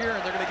in this year,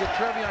 and they're going to get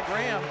Treveon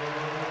Graham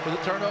with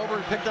a turnover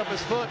and picked up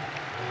his foot,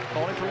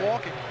 calling for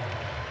walking.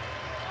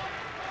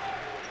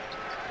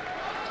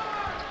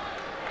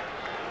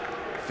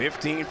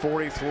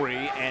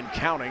 (15:43) and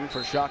counting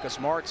for Shaka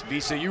Smart's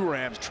VCU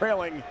Rams,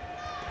 trailing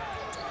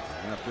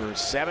after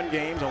 7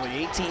 games,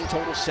 only 18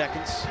 total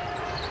seconds.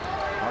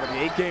 Part of the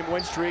 8-game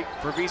win streak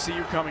for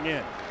VCU coming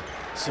in.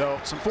 So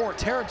some foreign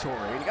territory,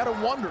 and you got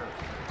to wonder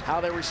how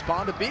they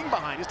respond to being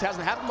behind. Just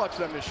hasn't happened much to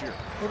them this year.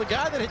 Well, the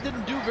guy that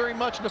didn't do very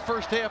much in the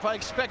first half, I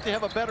expect to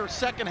have a better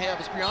second half,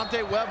 is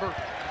Briante Weber,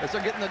 as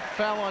they're getting the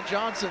foul on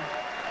Johnson.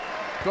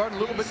 Guarding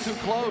a little bit too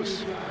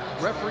close.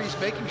 Referees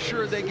making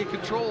sure they get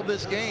control of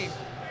this game.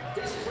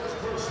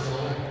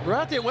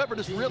 Briante Weber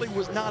just really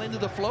was not into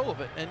the flow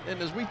of it.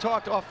 And as we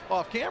talked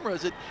off camera,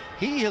 is that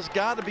he has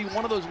got to be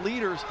one of those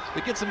leaders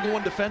that gets them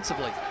going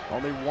defensively.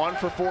 Only 1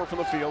 for 4 from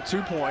the field,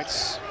 2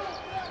 points.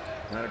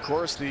 And of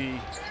course, the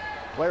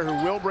player who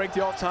will break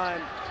the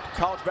all-time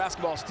college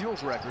basketball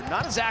steals record.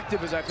 Not as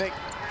active as I think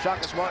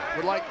Shaka Smart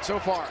would like so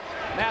far.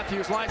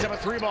 Matthews lines up a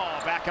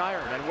 3-ball, back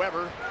iron, and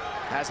Weber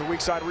has the weak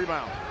side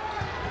rebound.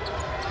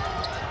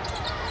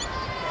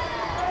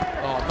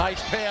 Oh,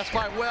 nice pass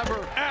by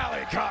Weber.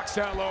 Allie Cox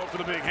down low for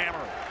the big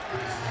hammer.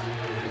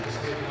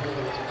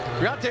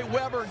 Briante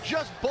Weber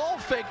just ball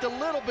faked a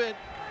little bit.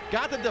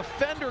 Got the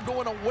defender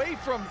going away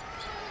from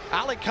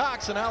Allie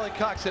Cox, and Allie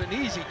Cox had an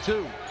easy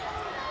 2.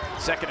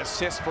 Second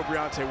assist for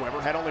Briante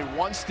Weber. Had only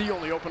 1 steal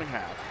in the opening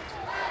half.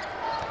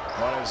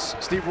 But as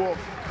Steve Wolf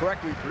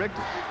correctly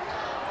predicted,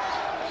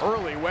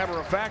 early Weber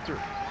a factor.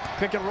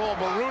 Pick and roll,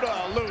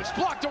 Baruta loose,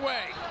 blocked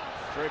away.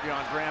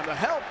 Treveon Graham the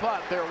help,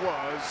 but there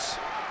was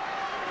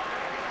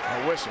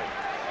a whistle.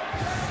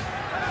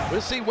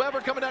 We'll see Weber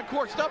coming down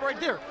court. Stop right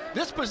there.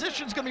 This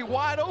position's going to be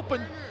wide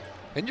open,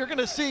 and you're going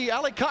to see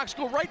Allie Cox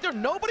go right there.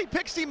 Nobody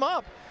picks him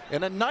up.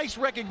 And a nice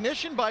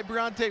recognition by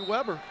Briante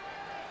Weber.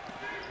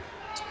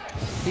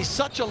 He's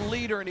such a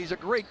leader, and he's a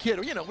great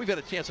kid. You know, we've had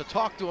a chance to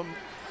talk to him,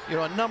 you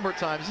know, a number of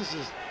times. This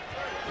is,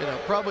 you know,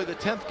 probably the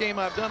 10th game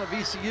I've done at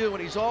VCU, and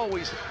he's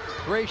always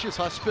gracious,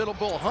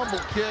 hospitable, humble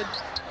kid.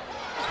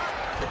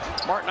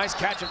 Smart, nice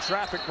catch in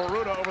traffic.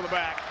 Baruta over the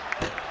back.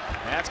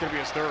 That's going to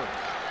be his 3rd.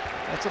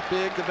 That's a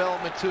big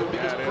development, too,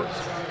 because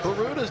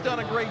Baruta's done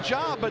a great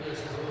job, but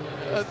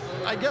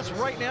I guess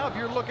right now, if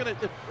you're looking at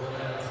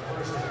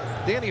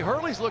Danny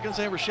Hurley's looking and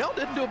saying, Rochelle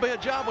didn't do a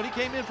bad job when he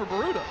came in for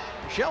Baruta.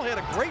 Rochelle had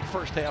a great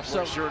first half,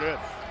 so sure did.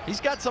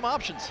 He's got some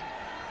options.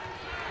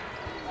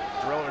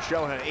 Terrell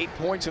Rochelle had 8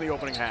 points in the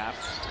opening half.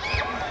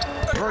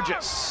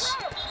 Burgess,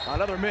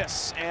 another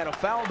miss, and a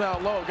foul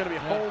down low. Going to be a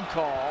hold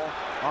call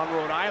on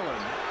Rhode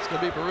Island. It's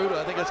going to be Baruta.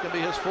 I think that's going to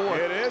be his 4th.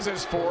 It is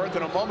his 4th,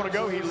 and a moment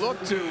ago he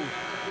looked to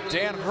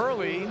Dan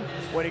Hurley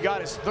when he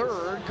got his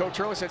 3rd. Coach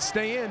Hurley said,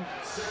 stay in,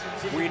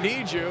 we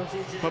need you,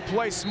 but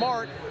play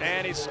smart,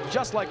 and he's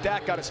just like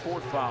that got his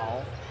 4th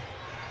foul.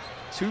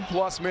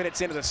 2+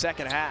 minutes into the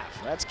second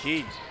half. That's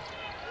key.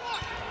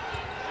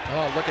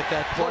 Oh, look at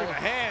that play. Putting the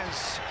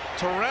hands.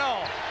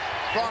 Terrell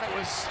thought it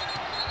was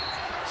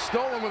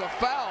stolen with a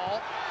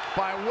foul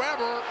by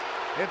Weber.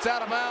 It's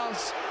out of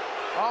bounds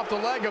off the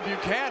leg of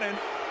Buchanan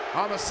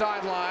on the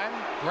sideline.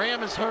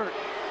 Graham is hurt.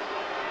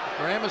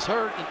 Graham is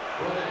hurt.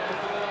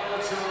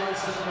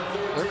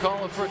 They're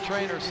calling for a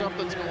trainer.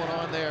 Something's going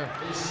on there.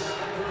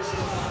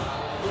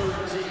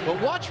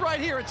 But watch right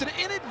here. It's an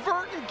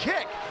inadvertent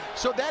kick.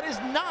 So that is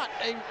not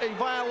a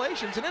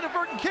violation. It's an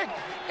inadvertent kick.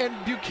 And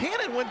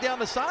Buchanan went down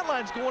the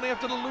sidelines going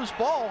after the loose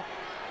ball.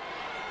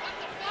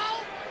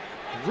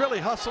 Really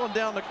hustling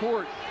down the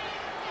court.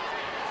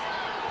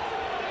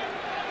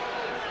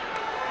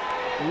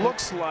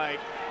 Looks like,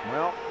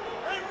 well,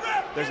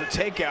 there's a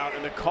takeout,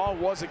 and the call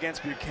was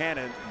against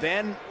Buchanan.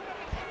 Then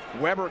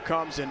Weber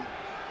comes and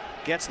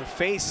gets the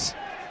face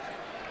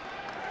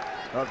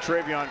of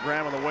Treveon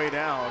Graham on the way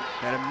down,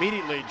 and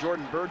immediately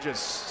Jordan Burgess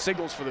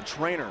signals for the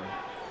trainer.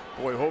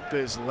 Boy, hope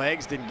his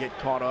legs didn't get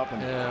caught up,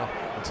 and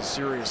it's a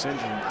serious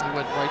injury. He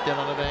went right down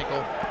on that ankle.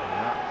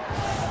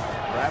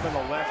 Yeah. Grabbing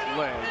the left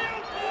leg.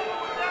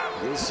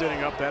 He's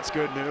sitting up. That's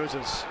good news,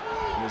 as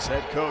his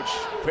head coach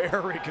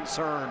very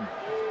concerned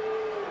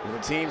with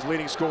the team's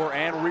leading scorer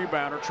and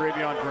rebounder,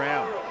 Treveon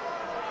Graham.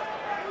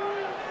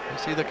 You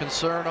see the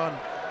concern on.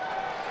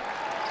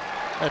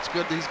 That's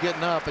good that he's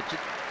getting up, but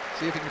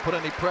see if he can put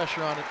any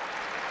pressure on it.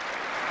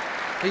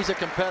 He's a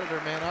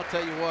competitor, man. I'll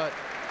tell you what.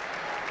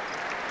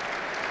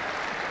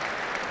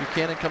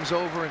 Buchanan comes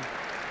over and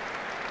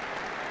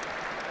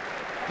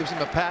gives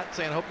him a pat,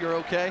 saying, "Hope you're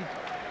okay."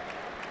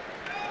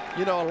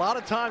 You know, a lot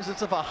of times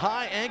it's of a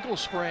high ankle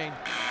sprain.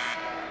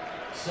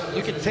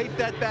 You can tape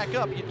that back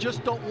up. You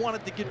just don't want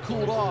it to get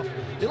cooled off.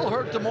 It'll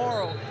hurt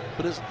tomorrow,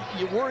 but as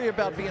you worry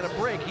about being a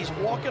break, he's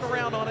walking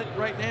around on it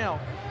right now.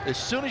 As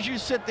soon as you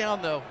sit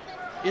down, though,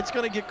 it's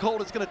going to get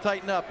cold. It's going to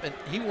tighten up, and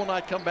he will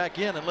not come back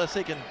in unless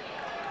they can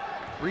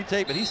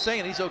retape it. He's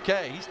saying he's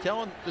okay. He's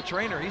telling the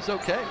trainer he's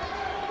okay.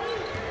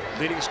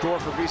 Leading scorer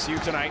for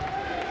VCU tonight.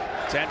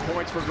 10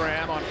 points for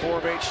Graham on 4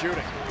 of 8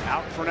 shooting.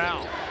 Out for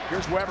now.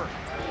 Here's Weber.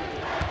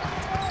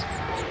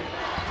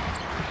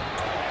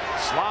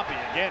 Sloppy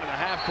again in the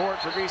half court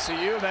for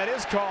VCU. That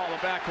is called a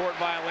backcourt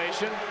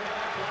violation.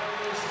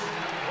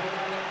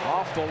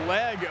 Off the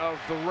leg of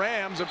the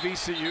Rams of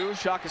VCU.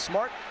 Shaka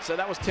Smart said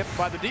that was tipped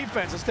by the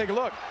defense. Let's take a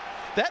look.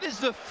 That is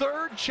the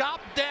third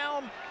chop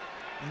down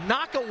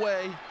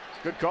knockaway.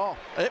 Good call.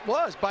 It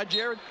was by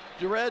Jared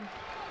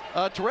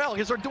Terrell.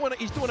 He's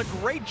doing a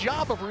great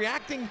job of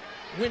reacting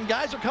when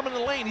guys are coming in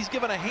the lane. He's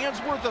given a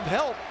hand's worth of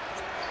help.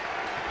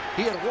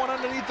 He had one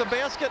underneath the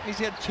basket, and he's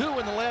had 2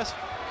 in the last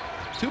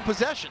 2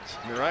 possessions.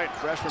 You're right.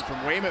 Freshman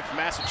from Weymouth,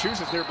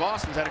 Massachusetts, near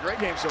Boston's had a great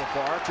game so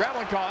far.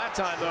 Traveling call that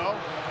time, though,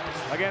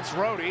 against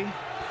Rhode.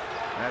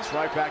 That's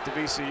right back to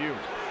VCU.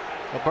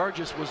 Well,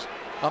 Burgess was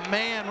a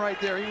man right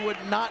there. He would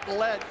not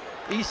let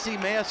E.C.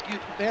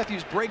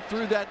 Matthews break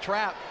through that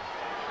trap.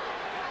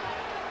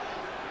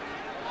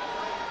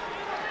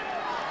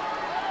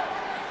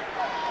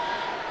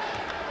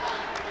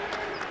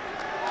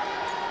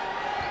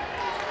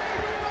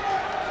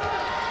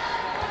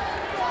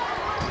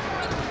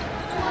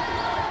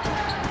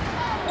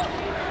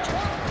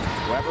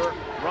 Weber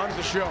runs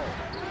the show.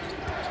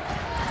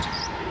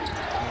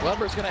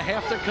 Weber's going to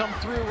have to come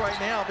through right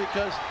now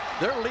because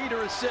their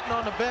leader is sitting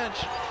on the bench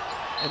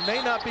and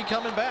may not be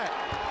coming back.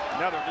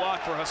 Another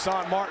block for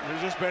Hassan Martin,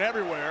 who's just been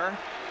everywhere.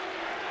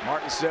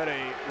 Martin set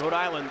a Rhode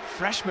Island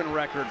freshman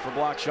record for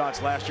block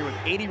shots last year with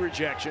 80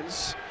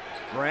 rejections.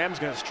 Graham's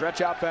going to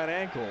stretch out that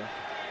ankle.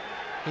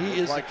 He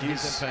is like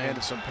he's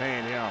into some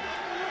pain, yeah.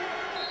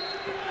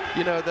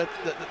 You know, that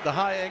the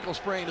high ankle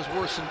sprain is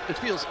worse than, it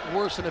feels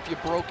worse than if you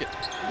broke it.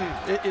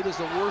 It is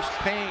the worst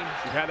pain.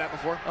 You've had that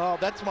before? Oh,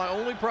 that's my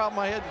only problem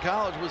I had in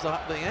college was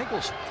the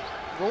ankles,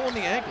 rolling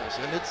the ankles,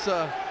 and it's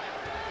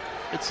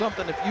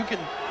something if you can.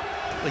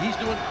 He's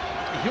doing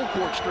the heel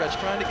cord stretch,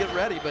 trying to get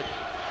ready, but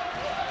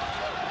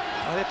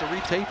I'd have to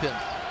retape him.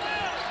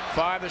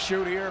 5 to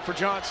shoot here for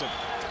Johnson.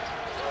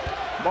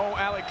 Mo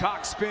Alley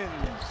Cox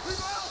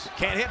spins,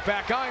 can't hit,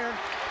 back iron.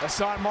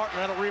 Hassan Martin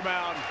had a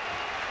rebound.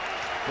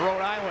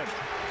 Rhode Island.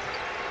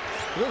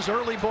 Those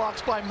early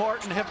blocks by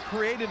Martin have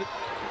created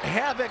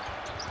havoc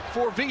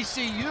for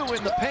VCU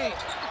in the paint.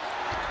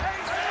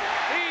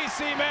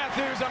 E.C.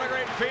 Matthews on a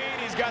great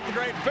feed. He's got the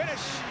great finish.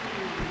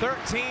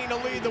 13 to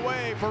lead the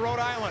way for Rhode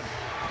Island.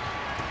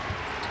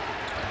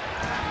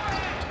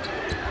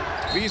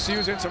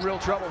 VCU's in some real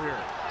trouble here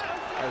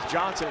as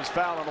Johnson is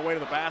fouled on the way to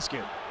the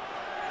basket.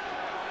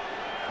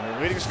 The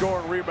leading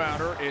scorer and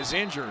rebounder is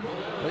injured.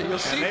 You'll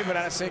see, they've been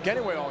out of sync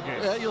anyway all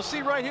game. You'll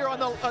see right here on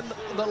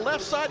the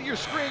left side of your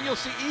screen, you'll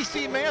see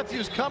E.C.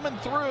 Matthews coming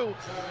through.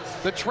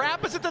 The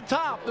trap is at the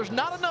top. There's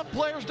not enough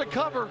players to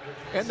cover.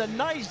 And the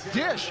nice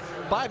dish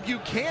by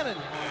Buchanan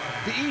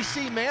to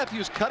E.C.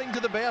 Matthews cutting to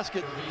the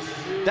basket.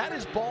 That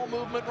is ball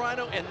movement,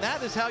 Rhino, and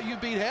that is how you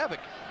beat havoc.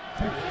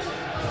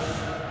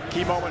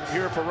 Key moment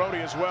here for Rhode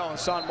as well.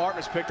 Hassan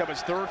Martin has picked up his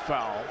 3rd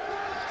foul.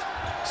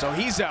 So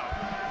he's out.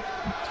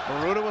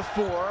 Maruta with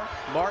 4,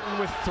 Martin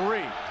with 3.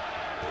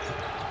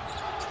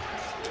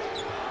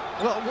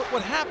 Well,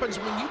 what happens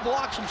when you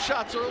block some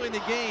shots early in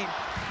the game,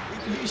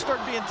 you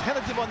start being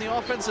tentative on the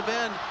offensive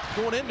end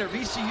going in there.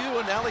 VCU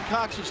and Alley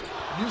Cox is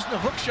using the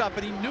hook shot,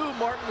 but he knew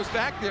Martin was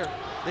back there.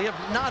 They have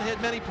not had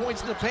many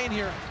points in the paint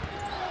here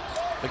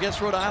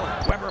against Rhode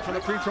Island. Weber from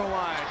the free throw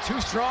line,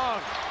 too strong.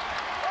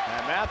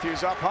 And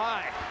Matthews up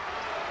high.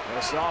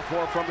 The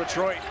sophomore from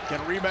Detroit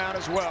can rebound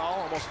as well.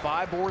 Almost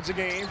 5 boards a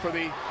game for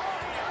the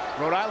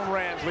Rhode Island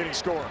Rams leading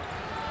scorer.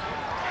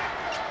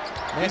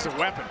 He's a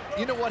weapon.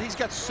 You know what? He's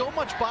got so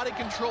much body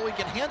control. He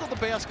can handle the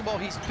basketball.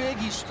 He's big.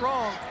 He's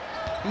strong.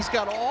 He's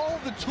got all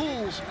the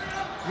tools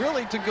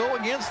really to go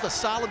against a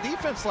solid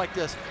defense like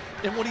this.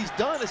 And what he's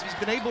done is he's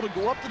been able to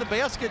go up to the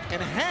basket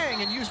and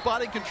hang and use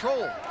body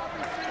control.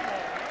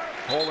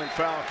 Holding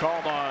foul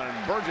called on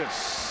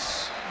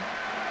Burgess.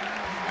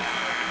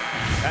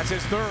 That's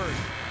his 3rd.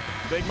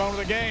 Big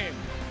moment of the game.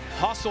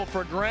 Hustle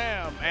for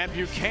Graham and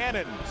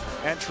Buchanan,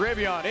 and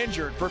Treveon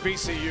injured for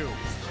VCU.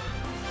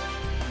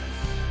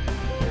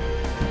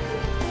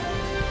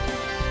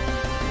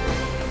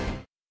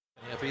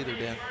 Half either,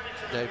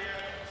 Dave.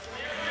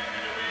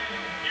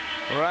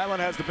 Rhode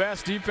Island has the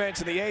best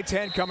defense in the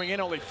A-10, coming in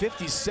only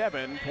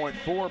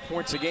 57.4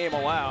 points a game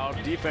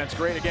allowed. Defense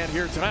great again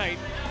here tonight.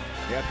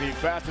 Get the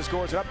fastest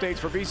scores and updates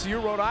for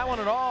VCU, Rhode Island,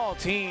 and all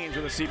teams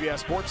with the CBS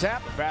Sports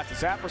app, the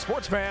fastest app for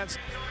sports fans.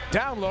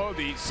 Download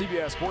the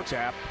CBS Sports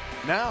app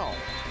now.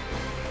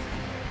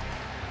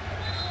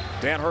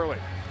 Dan Hurley,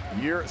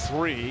 year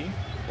 3.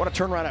 What a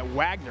turnaround at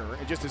Wagner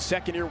in just his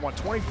 2nd year, won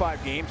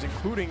 25 games,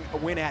 including a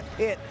win at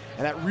Pitt,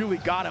 and that really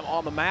got him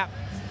on the map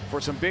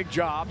for some big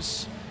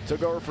jobs.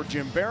 Took over for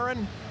Jim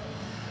Barron.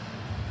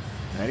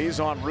 And he's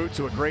en route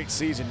to a great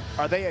season.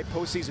 Are they a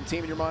postseason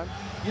team in your mind?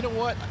 You know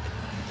what?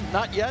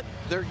 Not yet.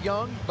 They're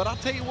young, but I'll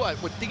tell you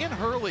what, with Dan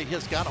Hurley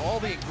has got all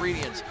the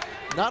ingredients.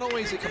 Not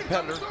only is he a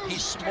competitor,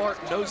 he's smart,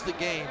 knows the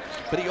game,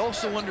 but he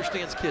also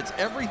understands kids.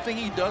 Everything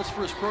he does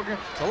for his program,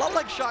 it's a lot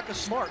like Shaka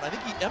Smart. I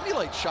think he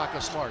emulates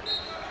Shaka Smart.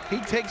 He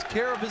takes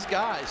care of his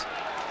guys,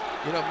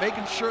 you know,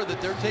 making sure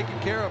that they're taken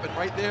care of. And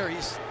right there,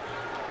 he's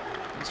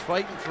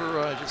fighting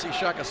for, you see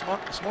Shaka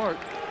Smart.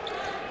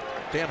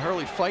 Dan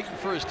Hurley fighting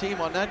for his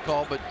team on that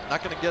call, but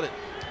not going to get it.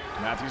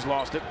 Matthews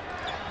lost it.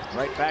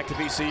 Right back to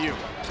VCU.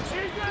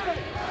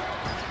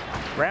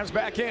 Graham's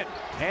back in.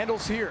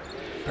 Handles here.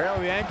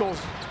 Apparently the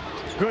ankle's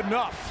good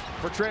enough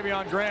for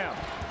Treveon Graham.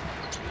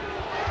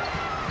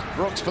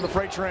 Brooks for the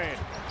freight train.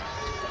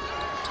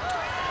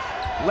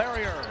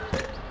 Larrier.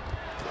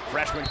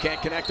 Freshman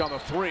can't connect on the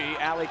three.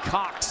 Allie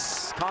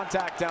Cox.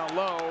 Contact down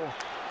low.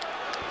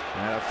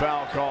 And a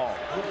foul call.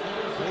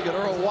 Look at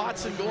Earl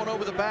Watson going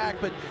over the back,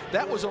 but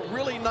that was a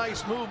really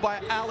nice move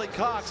by Allie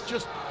Cox.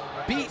 Just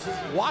beat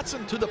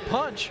Watson to the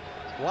punch.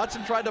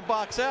 Watson tried to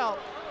box out,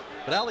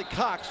 but Allie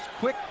Cox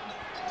quick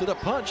to the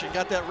punch and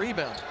got that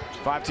rebound.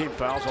 5 team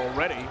fouls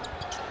already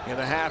in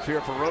the half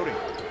here for Rhode.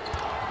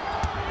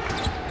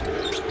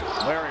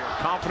 Larrier,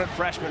 confident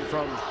freshman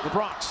from the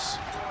Bronx.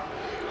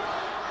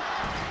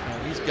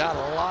 And he's got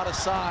a lot of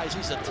size.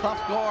 He's a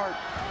tough guard.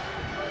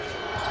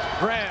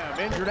 Graham,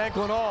 injured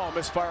ankle and all,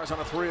 misfires on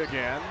a three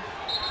again.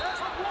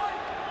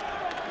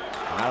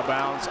 Out of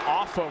bounds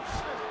off of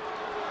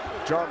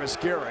Jarvis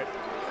Garrett,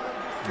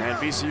 and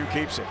VCU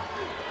keeps it.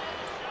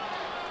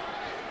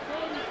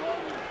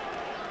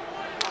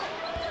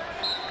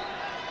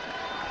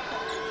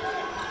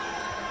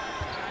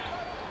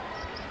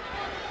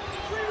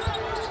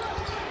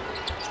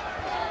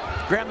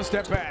 Graham the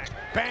step back,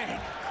 bang!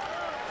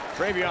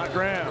 Treveon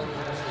Graham.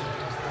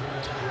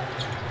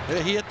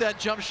 Yeah, he hit that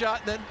jump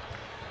shot, then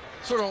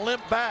sort of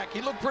limped back.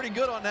 He looked pretty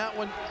good on that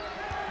one.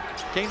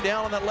 Came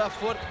down on that left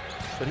foot,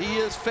 but he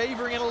is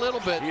favoring it a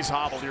little bit. He's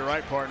hobbled, you're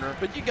right, partner.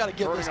 But you got to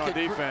give this kid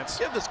defense.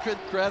 Give this kid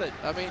credit.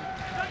 I mean,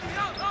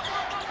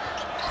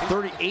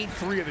 38th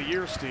three of the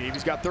year, Steve.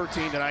 He's got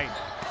 13 tonight.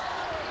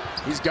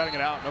 He's gutting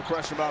it out, no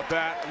question about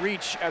that.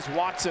 Reach as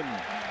Watson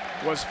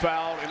was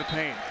fouled in the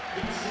paint.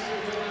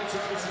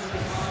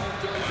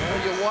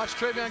 Well, you watch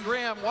Treveon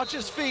Graham, watch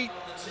his feet.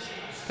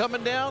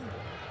 Coming down,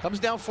 comes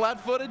down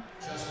flat-footed.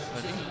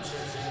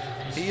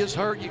 He is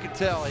hurt, you can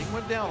tell. He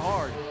went down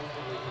hard.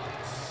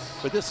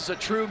 But this is a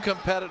true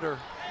competitor.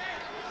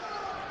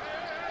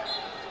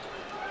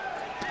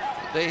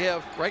 They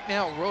have, right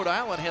now, Rhode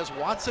Island has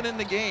Watson in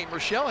the game.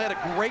 Rochelle had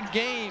a great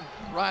game,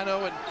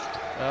 Rhino, and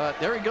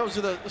there he goes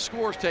to the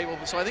scores table.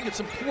 So I think it's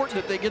important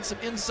that they get some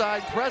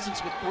inside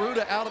presence with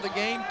Baruta out of the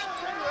game,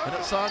 and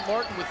Hassan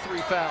Martin with 3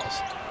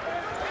 fouls.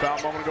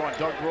 Foul moment ago on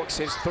Doug Brooks,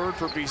 his 3rd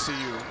for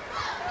VCU.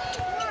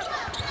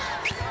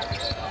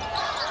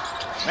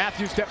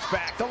 Matthews steps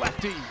back, the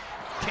lefty.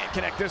 Can't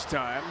connect this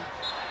time.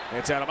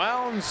 It's out of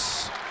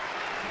bounds.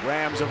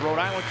 Rams of Rhode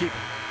Island keep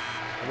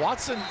it.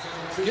 Watson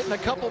getting a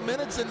couple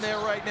minutes in there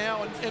right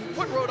now, and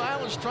what Rhode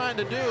Island's trying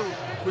to do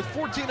with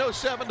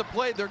 14:07 to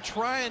play, they're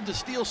trying to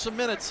steal some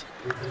minutes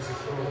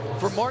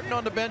for Martin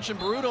on the bench and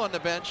Baruta on the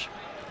bench.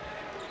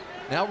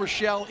 Now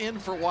Rochelle in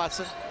for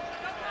Watson.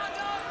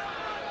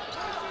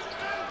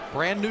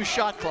 Brand new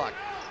shot clock.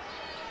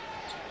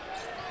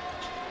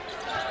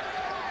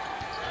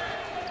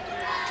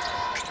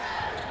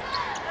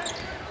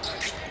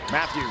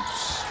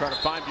 Matthews trying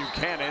to find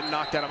Buchanan,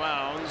 knocked out of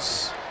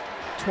bounds.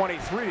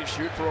 23 to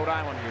shoot for Rhode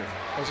Island here.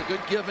 That was a good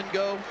give and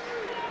go.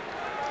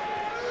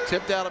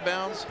 Tipped out of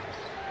bounds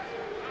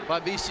by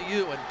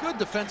VCU, and good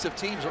defensive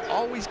teams are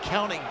always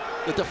counting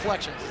the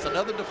deflections. It's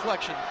another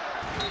deflection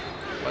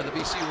by the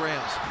VCU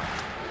Rams.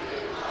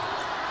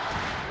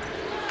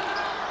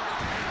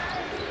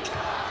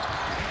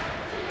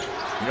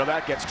 You know,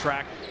 that gets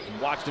tracked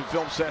and watched in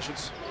film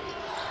sessions.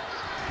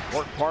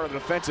 Important part of the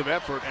defensive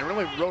effort, and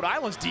really Rhode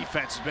Island's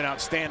defense has been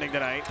outstanding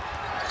tonight.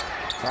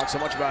 Talk so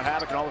much about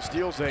havoc and all the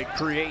steals they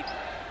create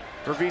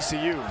for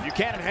VCU.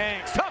 Buchanan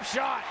hangs, tough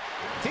shot.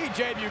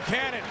 TJ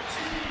Buchanan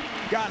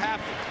got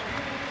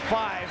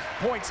 5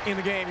 points in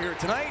the game here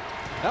tonight.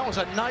 That was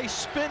a nice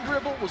spin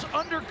dribble, was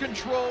under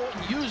control,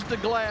 used the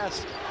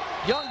glass.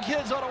 Young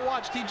kids ought to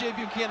watch TJ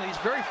Buchanan. He's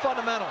very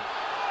fundamental.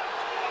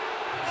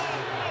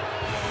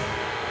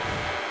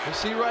 You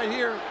see right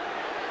here,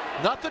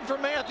 nothing for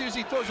Matthews.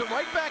 He throws it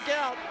right back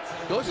out,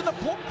 goes in the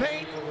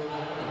paint,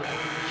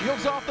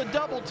 shields off the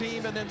double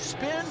team, and then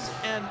spins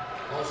and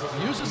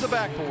uses the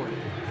backboard.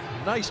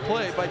 Nice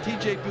play by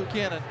TJ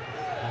Buchanan.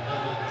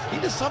 He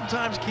just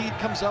sometimes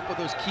comes up with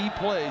those key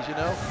plays, you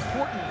know,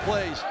 important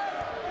plays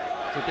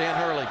for Dan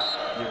Hurley.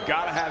 You've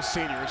got to have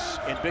seniors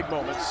in big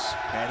moments,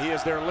 and he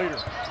is their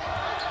leader.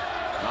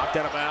 Knocked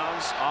out of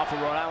bounds off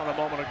of Rhode Island a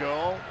moment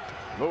ago.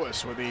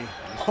 Lewis with the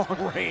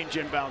long-range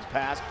inbounds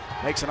pass.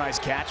 Makes a nice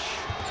catch.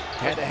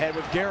 Head-to-head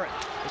with Garrett.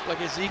 Looked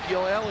like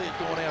Ezekiel Elliott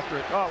going after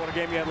it. Oh, what a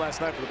game he had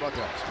last night for the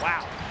Buckeyes.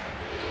 Wow.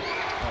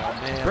 Oh,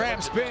 man.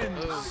 Graham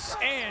spins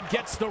and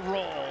gets the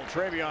roll.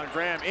 Treveon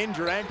Graham,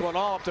 injured ankle and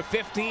all, up to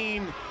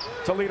 15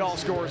 to lead all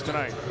scorers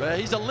tonight.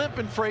 He's a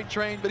limping freight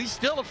train, but he's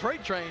still a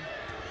freight train.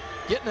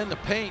 Getting in the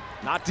paint.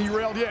 Not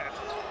derailed yet.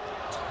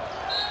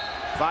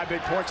 5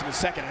 big points in the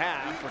second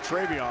half for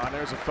Treveon.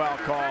 There's a foul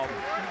called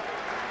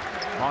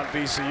on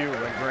VCU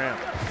and Graham.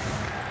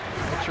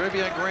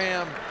 Treveon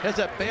Graham has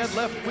that bad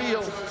left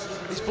wheel.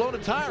 He's blown a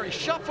tire. He's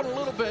shuffling a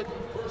little bit.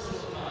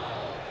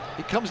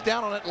 He comes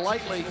down on it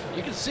lightly.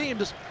 You can see him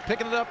just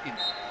picking it up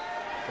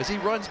as he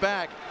runs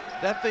back.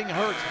 That thing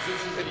hurts.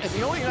 And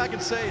the only thing I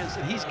can say is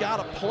that he's got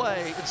to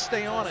play and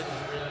stay on it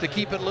to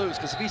keep it loose,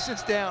 because if he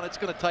sits down, it's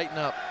going to tighten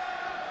up.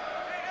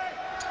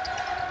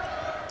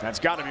 That's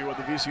got to be what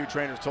the VCU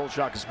trainers told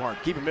Shaka Smart.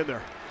 Keep him in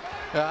there.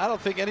 I don't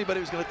think anybody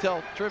was going to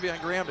tell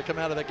Treveon Graham to come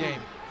out of that game.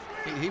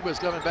 He was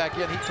coming back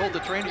in. He told the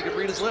trainer, you could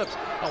read his lips,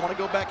 I want to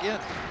go back in.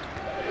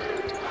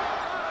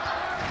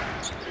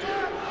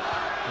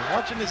 And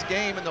watching this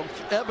game and the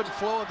ebb and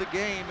flow of the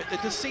game,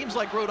 it just seems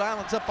like Rhode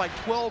Island's up by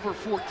 12 or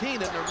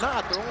 14, and they're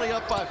not. They're only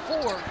up by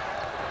 4.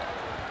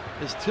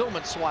 As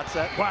Tillman swats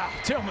that. Wow,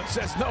 Tillman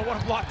says no,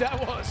 what a block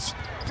that was.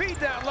 Feed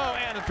down low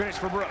and a finish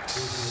for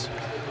Brooks.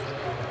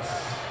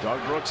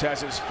 Doug Brooks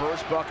has his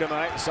first bucket of the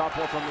night.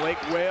 Sophomore from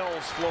Lake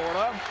Wales,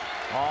 Florida.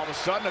 All of a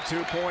sudden, a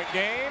 2-point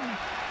game.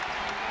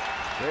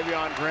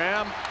 Treveon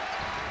Graham,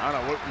 I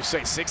don't know, what you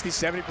say, 60,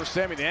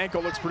 70%. I mean, the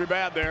ankle looks pretty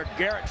bad there.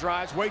 Garrett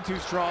drives way too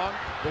strong.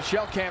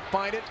 Michelle can't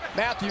find it.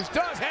 Matthews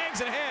does,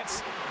 hangs and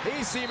hits.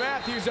 E.C.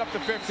 Matthews up to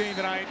 15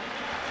 tonight.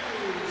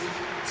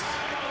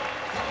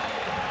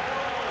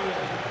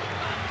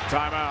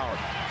 Timeout.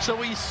 So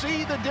we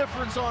see the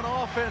difference on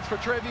offense for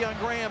Treveon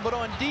Graham, but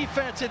on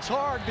defense, it's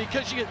hard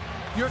because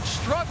you're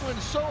struggling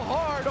so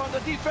hard on the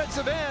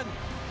defensive end.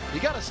 You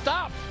got to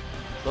stop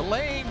the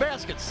laying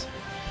baskets.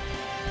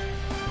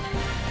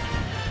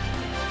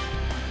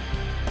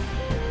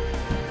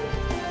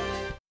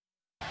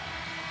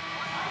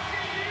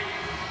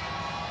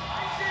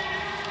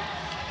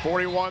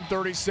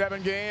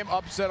 .41-37 game.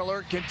 Upset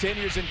alert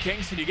continues in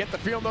Kingston. You get the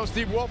feeling, though,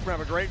 Steve Wolf will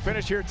have a great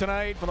finish here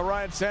tonight from the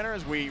Ryan Center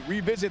as we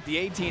revisit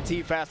the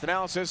AT&T Fast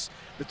Analysis.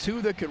 The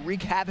two that could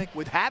wreak havoc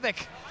with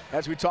havoc,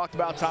 as we talked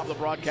about top of the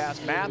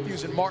broadcast.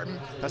 Matthews and Martin.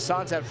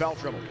 Hassan's had foul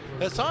trouble.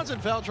 Hassan's in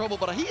foul trouble,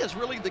 but he is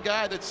really the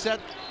guy that set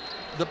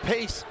the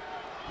pace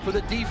for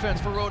the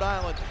defense for Rhode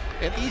Island.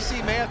 And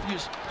E.C.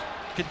 Matthews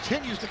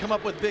continues to come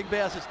up with big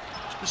baskets.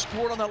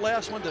 Scored on that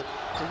last one to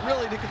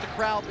really get the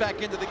crowd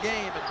back into the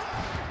game.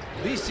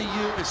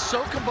 VCU is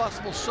so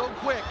combustible, so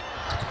quick.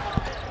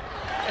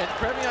 And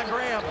Treveon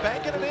Graham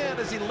banking it in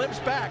as he limps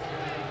back.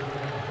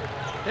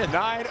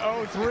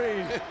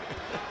 9:03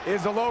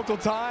 is the local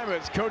time,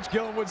 as Coach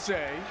Gillen would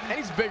say. And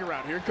he's big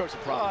around here, Coach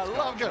of Providence.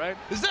 I love it. Right?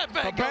 Is that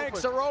bank The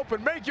banks open? are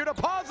open. Make your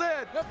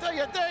deposit. I'll tell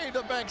you, Dave,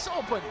 the bank's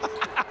open.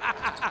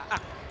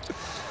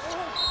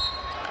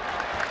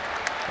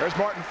 There's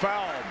Martin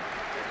fouled.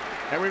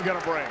 And we've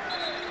got a break.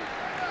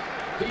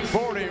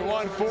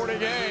 41-40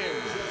 game.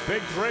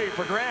 Big three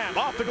for Graham.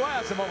 Off the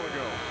glass a moment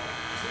ago.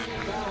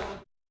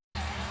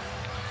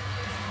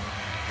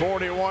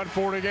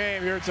 41-40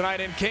 game here tonight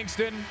in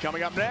Kingston.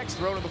 Coming up next,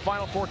 Road to the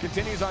Final Four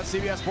continues on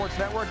CBS Sports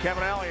Network.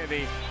 Kevin Alley,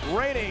 the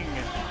reigning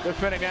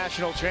defending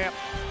national champ.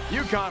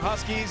 UConn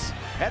Huskies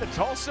head to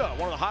Tulsa,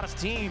 one of the hottest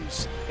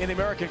teams in the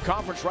American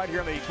Conference, right here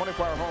in the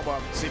 24-hour home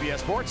of CBS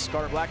Sports.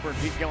 Carter Blackburn,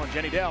 Pete Gill, and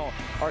Jenny Dell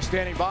are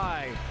standing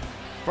by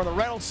from the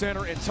Reynolds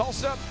Center in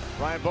Tulsa.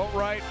 Ryan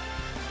Boatwright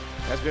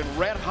has been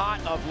red hot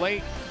of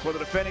late for the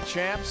defending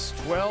champs.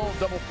 12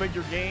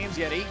 double-figure games.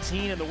 He had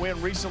 18 in the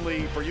win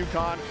recently for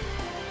UConn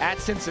at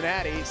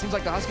Cincinnati. It seems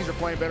like the Huskies are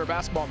playing better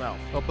basketball now.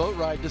 Well,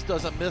 Boatwright just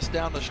doesn't miss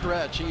down the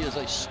stretch. He is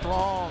a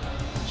strong,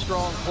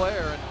 strong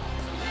player.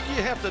 And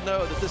you have to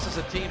know that this is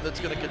a team that's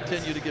going to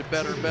continue to get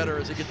better and better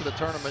as they get to the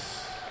tournament.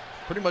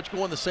 Pretty much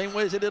going the same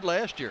way as they did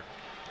last year.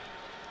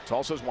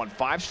 Tulsa's won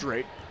 5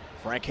 straight.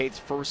 Frank Haith's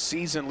first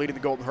season leading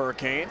the Golden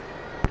Hurricane.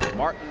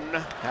 Martin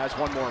has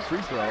one more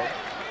free throw.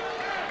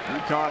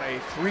 UConn a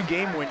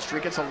 3-game win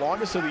streak. It's the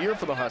longest of the year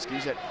for the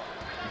Huskies at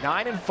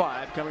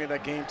 9-5 coming into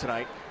that game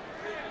tonight.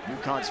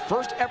 UConn's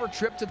first ever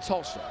trip to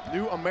Tulsa.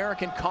 New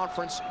American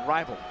Conference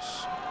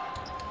rivals.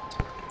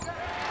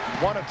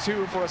 1 of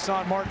 2 for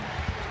Hassan Martin.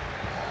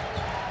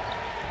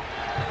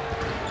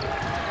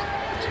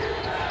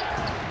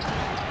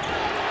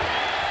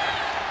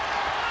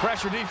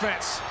 Pressure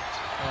defense.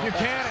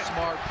 Buchanan.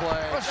 Smart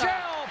play.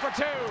 Michelle for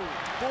 2.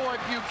 Boy,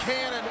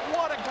 Buchanan,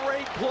 what a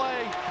great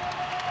play.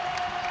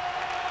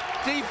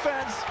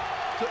 Defense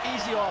to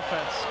easy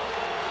offense.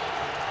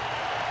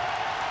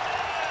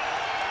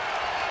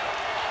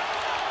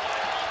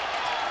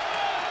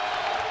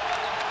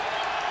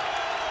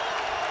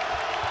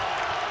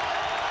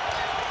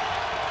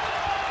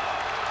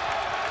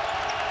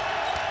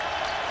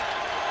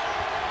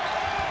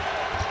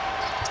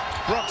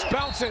 Brooks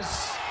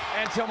bounces,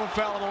 and Tillman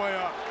fell on the way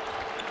up.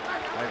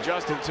 And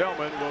Justin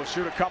Tillman will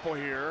shoot a couple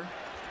here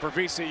for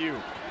VCU.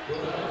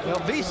 Well,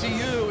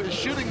 VCU is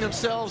shooting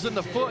themselves in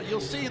the foot.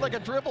 You'll see like a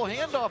dribble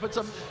handoff. It's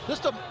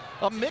just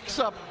a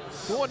mix-up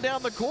going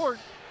down the court.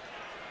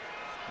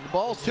 The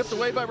ball's tipped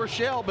away by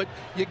Rochelle, but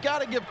you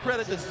got to give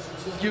credit to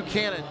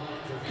Buchanan.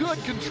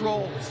 Good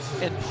control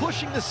and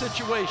pushing the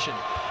situation,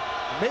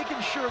 making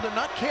sure they're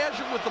not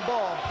casual with the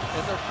ball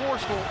and they're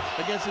forceful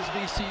against this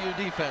VCU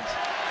defense.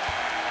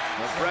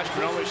 The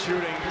freshman only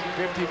shooting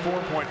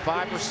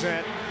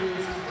 54.5%.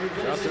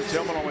 Justin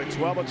Tillman only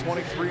 12 of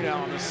 23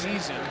 now in the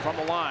season from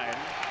the line.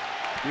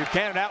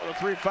 Buchanan out with the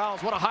 3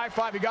 fouls. What a high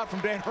five he got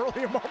from Dan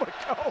Hurley a moment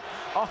ago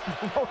on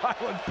the Rhode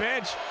Island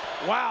bench.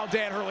 Wow,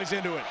 Dan Hurley's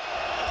into it.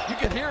 You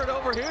can hear it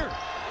over here.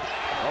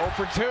 0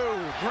 for 2.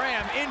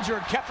 Graham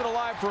injured, kept it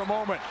alive for a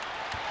moment.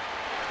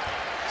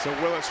 It's a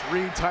Willis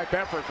Reed type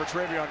effort for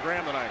Treveon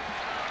Graham tonight.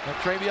 Now,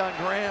 Treveon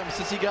Graham,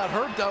 since he got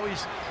hurt though,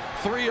 he's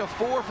 3 of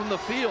 4 from the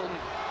field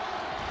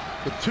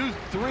with 2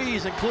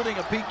 threes, including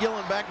a Pete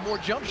Gillen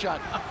backboard jump shot.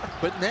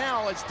 But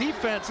now it's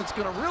defense that's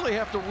going to really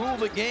have to rule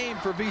the game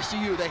for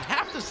VCU. They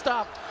have to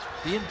stop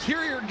the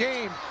interior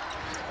game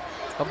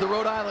of the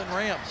Rhode Island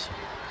Rams.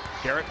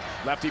 Garrett,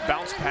 lefty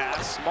bounce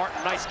pass.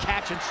 Martin, nice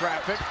catch in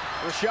traffic.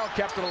 Rochelle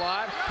kept it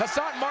alive.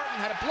 Hassan Martin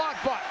had a block,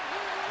 but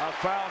a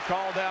foul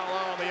called down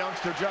low on the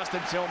youngster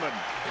Justin Tillman.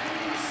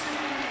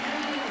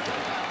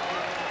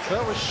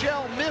 Well,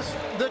 Rochelle missed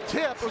the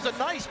tip. It was a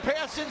nice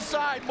pass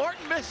inside.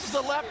 Martin misses the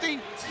lefty.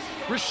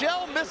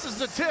 Rochelle misses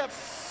the tip.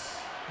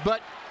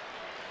 But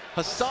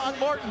Hassan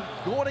Martin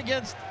going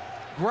against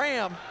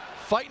Graham,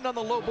 fighting on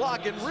the low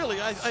block. And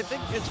really, I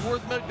think it's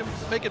worth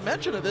making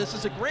mention of this,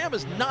 is that Graham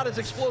is not as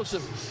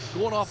explosive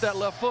going off that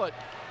left foot.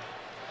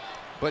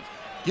 But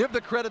give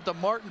the credit to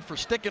Martin for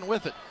sticking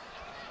with it.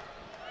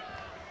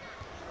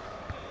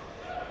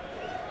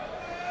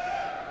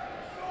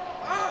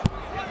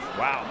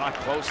 Wow, not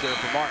close there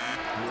for Martin,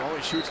 who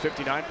only shoots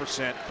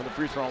 59% from the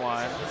free throw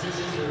line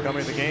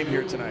coming in the game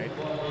here tonight.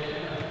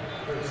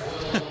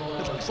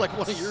 It looks like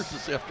one of yours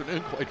this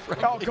afternoon, quite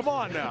frankly. Oh, come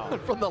on now.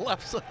 From the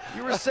left side.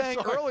 You were saying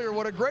earlier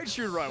what a great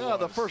shooter I was. No,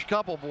 the first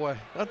couple, boy.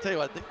 I'll tell you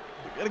what, you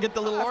got to get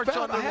the little arch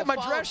on. I had my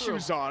dress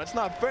shoes on. It's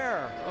not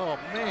fair. Oh,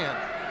 man.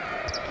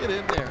 Get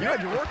in there. You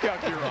had your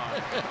workout gear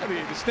on. That'd be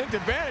a distinct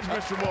advantage,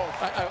 Mr.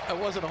 Wolf. I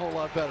wasn't a whole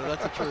lot better.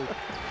 That's the truth.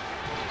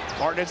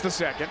 Martin hits the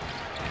second.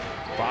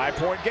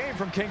 5-point game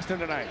from Kingston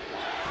tonight.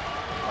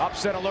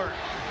 Upset alert.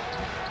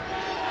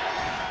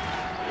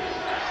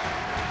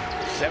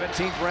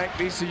 17th ranked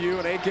VCU,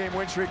 an 8-game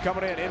win streak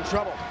coming in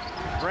trouble.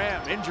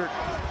 Graham injured.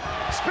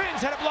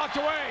 Spins, had it blocked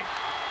away.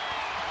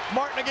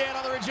 Martin again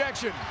on the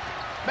rejection.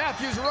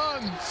 Matthews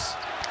runs.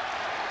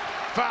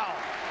 Foul.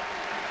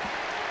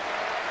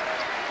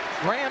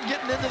 Graham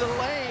getting into the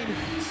lane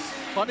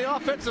on the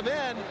offensive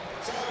end.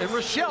 And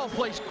Rochelle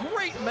plays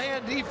great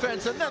man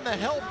defense. And then the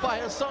help by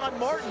Hassan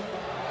Martin.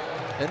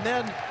 And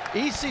then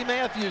E.C.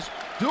 Matthews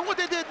doing what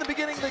they did in the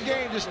beginning of the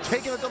game, just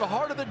taking it to the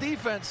heart of the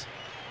defense.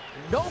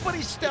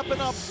 Nobody's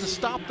stepping up to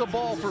stop the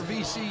ball for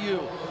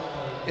VCU.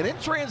 And in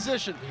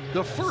transition,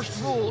 the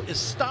first rule is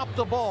stop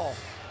the ball.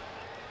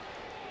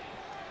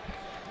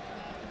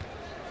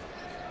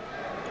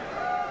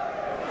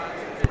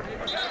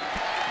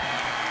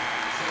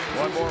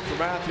 One more for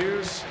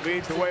Matthews.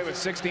 Leads the way with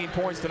 16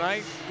 points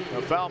tonight.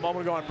 A foul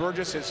moment ago on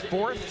Burgess, his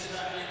 4th.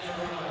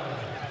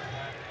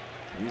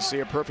 You see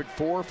a perfect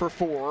 4 for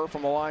 4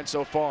 from the line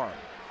so far.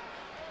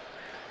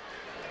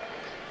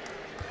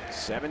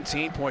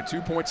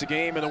 17.2 points a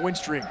game in the win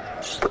streak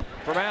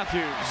for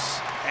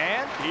Matthews.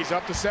 And he's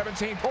up to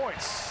 17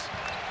 points.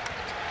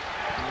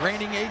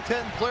 Reigning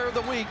A-10 player of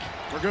the week.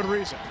 For good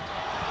reason.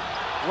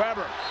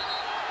 Weber.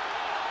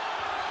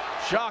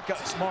 Shaka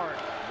Smart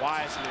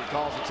wisely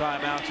calls the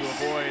timeout to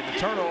avoid the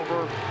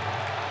turnover.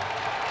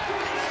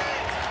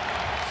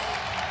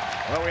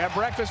 Well, we had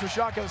breakfast with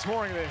Shaka this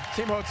morning. The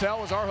team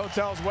hotel was our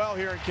hotel as well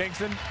here in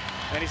Kingston.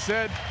 And he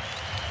said,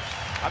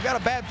 I've got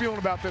a bad feeling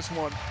about this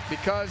one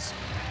because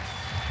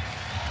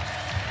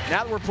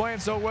now that we're playing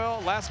so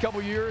well, last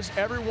couple years,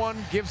 everyone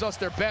gives us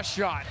their best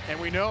shot. And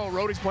we know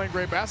Rhodey's playing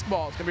great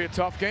basketball. It's going to be a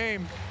tough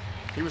game.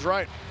 He was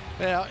right.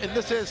 Yeah, and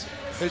this is,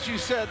 as you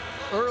said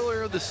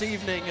earlier this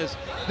evening,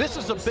 this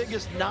is the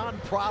biggest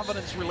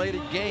non-Providence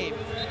related game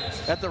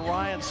at the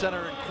Ryan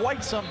Center in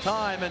quite some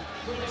time. And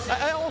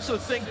I also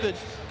think that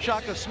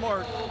Shaka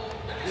Smart,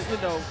 you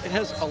know, it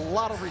has a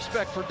lot of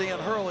respect for Dan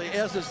Hurley,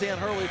 as does Dan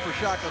Hurley for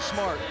Shaka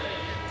Smart.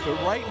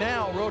 But right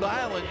now, Rhode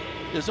Island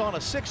is on a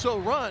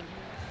 6-0 run.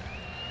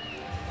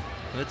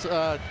 It's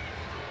the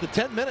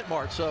 10-minute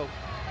mark, so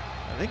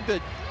I think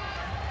that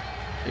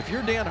if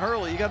you're Dan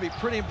Hurley, you got to be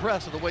pretty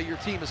impressed with the way your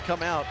team has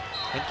come out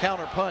and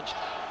counter-punched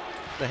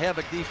the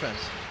Havoc defense.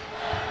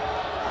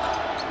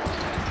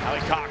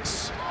 Allie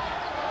Cox.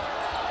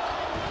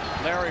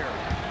 Larrier.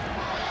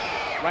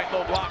 Right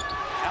low block.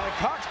 Allie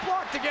Cox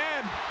blocked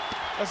again.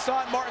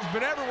 Hassan Martin's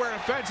been everywhere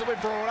offensively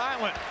for Rhode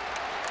Island.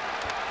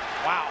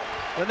 Wow.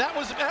 And that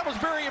was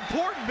very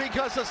important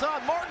because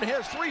Hassan Martin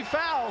has 3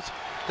 fouls.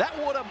 That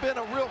would have been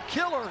a real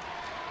killer.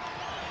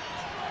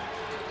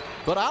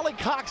 But Allie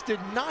Cox did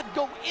not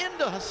go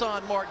into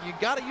Hassan Martin. You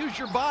got to use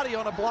your body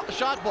on a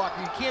shot blocker.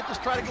 You can't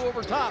just try to go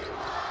over top.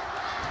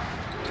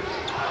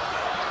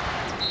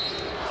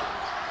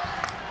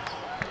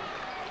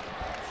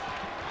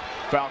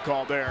 foul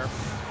called there.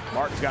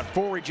 Martin's got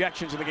 4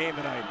 rejections in the game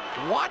tonight.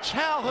 Watch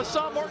how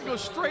Hassan Martin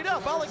goes straight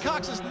up. Ali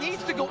Cox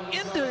needs to go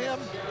into him.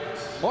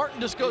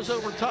 Martin just goes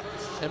over top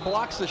and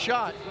blocks the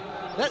shot.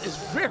 That is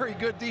very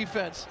good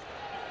defense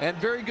and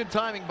very good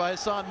timing by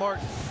Hassan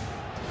Martin.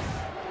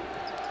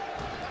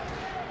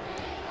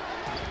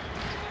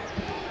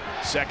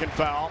 Second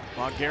foul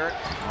on Garrett.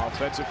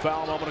 Offensive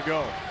foul a moment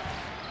ago.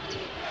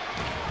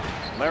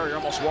 Larry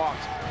almost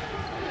walked.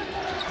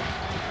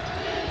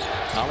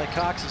 Ali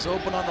Cox is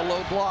open on the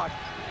low block.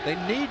 They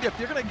need, if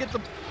you're going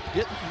to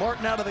get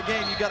Martin out of the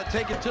game, you got to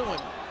take it to him.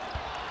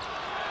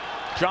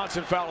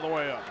 Johnson foul on the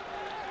way up.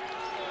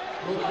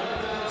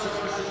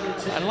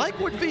 I like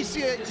what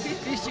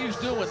VCU's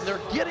doing. They're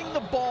getting the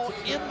ball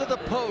into the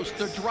post.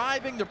 They're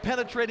driving, they're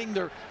penetrating,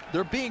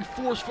 they're being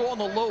forceful on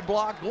the low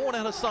block, going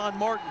at Hassan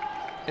Martin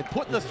and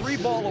putting the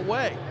 3-ball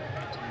away.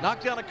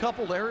 Knocked down a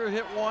couple. Larry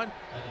hit 1,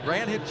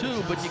 Grant hit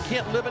 2, but you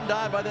can't live and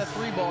die by that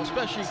 3-ball,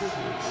 especially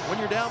when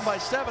you're down by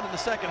 7 in the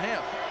second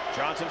half.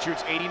 Johnson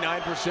shoots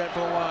 89%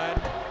 from the line,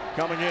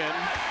 coming in.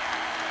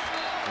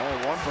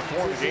 Only 1 for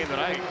 4 in the game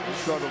tonight. He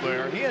struggled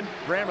there. He and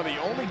Graham are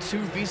the only 2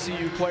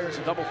 VCU players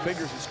in double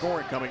figures in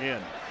scoring coming in.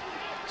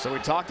 So we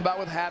talked about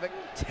with Havoc,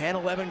 10,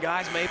 11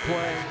 guys may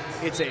play.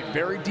 It's a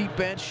very deep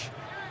bench.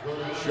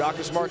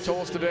 Shaka Smart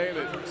told us today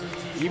that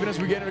even as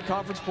we get into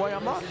conference play,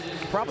 I'm not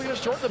probably going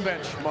to shorten the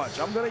bench much.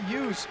 I'm going to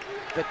use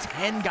the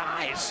 10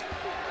 guys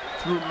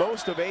through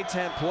most of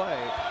A10 play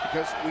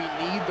because we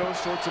need those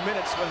sorts of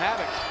minutes with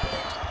Havoc.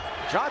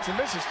 Johnson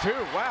misses 2.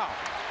 Wow.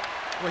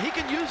 Well, he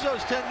can use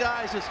those 10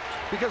 guys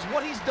because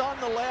what he's done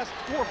the last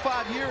 4 or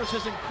 5 years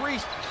has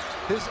increased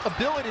his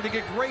ability to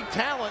get great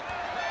talent.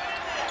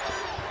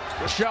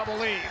 The shovel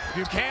lead.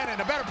 Buchanan,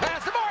 a better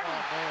pass to Martin.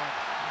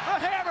 Oh, a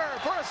hammer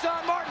for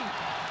Hassan Martin.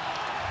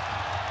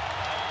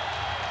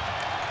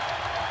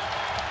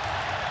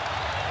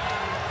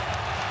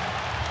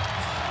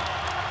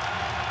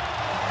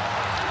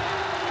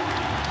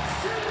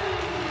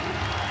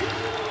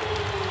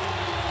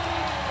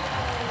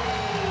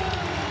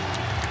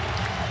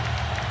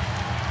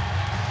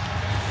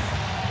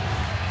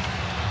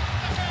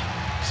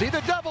 See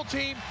the double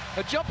team,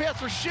 a jump pass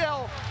for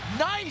Shell,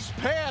 nice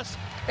pass,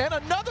 and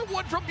another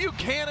one from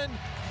Buchanan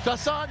to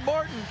Hassan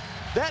Martin.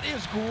 That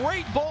is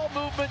great ball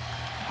movement,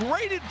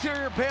 great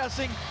interior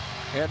passing,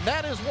 and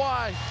that is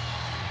why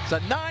it's a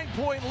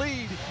 9-point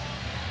lead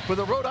for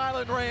the Rhode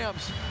Island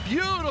Rams.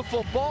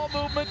 Beautiful ball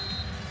movement,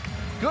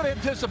 good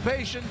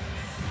anticipation.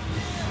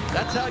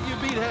 That's how you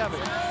beat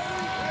Havoc.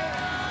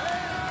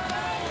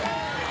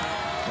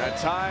 That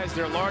ties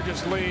their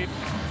largest lead.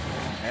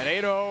 An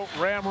 8-0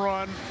 Ram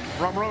run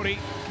from Rhody.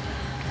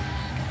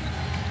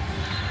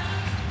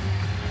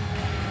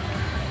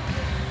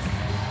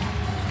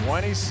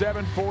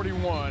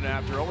 (27-41)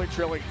 after only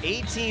trailing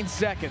 18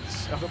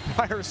 seconds of the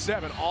prior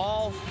 7.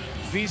 All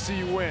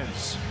VCU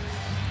wins.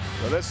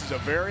 So this is a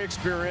very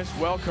experienced,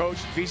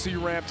 well-coached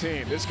VCU Ram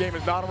team. This game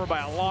is not over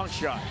by a long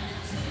shot.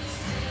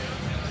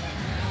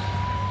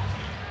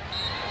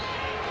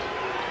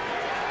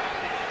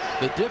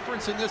 The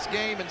difference in this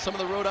game and some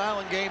of the Rhode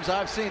Island games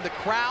I've seen, the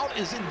crowd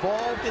is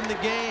involved in the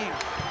game.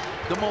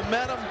 The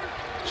momentum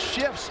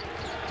shifts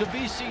to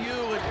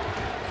VCU, and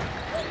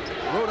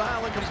Rhode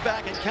Island comes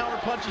back and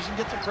counterpunches and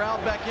gets the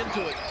crowd back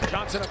into it.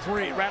 Johnson a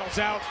 3, rattles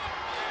out.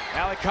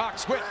 Ali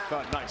Cox with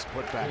a nice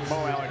putback.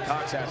 Ali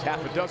Cox has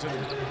half a dozen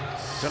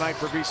tonight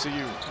for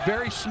VCU.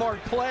 Very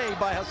smart play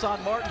by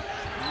Hassan Martin,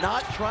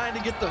 not trying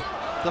to get the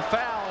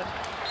foul. And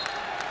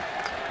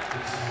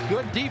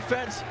good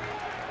defense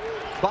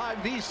by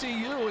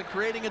VCU and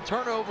creating a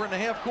turnover in the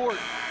half court.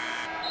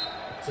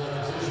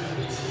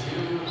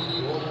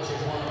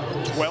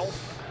 12th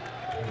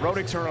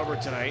Rhody turnover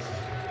tonight.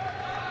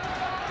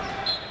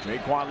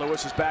 Jaquan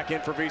Lewis is back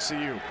in for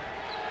VCU.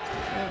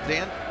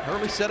 Dan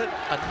Hurley said it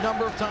a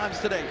number of times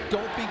today.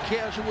 Don't be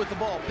casual with the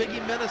ball.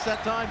 Biggie Menace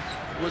that time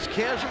was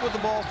casual with the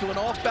ball to an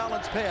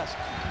off-balance pass.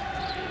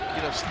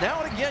 You know, now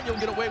and again you'll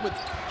get away with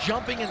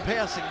jumping and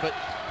passing, but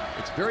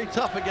it's very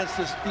tough against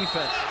this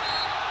defense.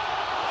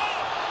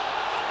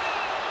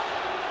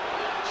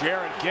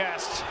 Jared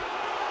Guest,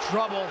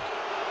 trouble.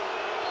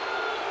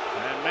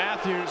 And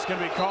Matthews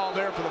going to be called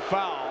there for the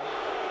foul.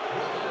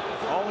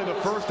 Only the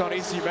first on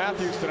E.C.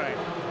 Matthews tonight.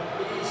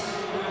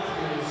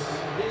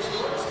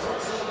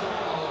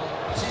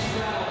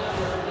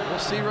 We'll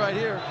see right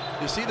here.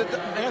 You see that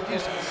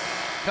Matthews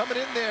coming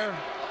in there.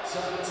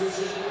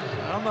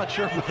 I'm not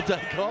sure about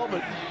that call,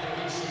 but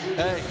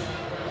hey.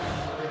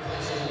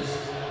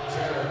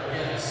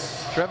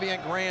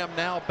 Treveon Graham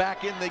now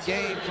back in the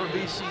game for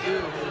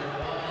VCU.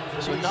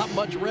 So not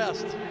much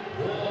rest.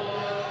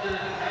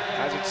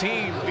 As a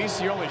team,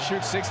 VCU only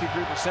shoots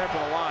 63%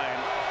 from the line.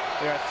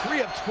 They are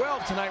 3 of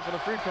 12 tonight from the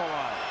free throw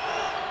line.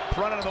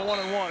 Front of the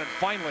 1-and-1, and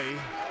finally,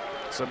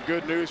 some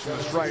good news from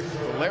the stripe.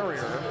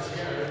 Larrier,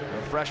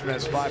 the freshman,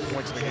 has 5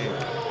 points in the game.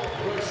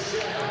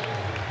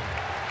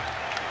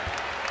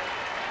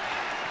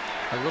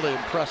 I'm really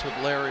impressed with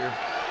Larrier.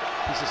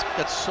 He's just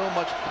got so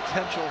much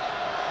potential to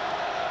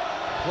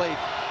play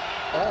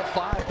all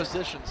 5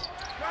 positions.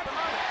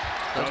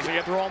 Doesn't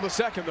get through on the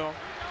second, though.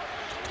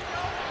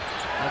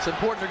 That's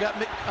important. They got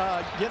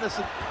Guinness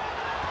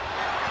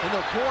in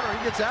the corner.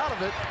 He gets out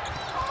of it.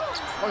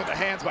 Look at the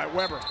hands by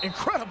Weber.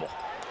 Incredible.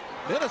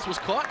 Guinness was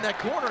caught in that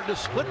corner and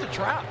just split the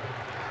trap.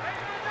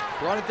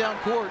 Brought it down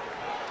court.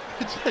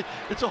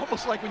 It's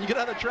almost like when you get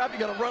out of the trap, you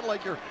got to run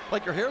like your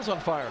hair's on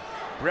fire.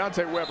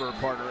 Breonte Weber,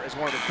 partner, is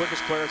one of the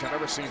quickest players I've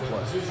ever seen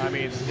play. I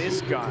mean,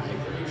 this guy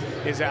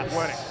is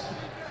athletic.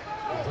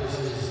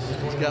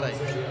 He's got a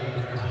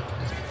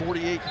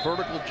 48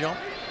 vertical jump.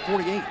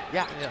 48,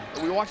 yeah.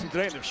 Yeah. We watched him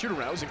today in the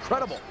shoot-around. It was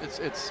incredible.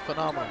 It's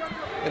phenomenal.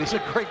 And he's a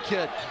great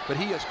kid, but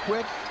he is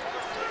quick.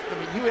 I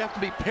mean, you have to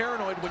be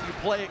paranoid when you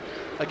play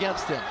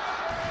against him.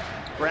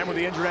 Graham with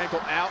the injured ankle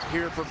out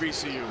here for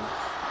VCU.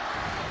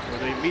 With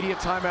the immediate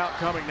timeout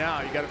coming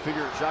now, you got to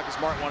figure Jacques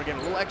Martin want to get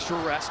a little extra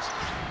rest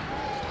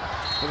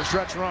for the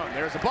stretch run.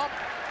 There's the bump.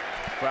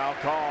 Foul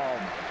call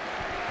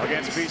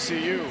against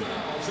VCU.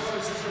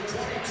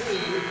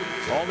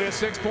 Only a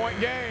 6-point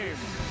game.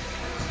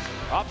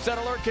 Upset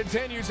alert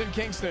continues in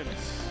Kingston.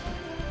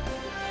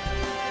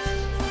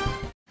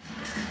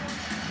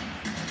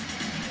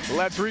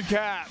 Let's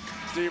recap.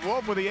 Steve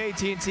Wolf with the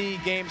AT&T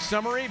game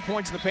summary.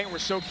 Points in the paint were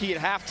so key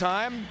at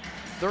halftime.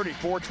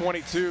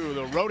 34-22.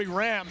 The Rhode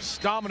Rams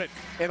dominant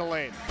in the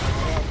lane.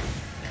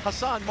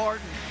 Hassan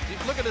Martin,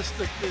 look at his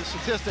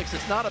statistics.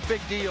 It's not a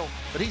big deal,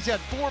 but he's had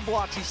 4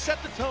 blocks. He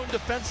set the tone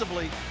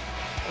defensively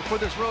for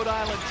this Rhode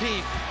Island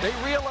team. They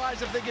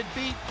realize if they get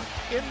beat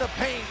in the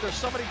paint, there's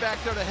somebody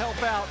back there to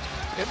help out.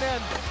 And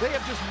then they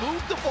have just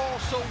moved the ball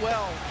so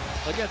well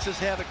against this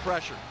Havoc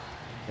pressure.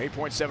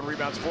 8.7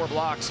 rebounds, 4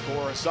 blocks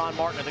for Hassan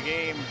Martin in the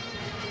game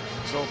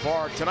so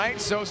far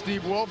tonight. So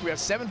Steve Wolf, we have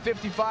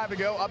 7:55 to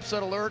go.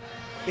 Upset alert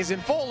is in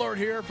full alert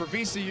here for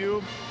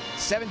VCU.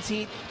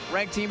 17th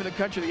ranked team in the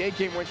country, the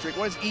 8-game win streak.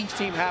 What does each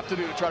team have to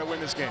do to try to win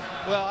this game?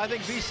 Well, I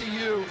think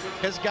VCU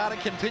has got to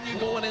continue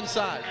going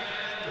inside.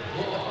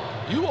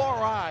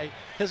 URI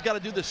has got to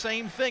do the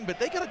same thing, but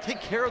they got to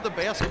take care of the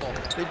basketball.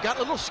 They've got a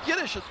little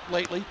skittish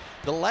lately.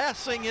 The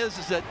last thing is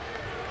that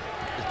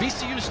if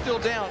VCU's still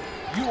down,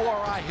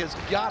 URI has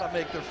got to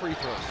make their free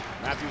throws.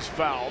 Matthews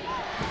fouled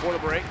before the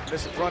break.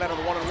 Missed the front end of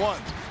the 1-and-1.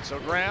 So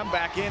Graham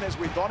back in as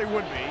we thought he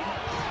would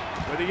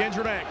be with the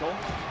injured ankle.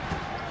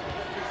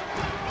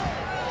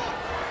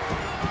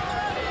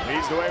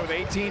 Leads the way with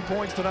 18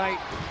 points tonight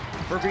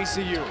for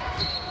VCU.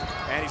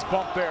 And he's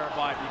bumped there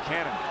by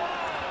Buchanan.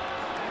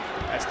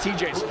 That's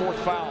TJ's 4th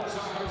foul.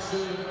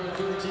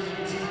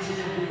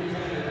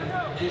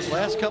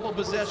 Last couple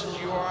possessions,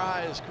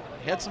 URI has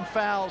had some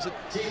fouls that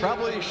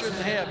probably you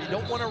shouldn't have. You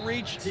don't want to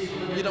reach,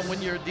 you know,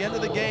 when you're at the end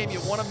of the game, you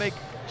want to make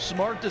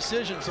smart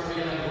decisions.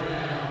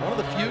 One of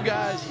the few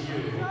guys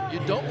you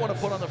don't want to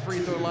put on the free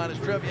throw line is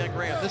Treveon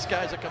Graham. This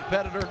guy's a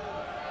competitor,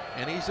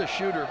 and he's a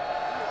shooter.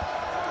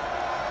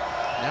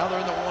 Now they're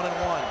in the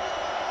 1-and-1.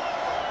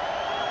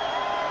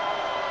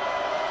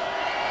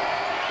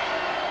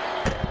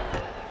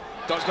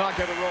 Does not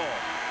get a roll.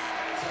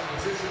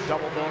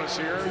 Double bonus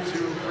here. 2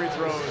 free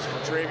throws for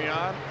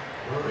Treveon.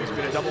 He's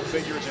been in double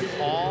figures in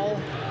all.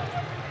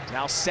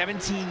 Now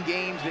 17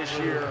 games this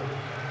year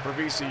for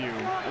VCU.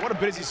 What a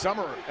busy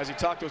summer, as he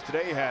talked to us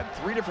today. He had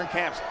 3 different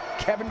camps.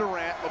 Kevin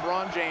Durant,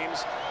 LeBron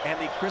James, and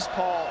the Chris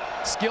Paul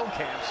skill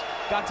camps.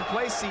 Got to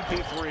play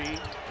CP3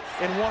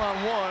 in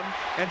one-on-one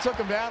and took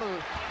him down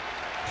to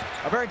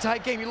a very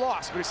tight game. He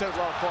lost, but he said it was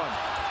a lot of fun.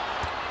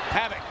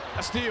 Havoc,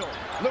 a steal.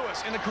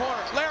 Lewis in the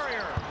corner.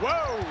 Larrier.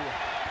 Whoa.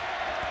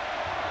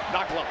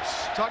 Not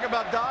close. Talk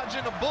about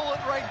dodging a bullet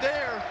right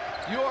there.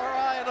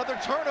 URI, another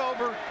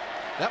turnover.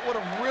 That would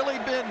have really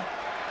been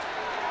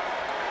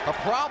a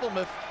problem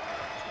if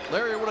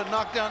Larrier would have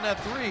knocked down that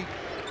 3.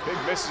 Big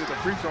misses at the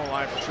free throw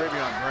line for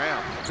Treveon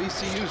Graham.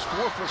 VCU's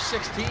 4 for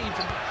 16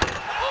 from.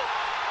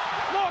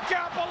 Look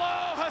out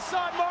below.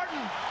 Hassan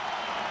Martin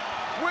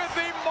with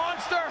the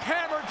monster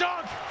hammer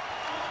dunk.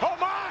 Oh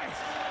my!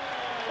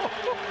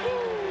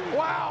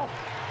 Wow.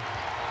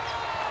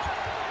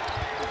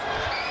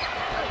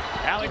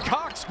 Allie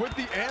Cox with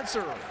the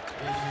answer.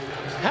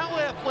 How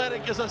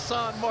athletic is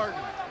Hassan Martin?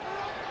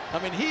 I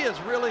mean, he is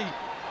really,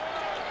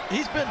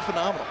 he's been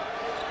phenomenal.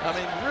 I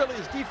mean, really,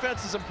 his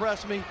defense has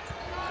impressed me.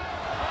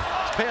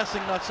 His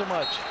passing, not so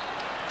much.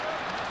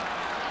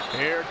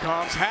 Here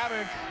comes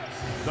Havoc.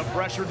 The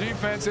pressure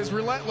defense is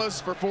relentless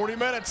for 40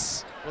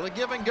 minutes. Well, a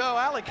give and go.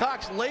 Allie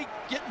Cox late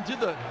getting to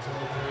the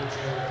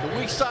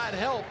weak side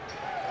help,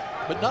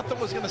 but nothing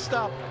was going to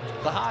stop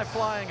the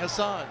high-flying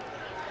Hassan.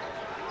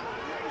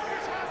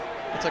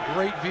 It's a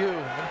great view.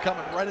 Him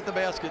coming right at the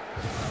basket.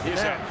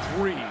 He's had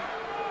 3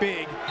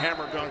 big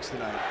hammer dunks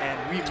tonight, and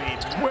we mean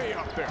way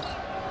up there.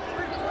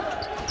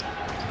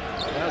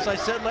 As I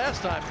said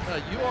last time,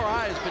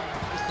 URI has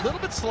been a little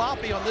bit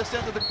sloppy on this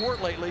end of the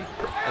court lately,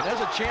 and there's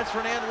a chance for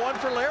an and 1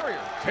 for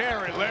Larrier.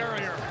 Terry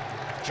Larrier.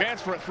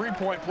 Chance for a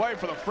 3-point play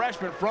for the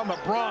freshman from the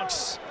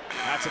Bronx.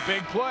 That's a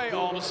big play.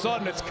 All of a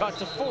sudden, it's cut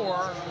to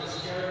 4.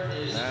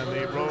 And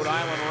the Rhode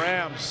Island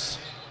Rams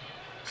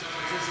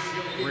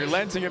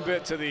relenting a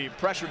bit to the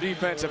pressure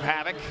defense of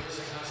Havoc.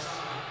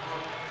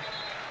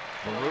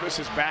 Barudis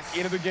is back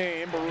into the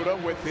game. Baruda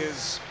with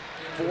his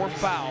 4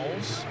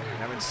 fouls.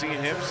 Haven't seen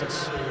him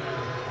since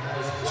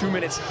 2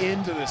 minutes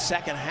into the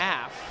second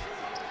half.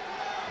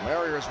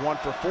 Larrier is 1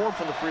 for 4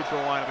 from the free throw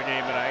line of the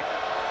game tonight.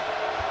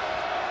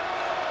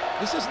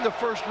 This isn't the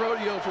first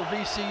rodeo for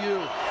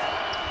VCU.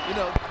 You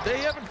know, they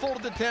haven't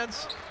folded the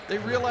tents. They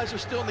realize they're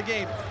still in the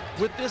game.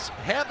 With this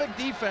havoc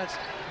defense,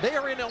 they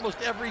are in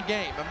almost every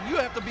game. I mean, you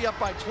have to be up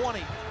by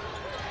 20,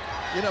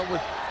 you know,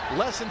 with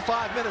less than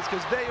 5 minutes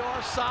because they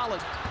are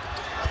solid.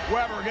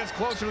 Weber gets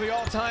closer to the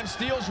all-time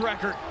steals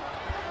record.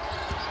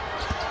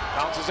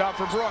 Bounces out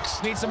for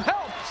Brooks. Needs some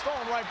help.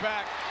 Stolen right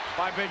back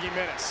by Biggie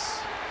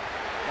Minnis.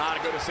 Not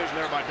a good decision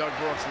there by Doug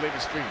Brooks to leave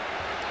his feet.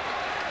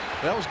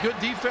 That was good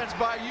defense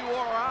by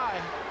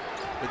URI,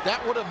 but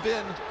that would have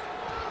been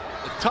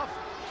tough.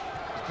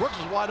 Brooks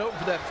was wide open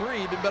for that 3.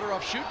 He'd been better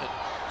off shooting it.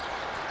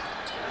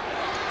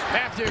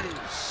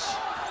 Matthews,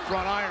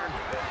 front iron.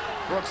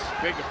 Brooks,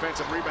 big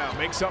defensive rebound,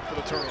 makes up for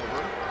the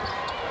turnover.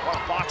 What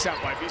a box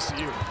out by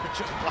VCU.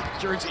 Just black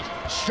jersey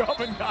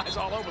shoving guys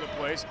all over the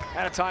place.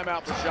 And a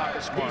timeout for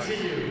Shaka Smart.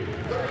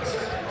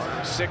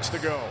 6 to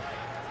go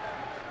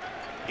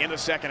in the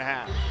second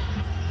half.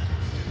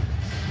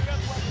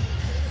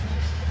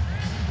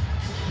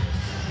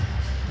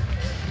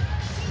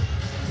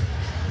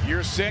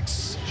 Year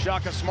 6,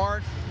 Shaka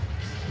Smart.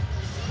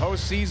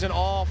 Postseason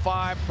all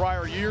 5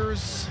 prior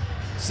years.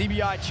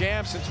 CBI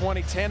champs in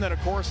 2010, and of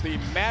course the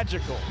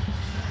magical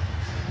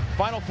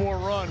Final Four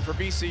run for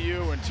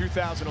VCU in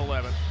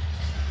 2011.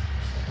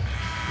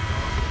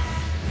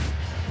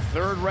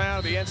 3rd round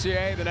of the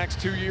NCAA the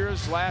next 2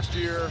 years. Last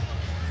year,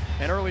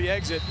 an early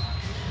exit.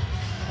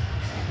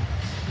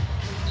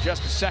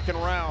 Just the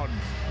 2nd round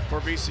for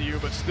VCU,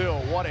 but still,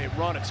 what a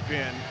run it's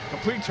been.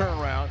 Complete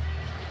turnaround.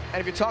 And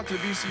if you talk to the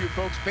VCU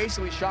folks,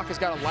 basically Shaka's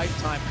got a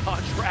lifetime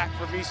contract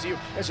for VCU.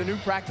 There's a new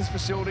practice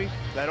facility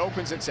that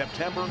opens in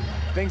September.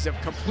 Things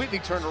have completely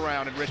turned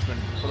around in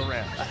Richmond for the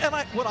Rams. And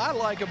what I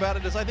like about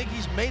it is I think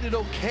he's made it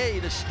okay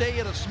to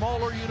stay at a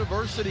smaller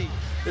university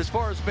as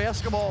far as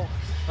basketball,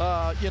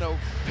 you know,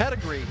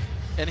 pedigree.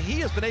 And he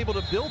has been able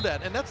to build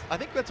that. And I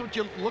think that's what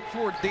you look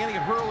for, Danny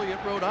Hurley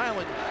at Rhode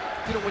Island.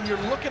 You know, when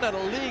you're looking at a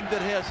league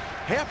that has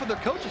half of their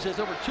coaches has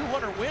over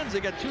 200 wins, they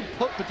got 2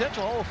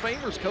 potential Hall of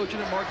Famers coaching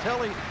in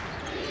Martelli.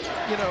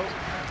 You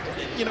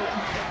know,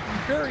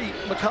 Barry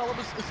McCollum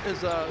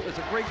is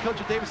a great coach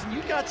at Davidson.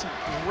 You got some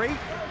great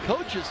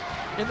coaches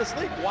in this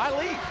league. Why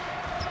leave?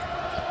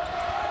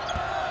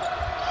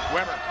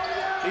 Weber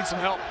needs some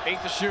help.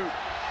 8 to shoot.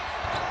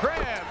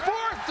 Graham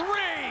for 3.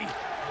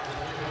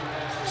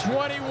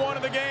 21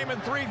 in the game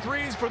and 3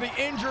 threes for the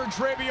injured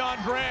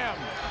Treveon Graham.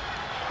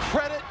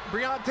 Credit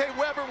Briante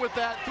Weber with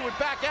that. Threw it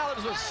back out.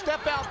 It was a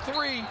step-out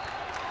 3.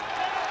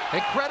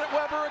 And credit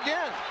Weber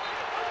again.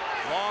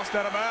 Lost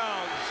out of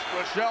bounds.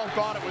 Rochelle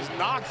thought it was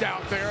knocked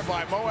out there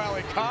by Mo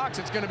Alley Cox.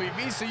 It's going to be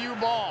VCU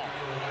ball.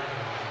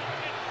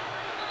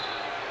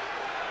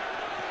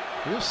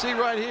 You'll see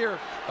right here,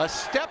 a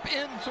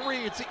step-in 3.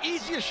 It's the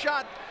easiest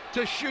shot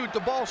to shoot. The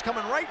ball's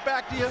coming right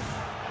back to you.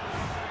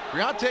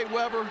 Briante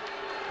Weber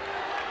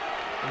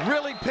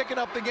really picking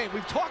up the game.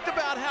 We've talked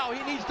about how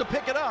he needs to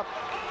pick it up.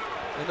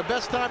 And the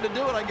best time to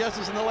do it, I guess,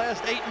 is in the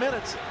last 8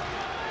 minutes.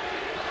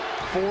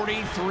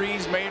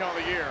 43s made on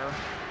the year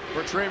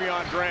for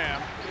Treveon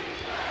Graham.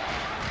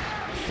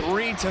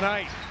 3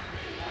 tonight.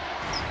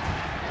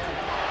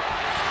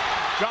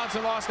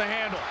 Johnson lost the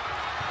handle.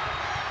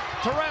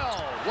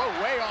 Terrell,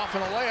 whoa, way off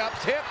in a layup.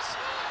 Tips,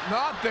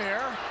 not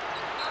there.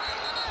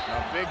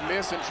 A big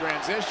miss in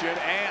transition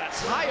and a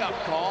tie-up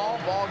call.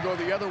 Ball go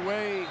the other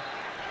way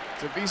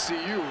to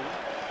VCU.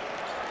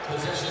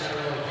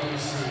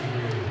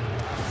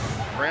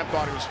 Graham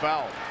thought he was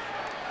fouled.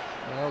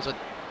 Well, it was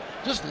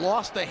just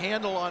lost the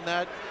handle on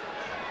that.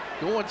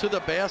 Going to the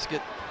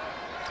basket.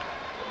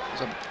 It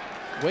was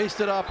a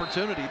wasted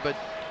opportunity, but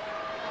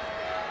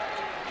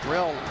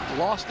Terrell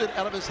lost it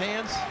out of his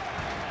hands.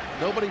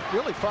 Nobody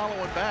really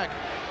following back.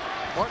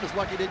 Martin is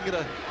lucky he didn't get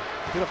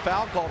a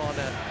foul called on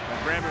that.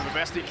 And Graham doing the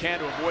best he can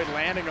to avoid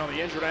landing on the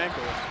injured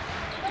ankle.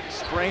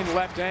 Sprained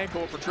left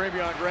ankle for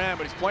Treveon Graham,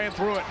 but he's playing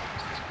through it.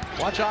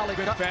 Watch Ali.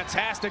 Been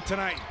fantastic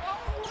tonight.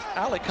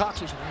 Ali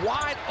Cox was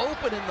wide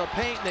open in the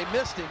paint, and they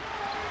missed him.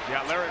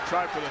 Yeah, Larry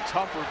tried for the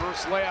tough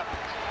reverse layup.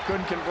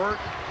 Couldn't convert.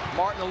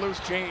 Martin a loose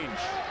change.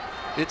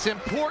 It's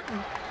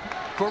important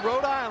for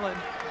Rhode Island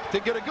to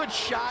get a good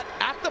shot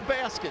at the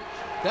basket.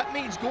 That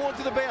means going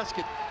to the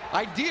basket.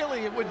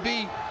 Ideally, it would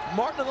be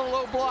Martin in the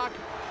low block,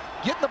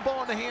 getting the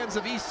ball in the hands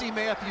of E.C.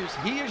 Matthews.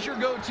 He is your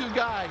go-to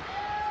guy.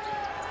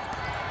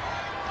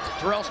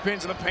 Terrell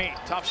spins in the paint.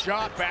 Tough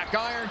shot, back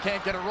iron,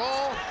 can't get a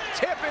roll.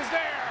 Tip is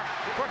there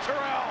for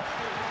Terrell.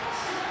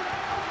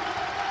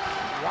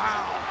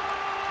 Wow.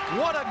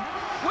 What a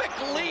quick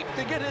leap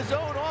to get his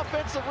own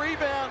offensive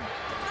rebound.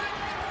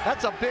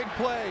 That's a big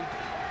play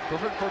for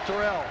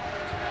Terrell.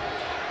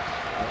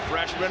 The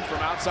freshman from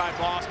outside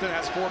Boston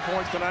has 4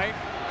 points tonight.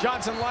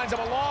 Johnson lines up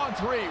a long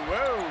 3.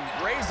 Whoa,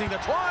 grazing the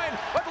twine,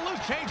 but the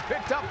loose change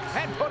picked up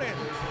and put in.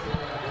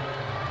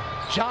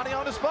 Johnny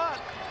on the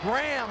spot.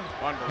 Graham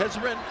has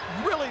been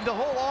really the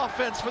whole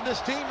offense for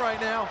this team right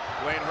now.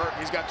 Lane Hurt,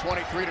 he's got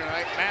 23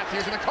 tonight.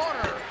 Matthews in the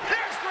corner.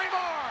 There's 3 more.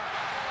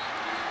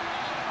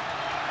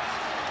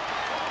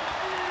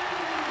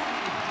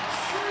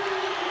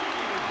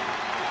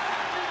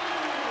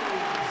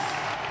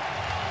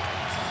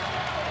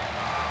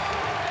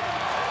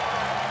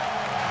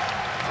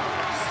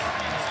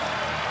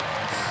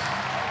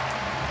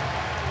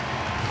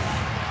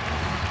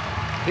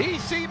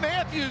 E.C.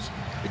 Matthews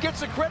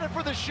gets the credit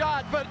for the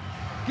shot, but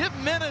give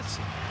Menace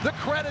the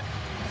credit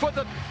for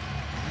the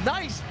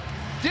nice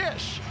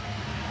dish.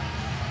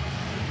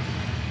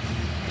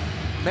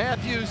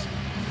 Matthews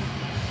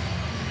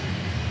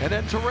and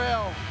then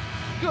Terrell.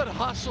 Good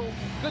hustle,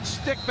 good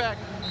stick back.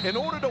 In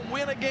order to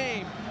win a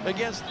game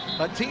against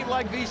a team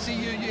like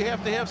VCU, you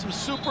have to have some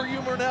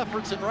superhuman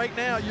efforts, and right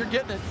now you're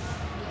getting it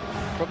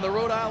from the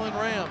Rhode Island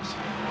Rams.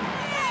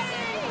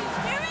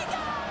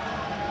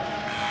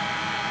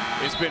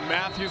 It's been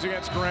Matthews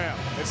against Graham.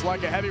 It's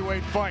like a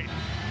heavyweight fight.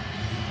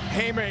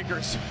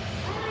 Haymakers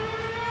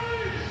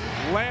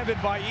landed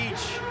by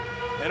each,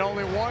 and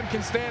only one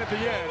can stand at the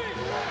end.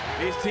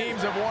 These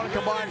teams have won a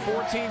combined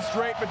 14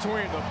 straight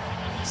between them.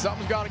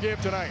 Something's got to give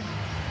tonight.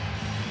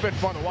 It's been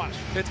fun to watch.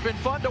 It's been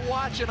fun to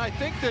watch, and I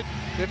think that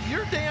if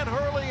you're Dan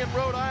Hurley in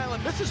Rhode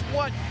Island, this is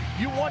what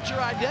you want your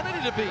identity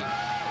to be.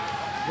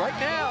 Right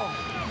now,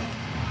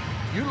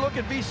 you look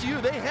at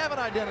VCU, they have an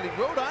identity.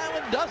 Rhode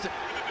Island doesn't.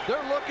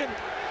 They're looking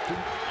to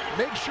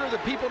make sure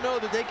that people know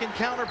that they can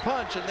counter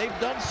punch, and they've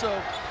done so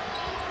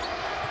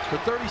for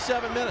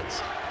 37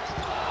 minutes.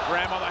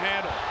 Graham on the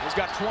handle. He's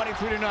got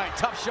 23 tonight.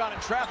 Tough shot in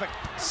traffic.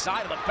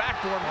 Side of the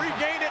backboard.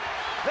 Regained it.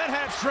 Then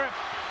head strip.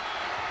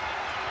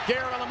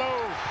 Garrett on the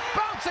move.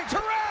 Bouncing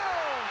Terrell.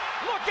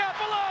 Look out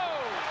below.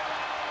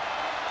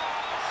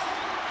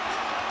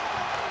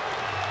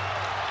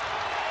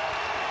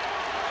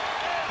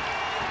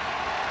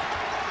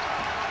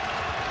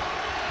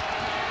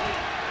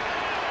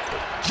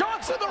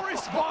 Johnson the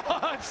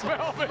response.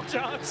 Melvin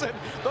Johnson,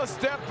 the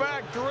step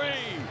back 3.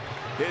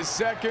 His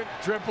second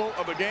triple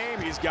of the game.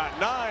 He's got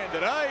 9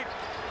 tonight.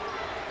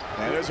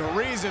 And there's a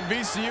reason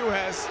VCU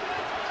has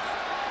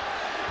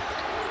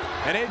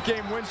an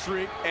 8-game win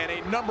streak and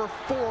a number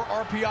 4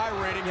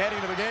 RPI rating heading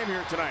to the game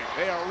here tonight.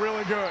 They are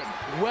really good.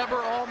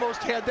 Weber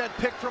almost had that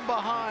pick from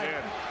behind.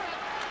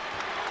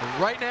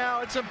 And right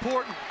now, it's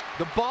important.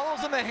 The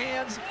ball's in the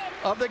hands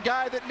of the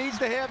guy that needs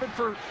to have it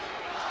for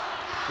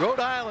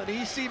Rhode Island.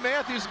 E.C.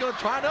 Matthews is going to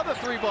try another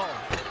 3-ball.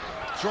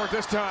 Short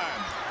this time.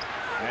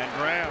 And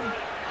Graham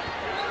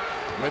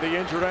with the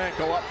injured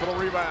ankle up for the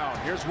rebound.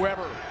 Here's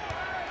Weber.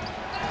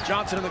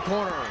 Johnson in the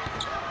corner.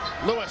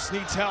 Lewis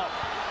needs help.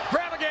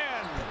 Graham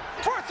again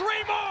for 3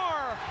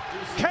 more.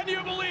 Can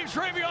you believe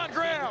Treveon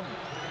Graham?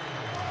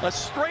 A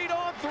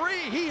straight-on 3.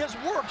 He has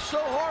worked so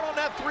hard on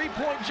that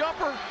 3-point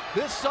jumper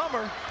this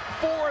summer.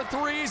 4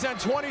 threes and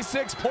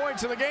 26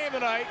 points in the game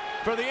tonight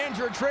for the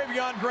injured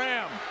Treveon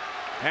Graham.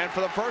 And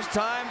for the first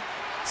time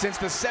since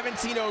the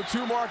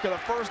 17:02 mark of the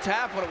first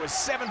half, when it was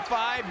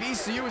 7-5,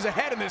 VCU is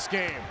ahead in this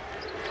game.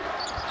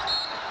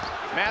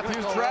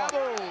 Matthews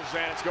travels,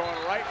 and it's going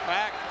right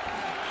back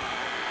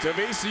to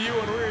VCU,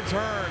 and we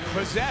return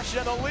possession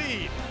of the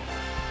lead.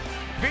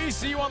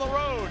 VCU on the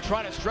road,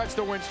 trying to stretch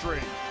the win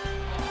streak.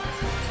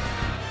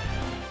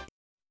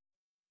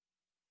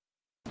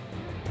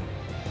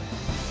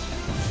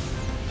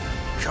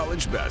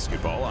 College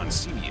basketball on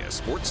CBS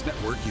Sports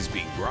Network is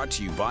being brought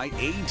to you by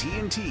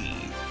AT&T,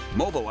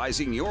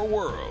 mobilizing your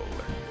world.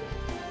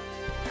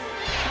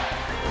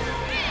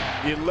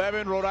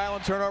 11 Rhode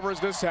Island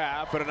turnovers this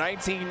half, but a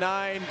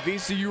 19-9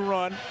 VCU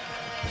run.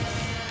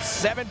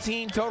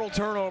 17 total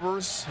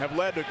turnovers have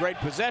led to great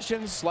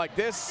possessions like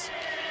this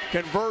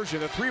conversion.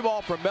 The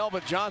 3-ball from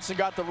Melvin Johnson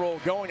got the roll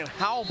going. And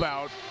how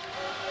about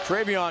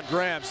Treveon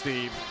Graham,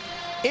 Steve?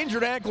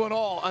 Injured ankle and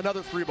all,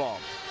 another 3-ball.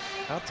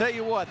 I'll tell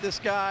you what, this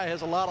guy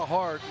has a lot of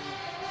heart.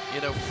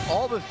 You know,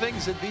 all the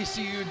things that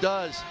VCU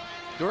does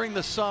during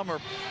the summer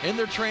in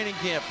their training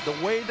camp,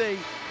 the way they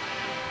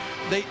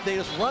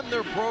just run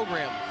their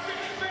program.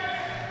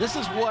 This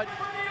is what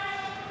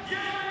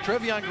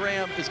Treveon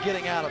Graham is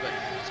getting out of it.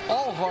 It's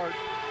all heart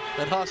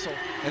and hustle,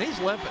 and he's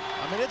limping.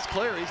 I mean, it's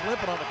clear he's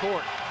limping on the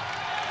court.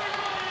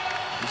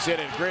 He said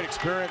a great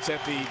experience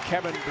at the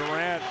Kevin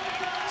Durant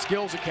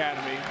Skills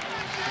Academy.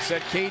 He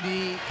said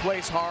KD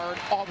plays hard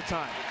all the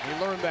time.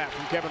 He learned that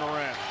from Kevin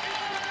Durant.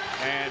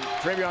 And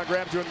Treveon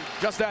Graham doing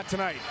just that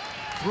tonight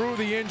through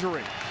the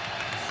injury.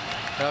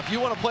 Now, if you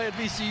want to play at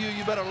VCU,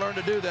 you better learn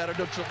to do that or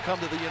don't come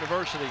to the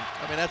university.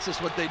 I mean, that's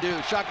just what they do.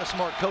 Shaka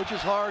Smart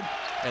coaches hard,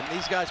 and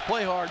these guys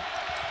play hard.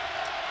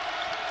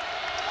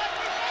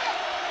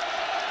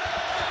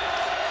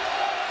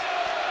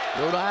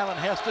 Rhode Island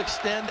has to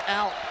extend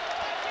out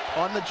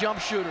on the jump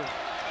shooter.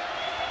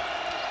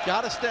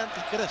 Got to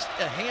get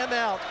a hand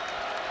out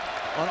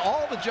on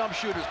all the jump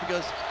shooters,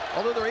 because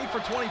although they're 8 for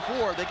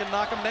 24, they can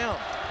knock them down.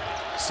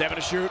 7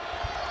 to shoot.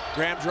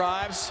 Graham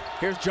drives.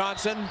 Here's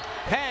Johnson.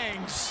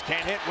 Hangs.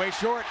 Can't hit. Way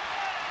short.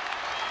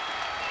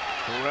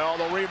 Terrell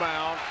the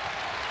rebound.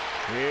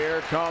 Here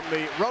come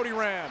the Rhody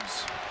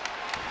Rams.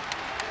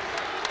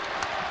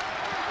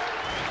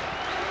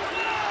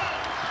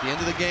 At the end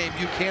of the game,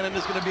 Buchanan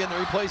is going to be in there.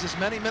 He plays as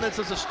many minutes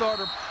as a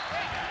starter.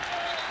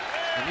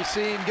 And you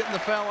see him getting the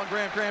foul on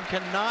Graham. Graham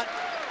cannot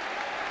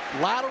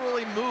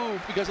laterally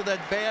move because of that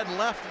bad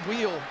left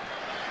wheel.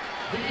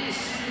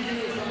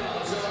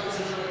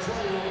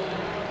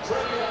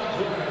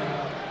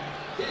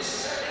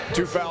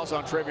 Two fouls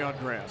on Treveon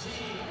Graham.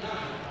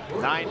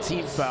 9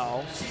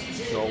 fouls.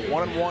 So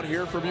 1-1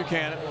 here for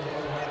Buchanan.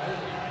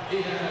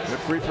 Good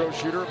free throw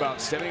shooter, about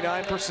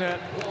 79%.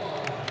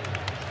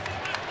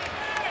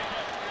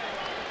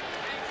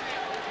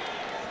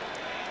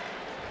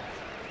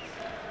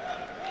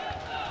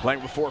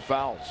 Playing with 4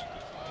 fouls.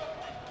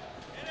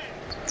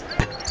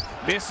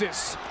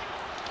 Misses.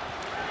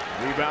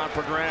 Rebound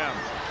for Graham.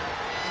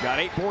 He's got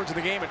 8 boards in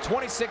the game and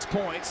 26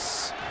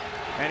 points.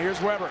 And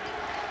here's Weber.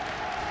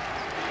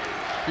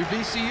 Your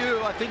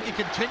VCU, I think you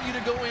continue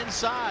to go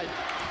inside.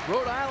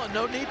 Rhode Island,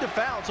 no need to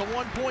foul. It's a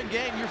 1-point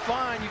game. You're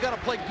fine. You got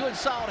to play good,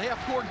 solid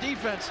half-court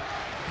defense.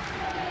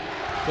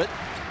 But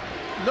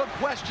no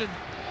question,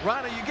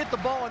 Rhino, you get the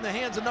ball in the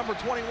hands of number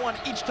 21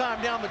 each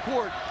time down the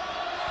court.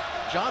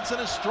 Johnson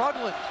is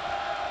struggling.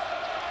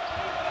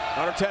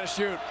 Under 10 to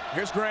shoot.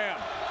 Here's Graham.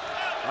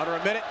 Under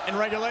a minute in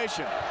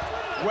regulation.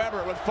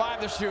 Weber with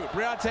 5 to shoot.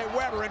 Briante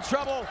Weber in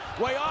trouble.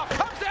 Way off.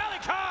 Comes to Allie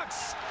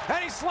Cox.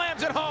 And he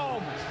slams it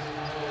home.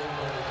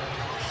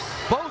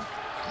 Both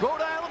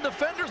Rhode Island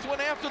defenders went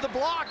after the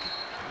block.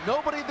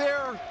 Nobody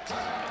there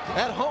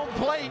at home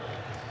plate.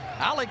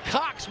 Allie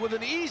Cox with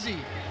an easy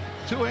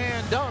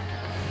 2-hand dunk.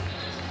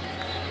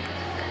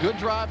 Good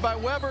drive by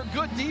Weber.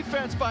 Good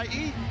defense by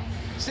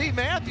E.C.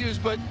 Matthews,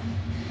 but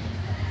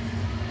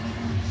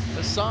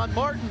Hassan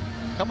Martin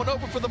coming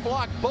over for the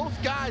block. Both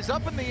guys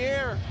up in the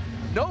air.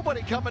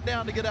 Nobody coming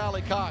down to get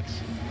Allie Cox.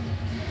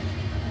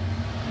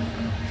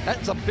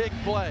 That's a big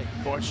play.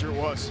 Boy, it sure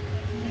was.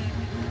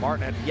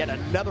 Martin had yet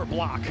another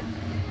block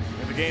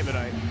in the game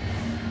tonight.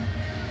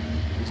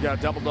 He's got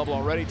a double-double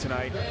already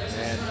tonight,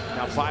 and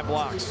now 5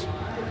 blocks.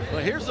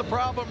 Well, here's the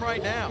problem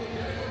right now.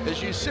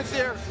 As you sit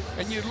there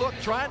and you look,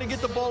 trying to get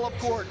the ball up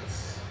court.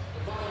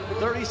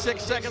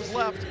 36 seconds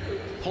left,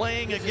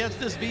 playing against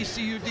this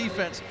VCU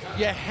defense.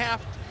 You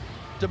have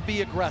to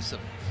be aggressive.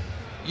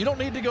 You don't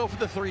need to go for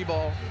the 3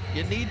 ball.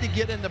 You need to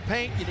get in the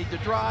paint. You need to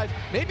drive.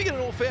 Maybe get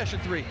an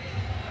old-fashioned 3.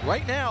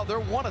 Right now, they're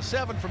 1 of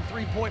 7 from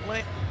 3-point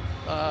land.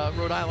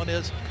 Rhode Island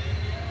is.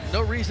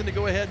 No reason to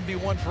go ahead and be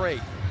 1 for 8.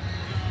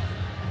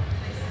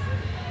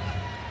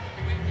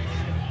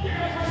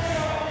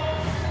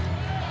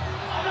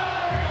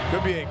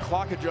 Could be a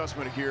clock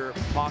adjustment here,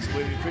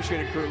 possibly. The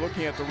officiating crew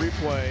looking at the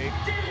replay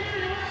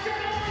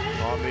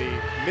on the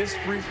missed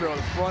free throw,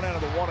 the front end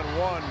of the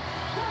 1-and-1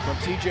 from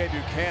T.J.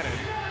 Buchanan.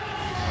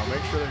 I'll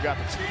make sure they've got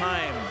the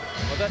time.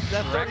 Well, that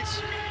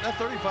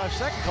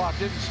 35-second clock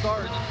didn't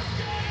start.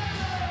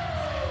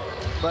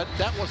 But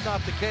that was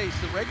not the case.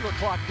 The regular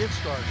clock did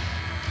start.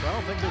 So I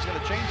don't think there's going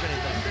to change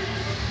anything.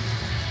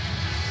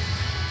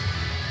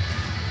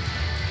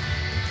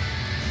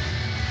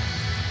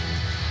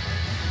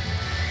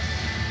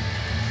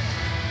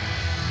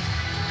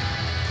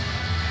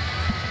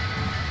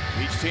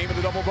 Each team in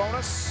the double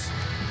bonus.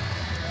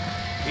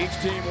 Each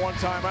team 1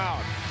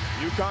 timeout.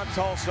 UConn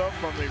Tulsa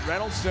from the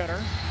Reynolds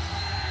Center.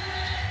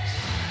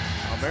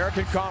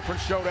 American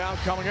Conference Showdown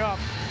coming up.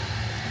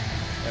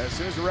 As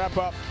soon as we wrap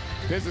up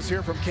business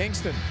here from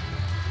Kingston.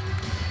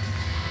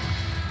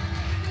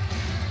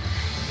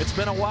 It's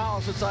been a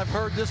while since I've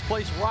heard this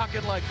place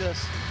rocking like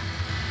this.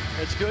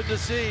 It's good to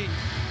see.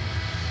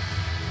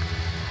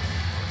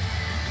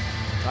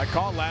 I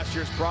called last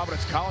year's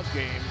Providence College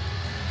game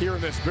here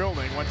in this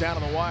building. Went down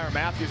to the wire.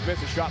 Matthews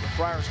missed a shot. The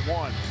Friars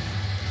won.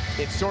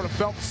 It sort of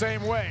felt the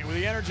same way. With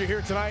the energy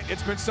here tonight,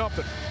 it's been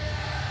something.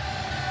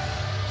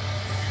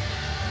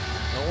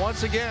 Well,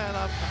 once again,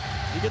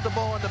 you get the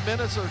ball into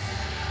Minnis or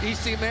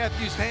E.C.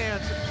 Matthews'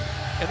 hands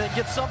and then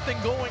get something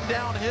going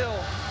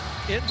downhill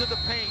into the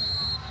paint.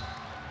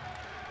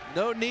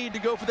 No need to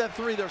go for that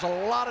 3. There's a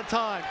lot of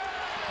time.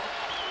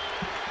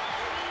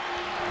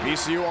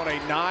 VCU on a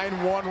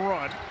 9-1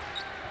 run.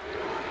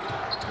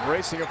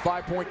 Racing a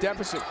 5-point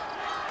deficit.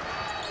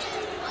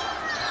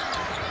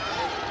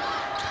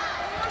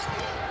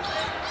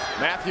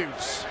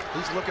 Matthews.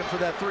 He's looking for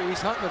that 3.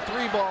 He's hunting the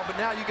 3 ball, but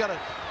now you got to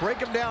break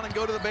him down and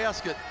go to the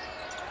basket.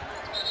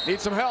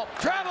 Needs some help.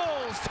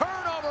 Travels.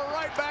 Turnover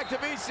right back to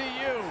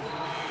VCU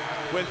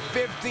with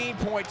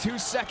 15.2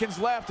 seconds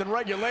left in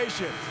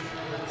regulation.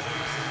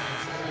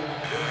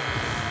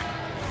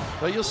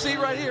 Well, you'll see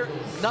right here,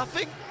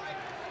 nothing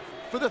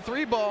for the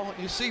 3 ball.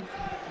 You see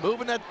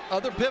moving that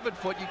other pivot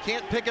foot. You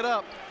can't pick it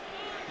up.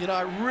 You know,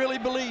 I really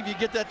believe you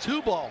get that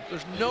 2 ball.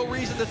 There's no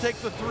reason to take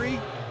the 3.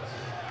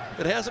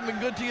 It hasn't been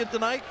good to you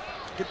tonight.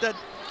 Get that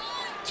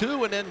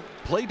 2 and then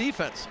play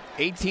defense.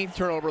 18th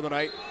turnover of the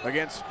night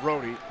against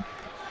Rhody.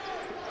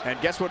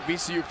 And guess what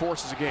VCU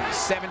forces again?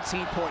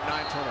 17.9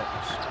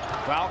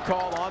 turnovers. Foul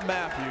call on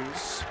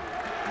Matthews.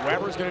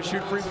 Weber's going to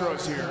shoot free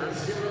throws here.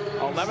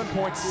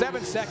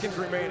 11.7 seconds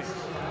remaining.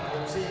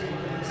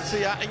 See,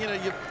 you know,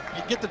 you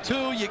get the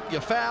 2, you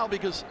foul,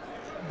 because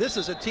this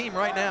is a team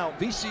right now,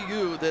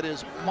 VCU, that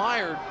is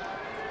mired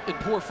in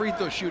poor free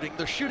throw shooting.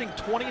 They're shooting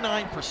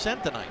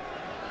 29% tonight.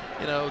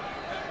 You know,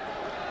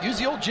 use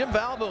the old Jim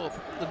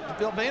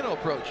Valvano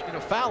approach. You know,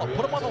 foul him,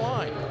 put him on the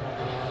line.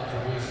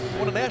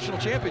 Won a national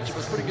championship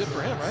was pretty good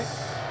for him, right?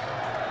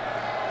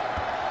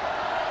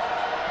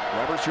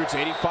 Weber shoots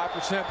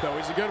 85% though.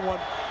 He's a good one.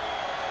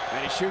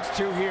 And he shoots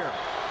 2 here.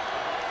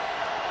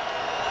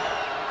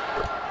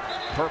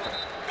 Perfect.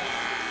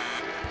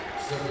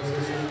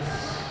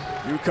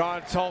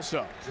 UConn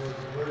Tulsa.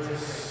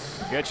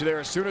 Get you there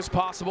as soon as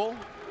possible.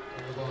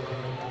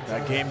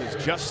 That game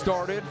has just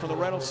started from the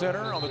Reynolds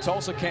Center on the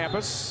Tulsa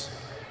campus.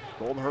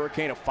 Golden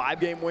Hurricane, a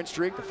 5-game win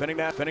streak, defending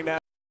that.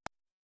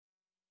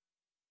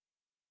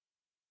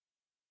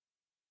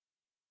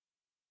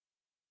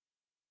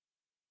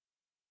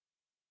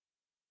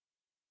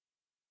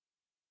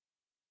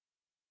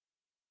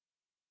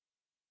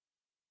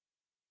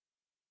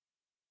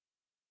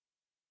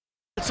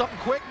 Something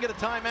quick and get a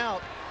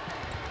timeout.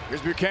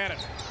 Here's Buchanan.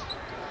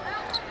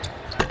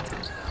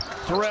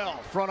 Terrell,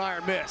 front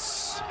iron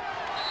miss.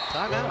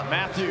 Timeout.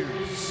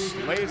 Matthews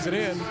lays it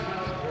in.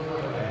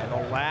 And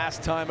the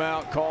last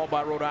timeout called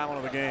by Rhode Island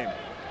of the game.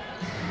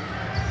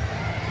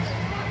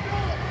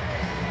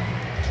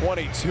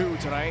 22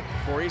 tonight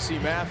for AC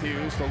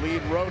Matthews, the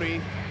lead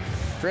roadie.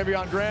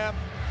 Treveon Graham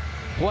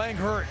playing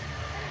hurt.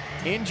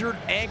 Injured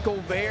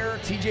ankle there.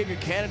 TJ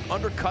Buchanan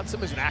undercuts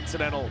him as an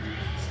accidental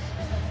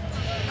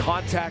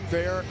contact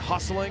there,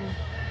 hustling.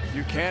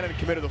 Buchanan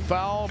committed the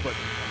foul, but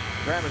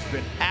Graham has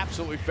been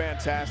absolutely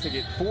fantastic.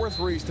 Hit 4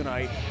 threes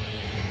tonight,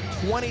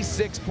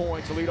 26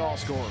 points to lead all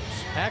scorers.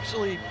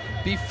 Actually,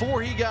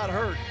 before he got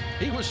hurt,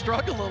 he was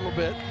struggling a little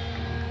bit.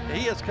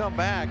 He has come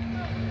back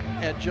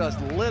and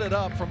just lit it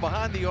up from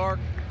behind the arc,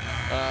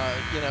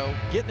 you know,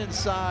 getting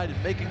inside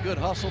and making good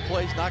hustle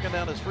plays, knocking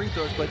down his free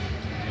throws. But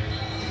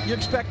you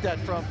expect that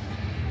from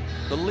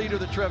the leader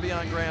that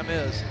Treveon Graham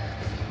is.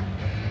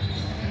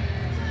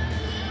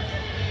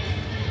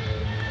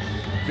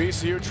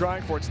 VCU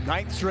trying for its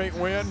 9th straight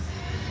win.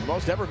 The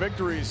most ever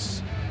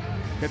victories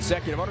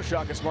consecutive under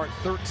Shaka Smart,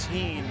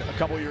 13 a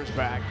couple years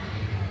back.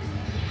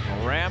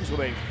 The Rams with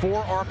a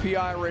 4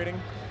 RPI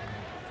rating.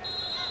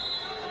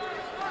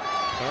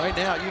 Right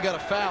now, you got a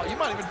foul. You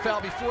might even foul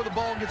before the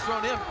ball gets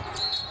thrown in.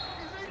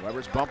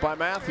 Weber's bumped by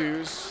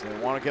Matthews. They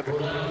want to get the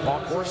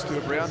ball course to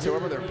Briante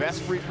Weber, their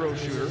best free throw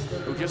shooter,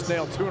 who just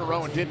nailed 2 in a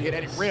row and didn't hit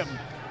any rim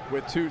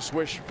with 2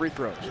 swish free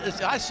throws.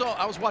 I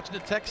was watching the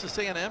Texas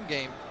A&M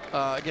game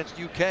against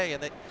UK,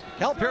 and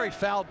Calipari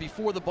fouled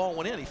before the ball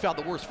went in. He fouled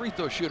the worst free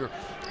throw shooter.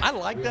 I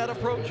like that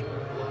approach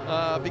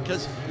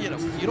because, you know,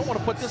 you don't want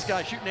to put this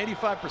guy shooting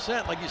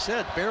 85%, like you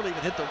said, barely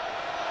even hit the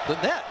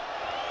net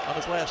on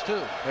his last 2.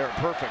 They're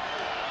perfect.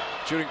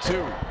 Shooting 2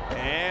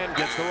 and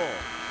gets the roll.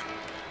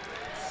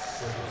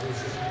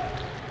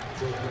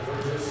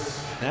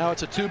 Now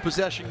it's a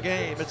 2-possession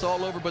game. It's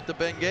all over but the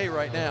Bengay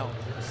right now.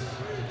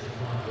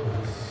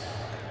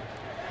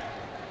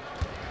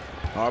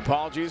 Our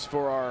apologies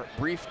for our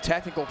brief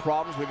technical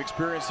problems we've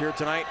experienced here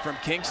tonight from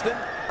Kingston.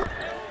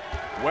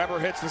 Weber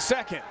hits the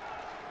second.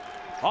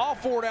 All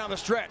 4 down the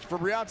stretch for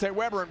Briante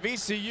Weber and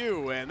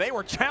VCU, and they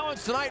were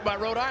challenged tonight by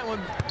Rhode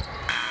Island.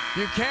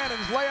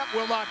 Buchanan's layup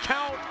will not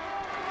count.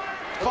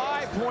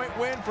 5-point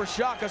win for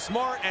Shaka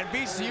Smart and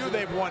VCU.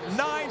 They've won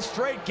 9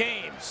 straight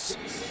games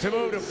to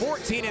move to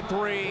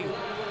 14-3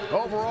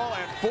 overall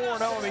and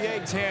 4-0 in the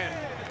A-10.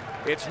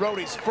 It's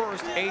Rhodey's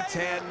first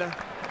A-10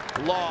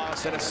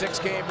 loss, and a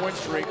 6-game win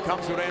streak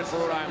comes to an end for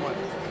Rhode Island.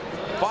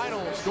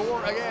 Final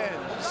score again,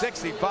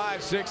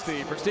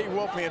 65-60 for Steve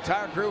Wolf and the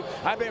entire crew.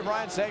 I'm Dave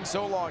Ryan saying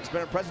so long. It's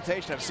been a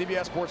presentation of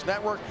CBS Sports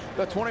Network,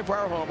 the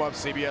 24-hour home of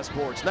CBS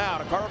Sports. Now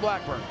to Carter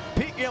Blackburn,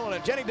 Pete Gillen,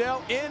 and Jenny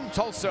Dell in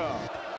Tulsa.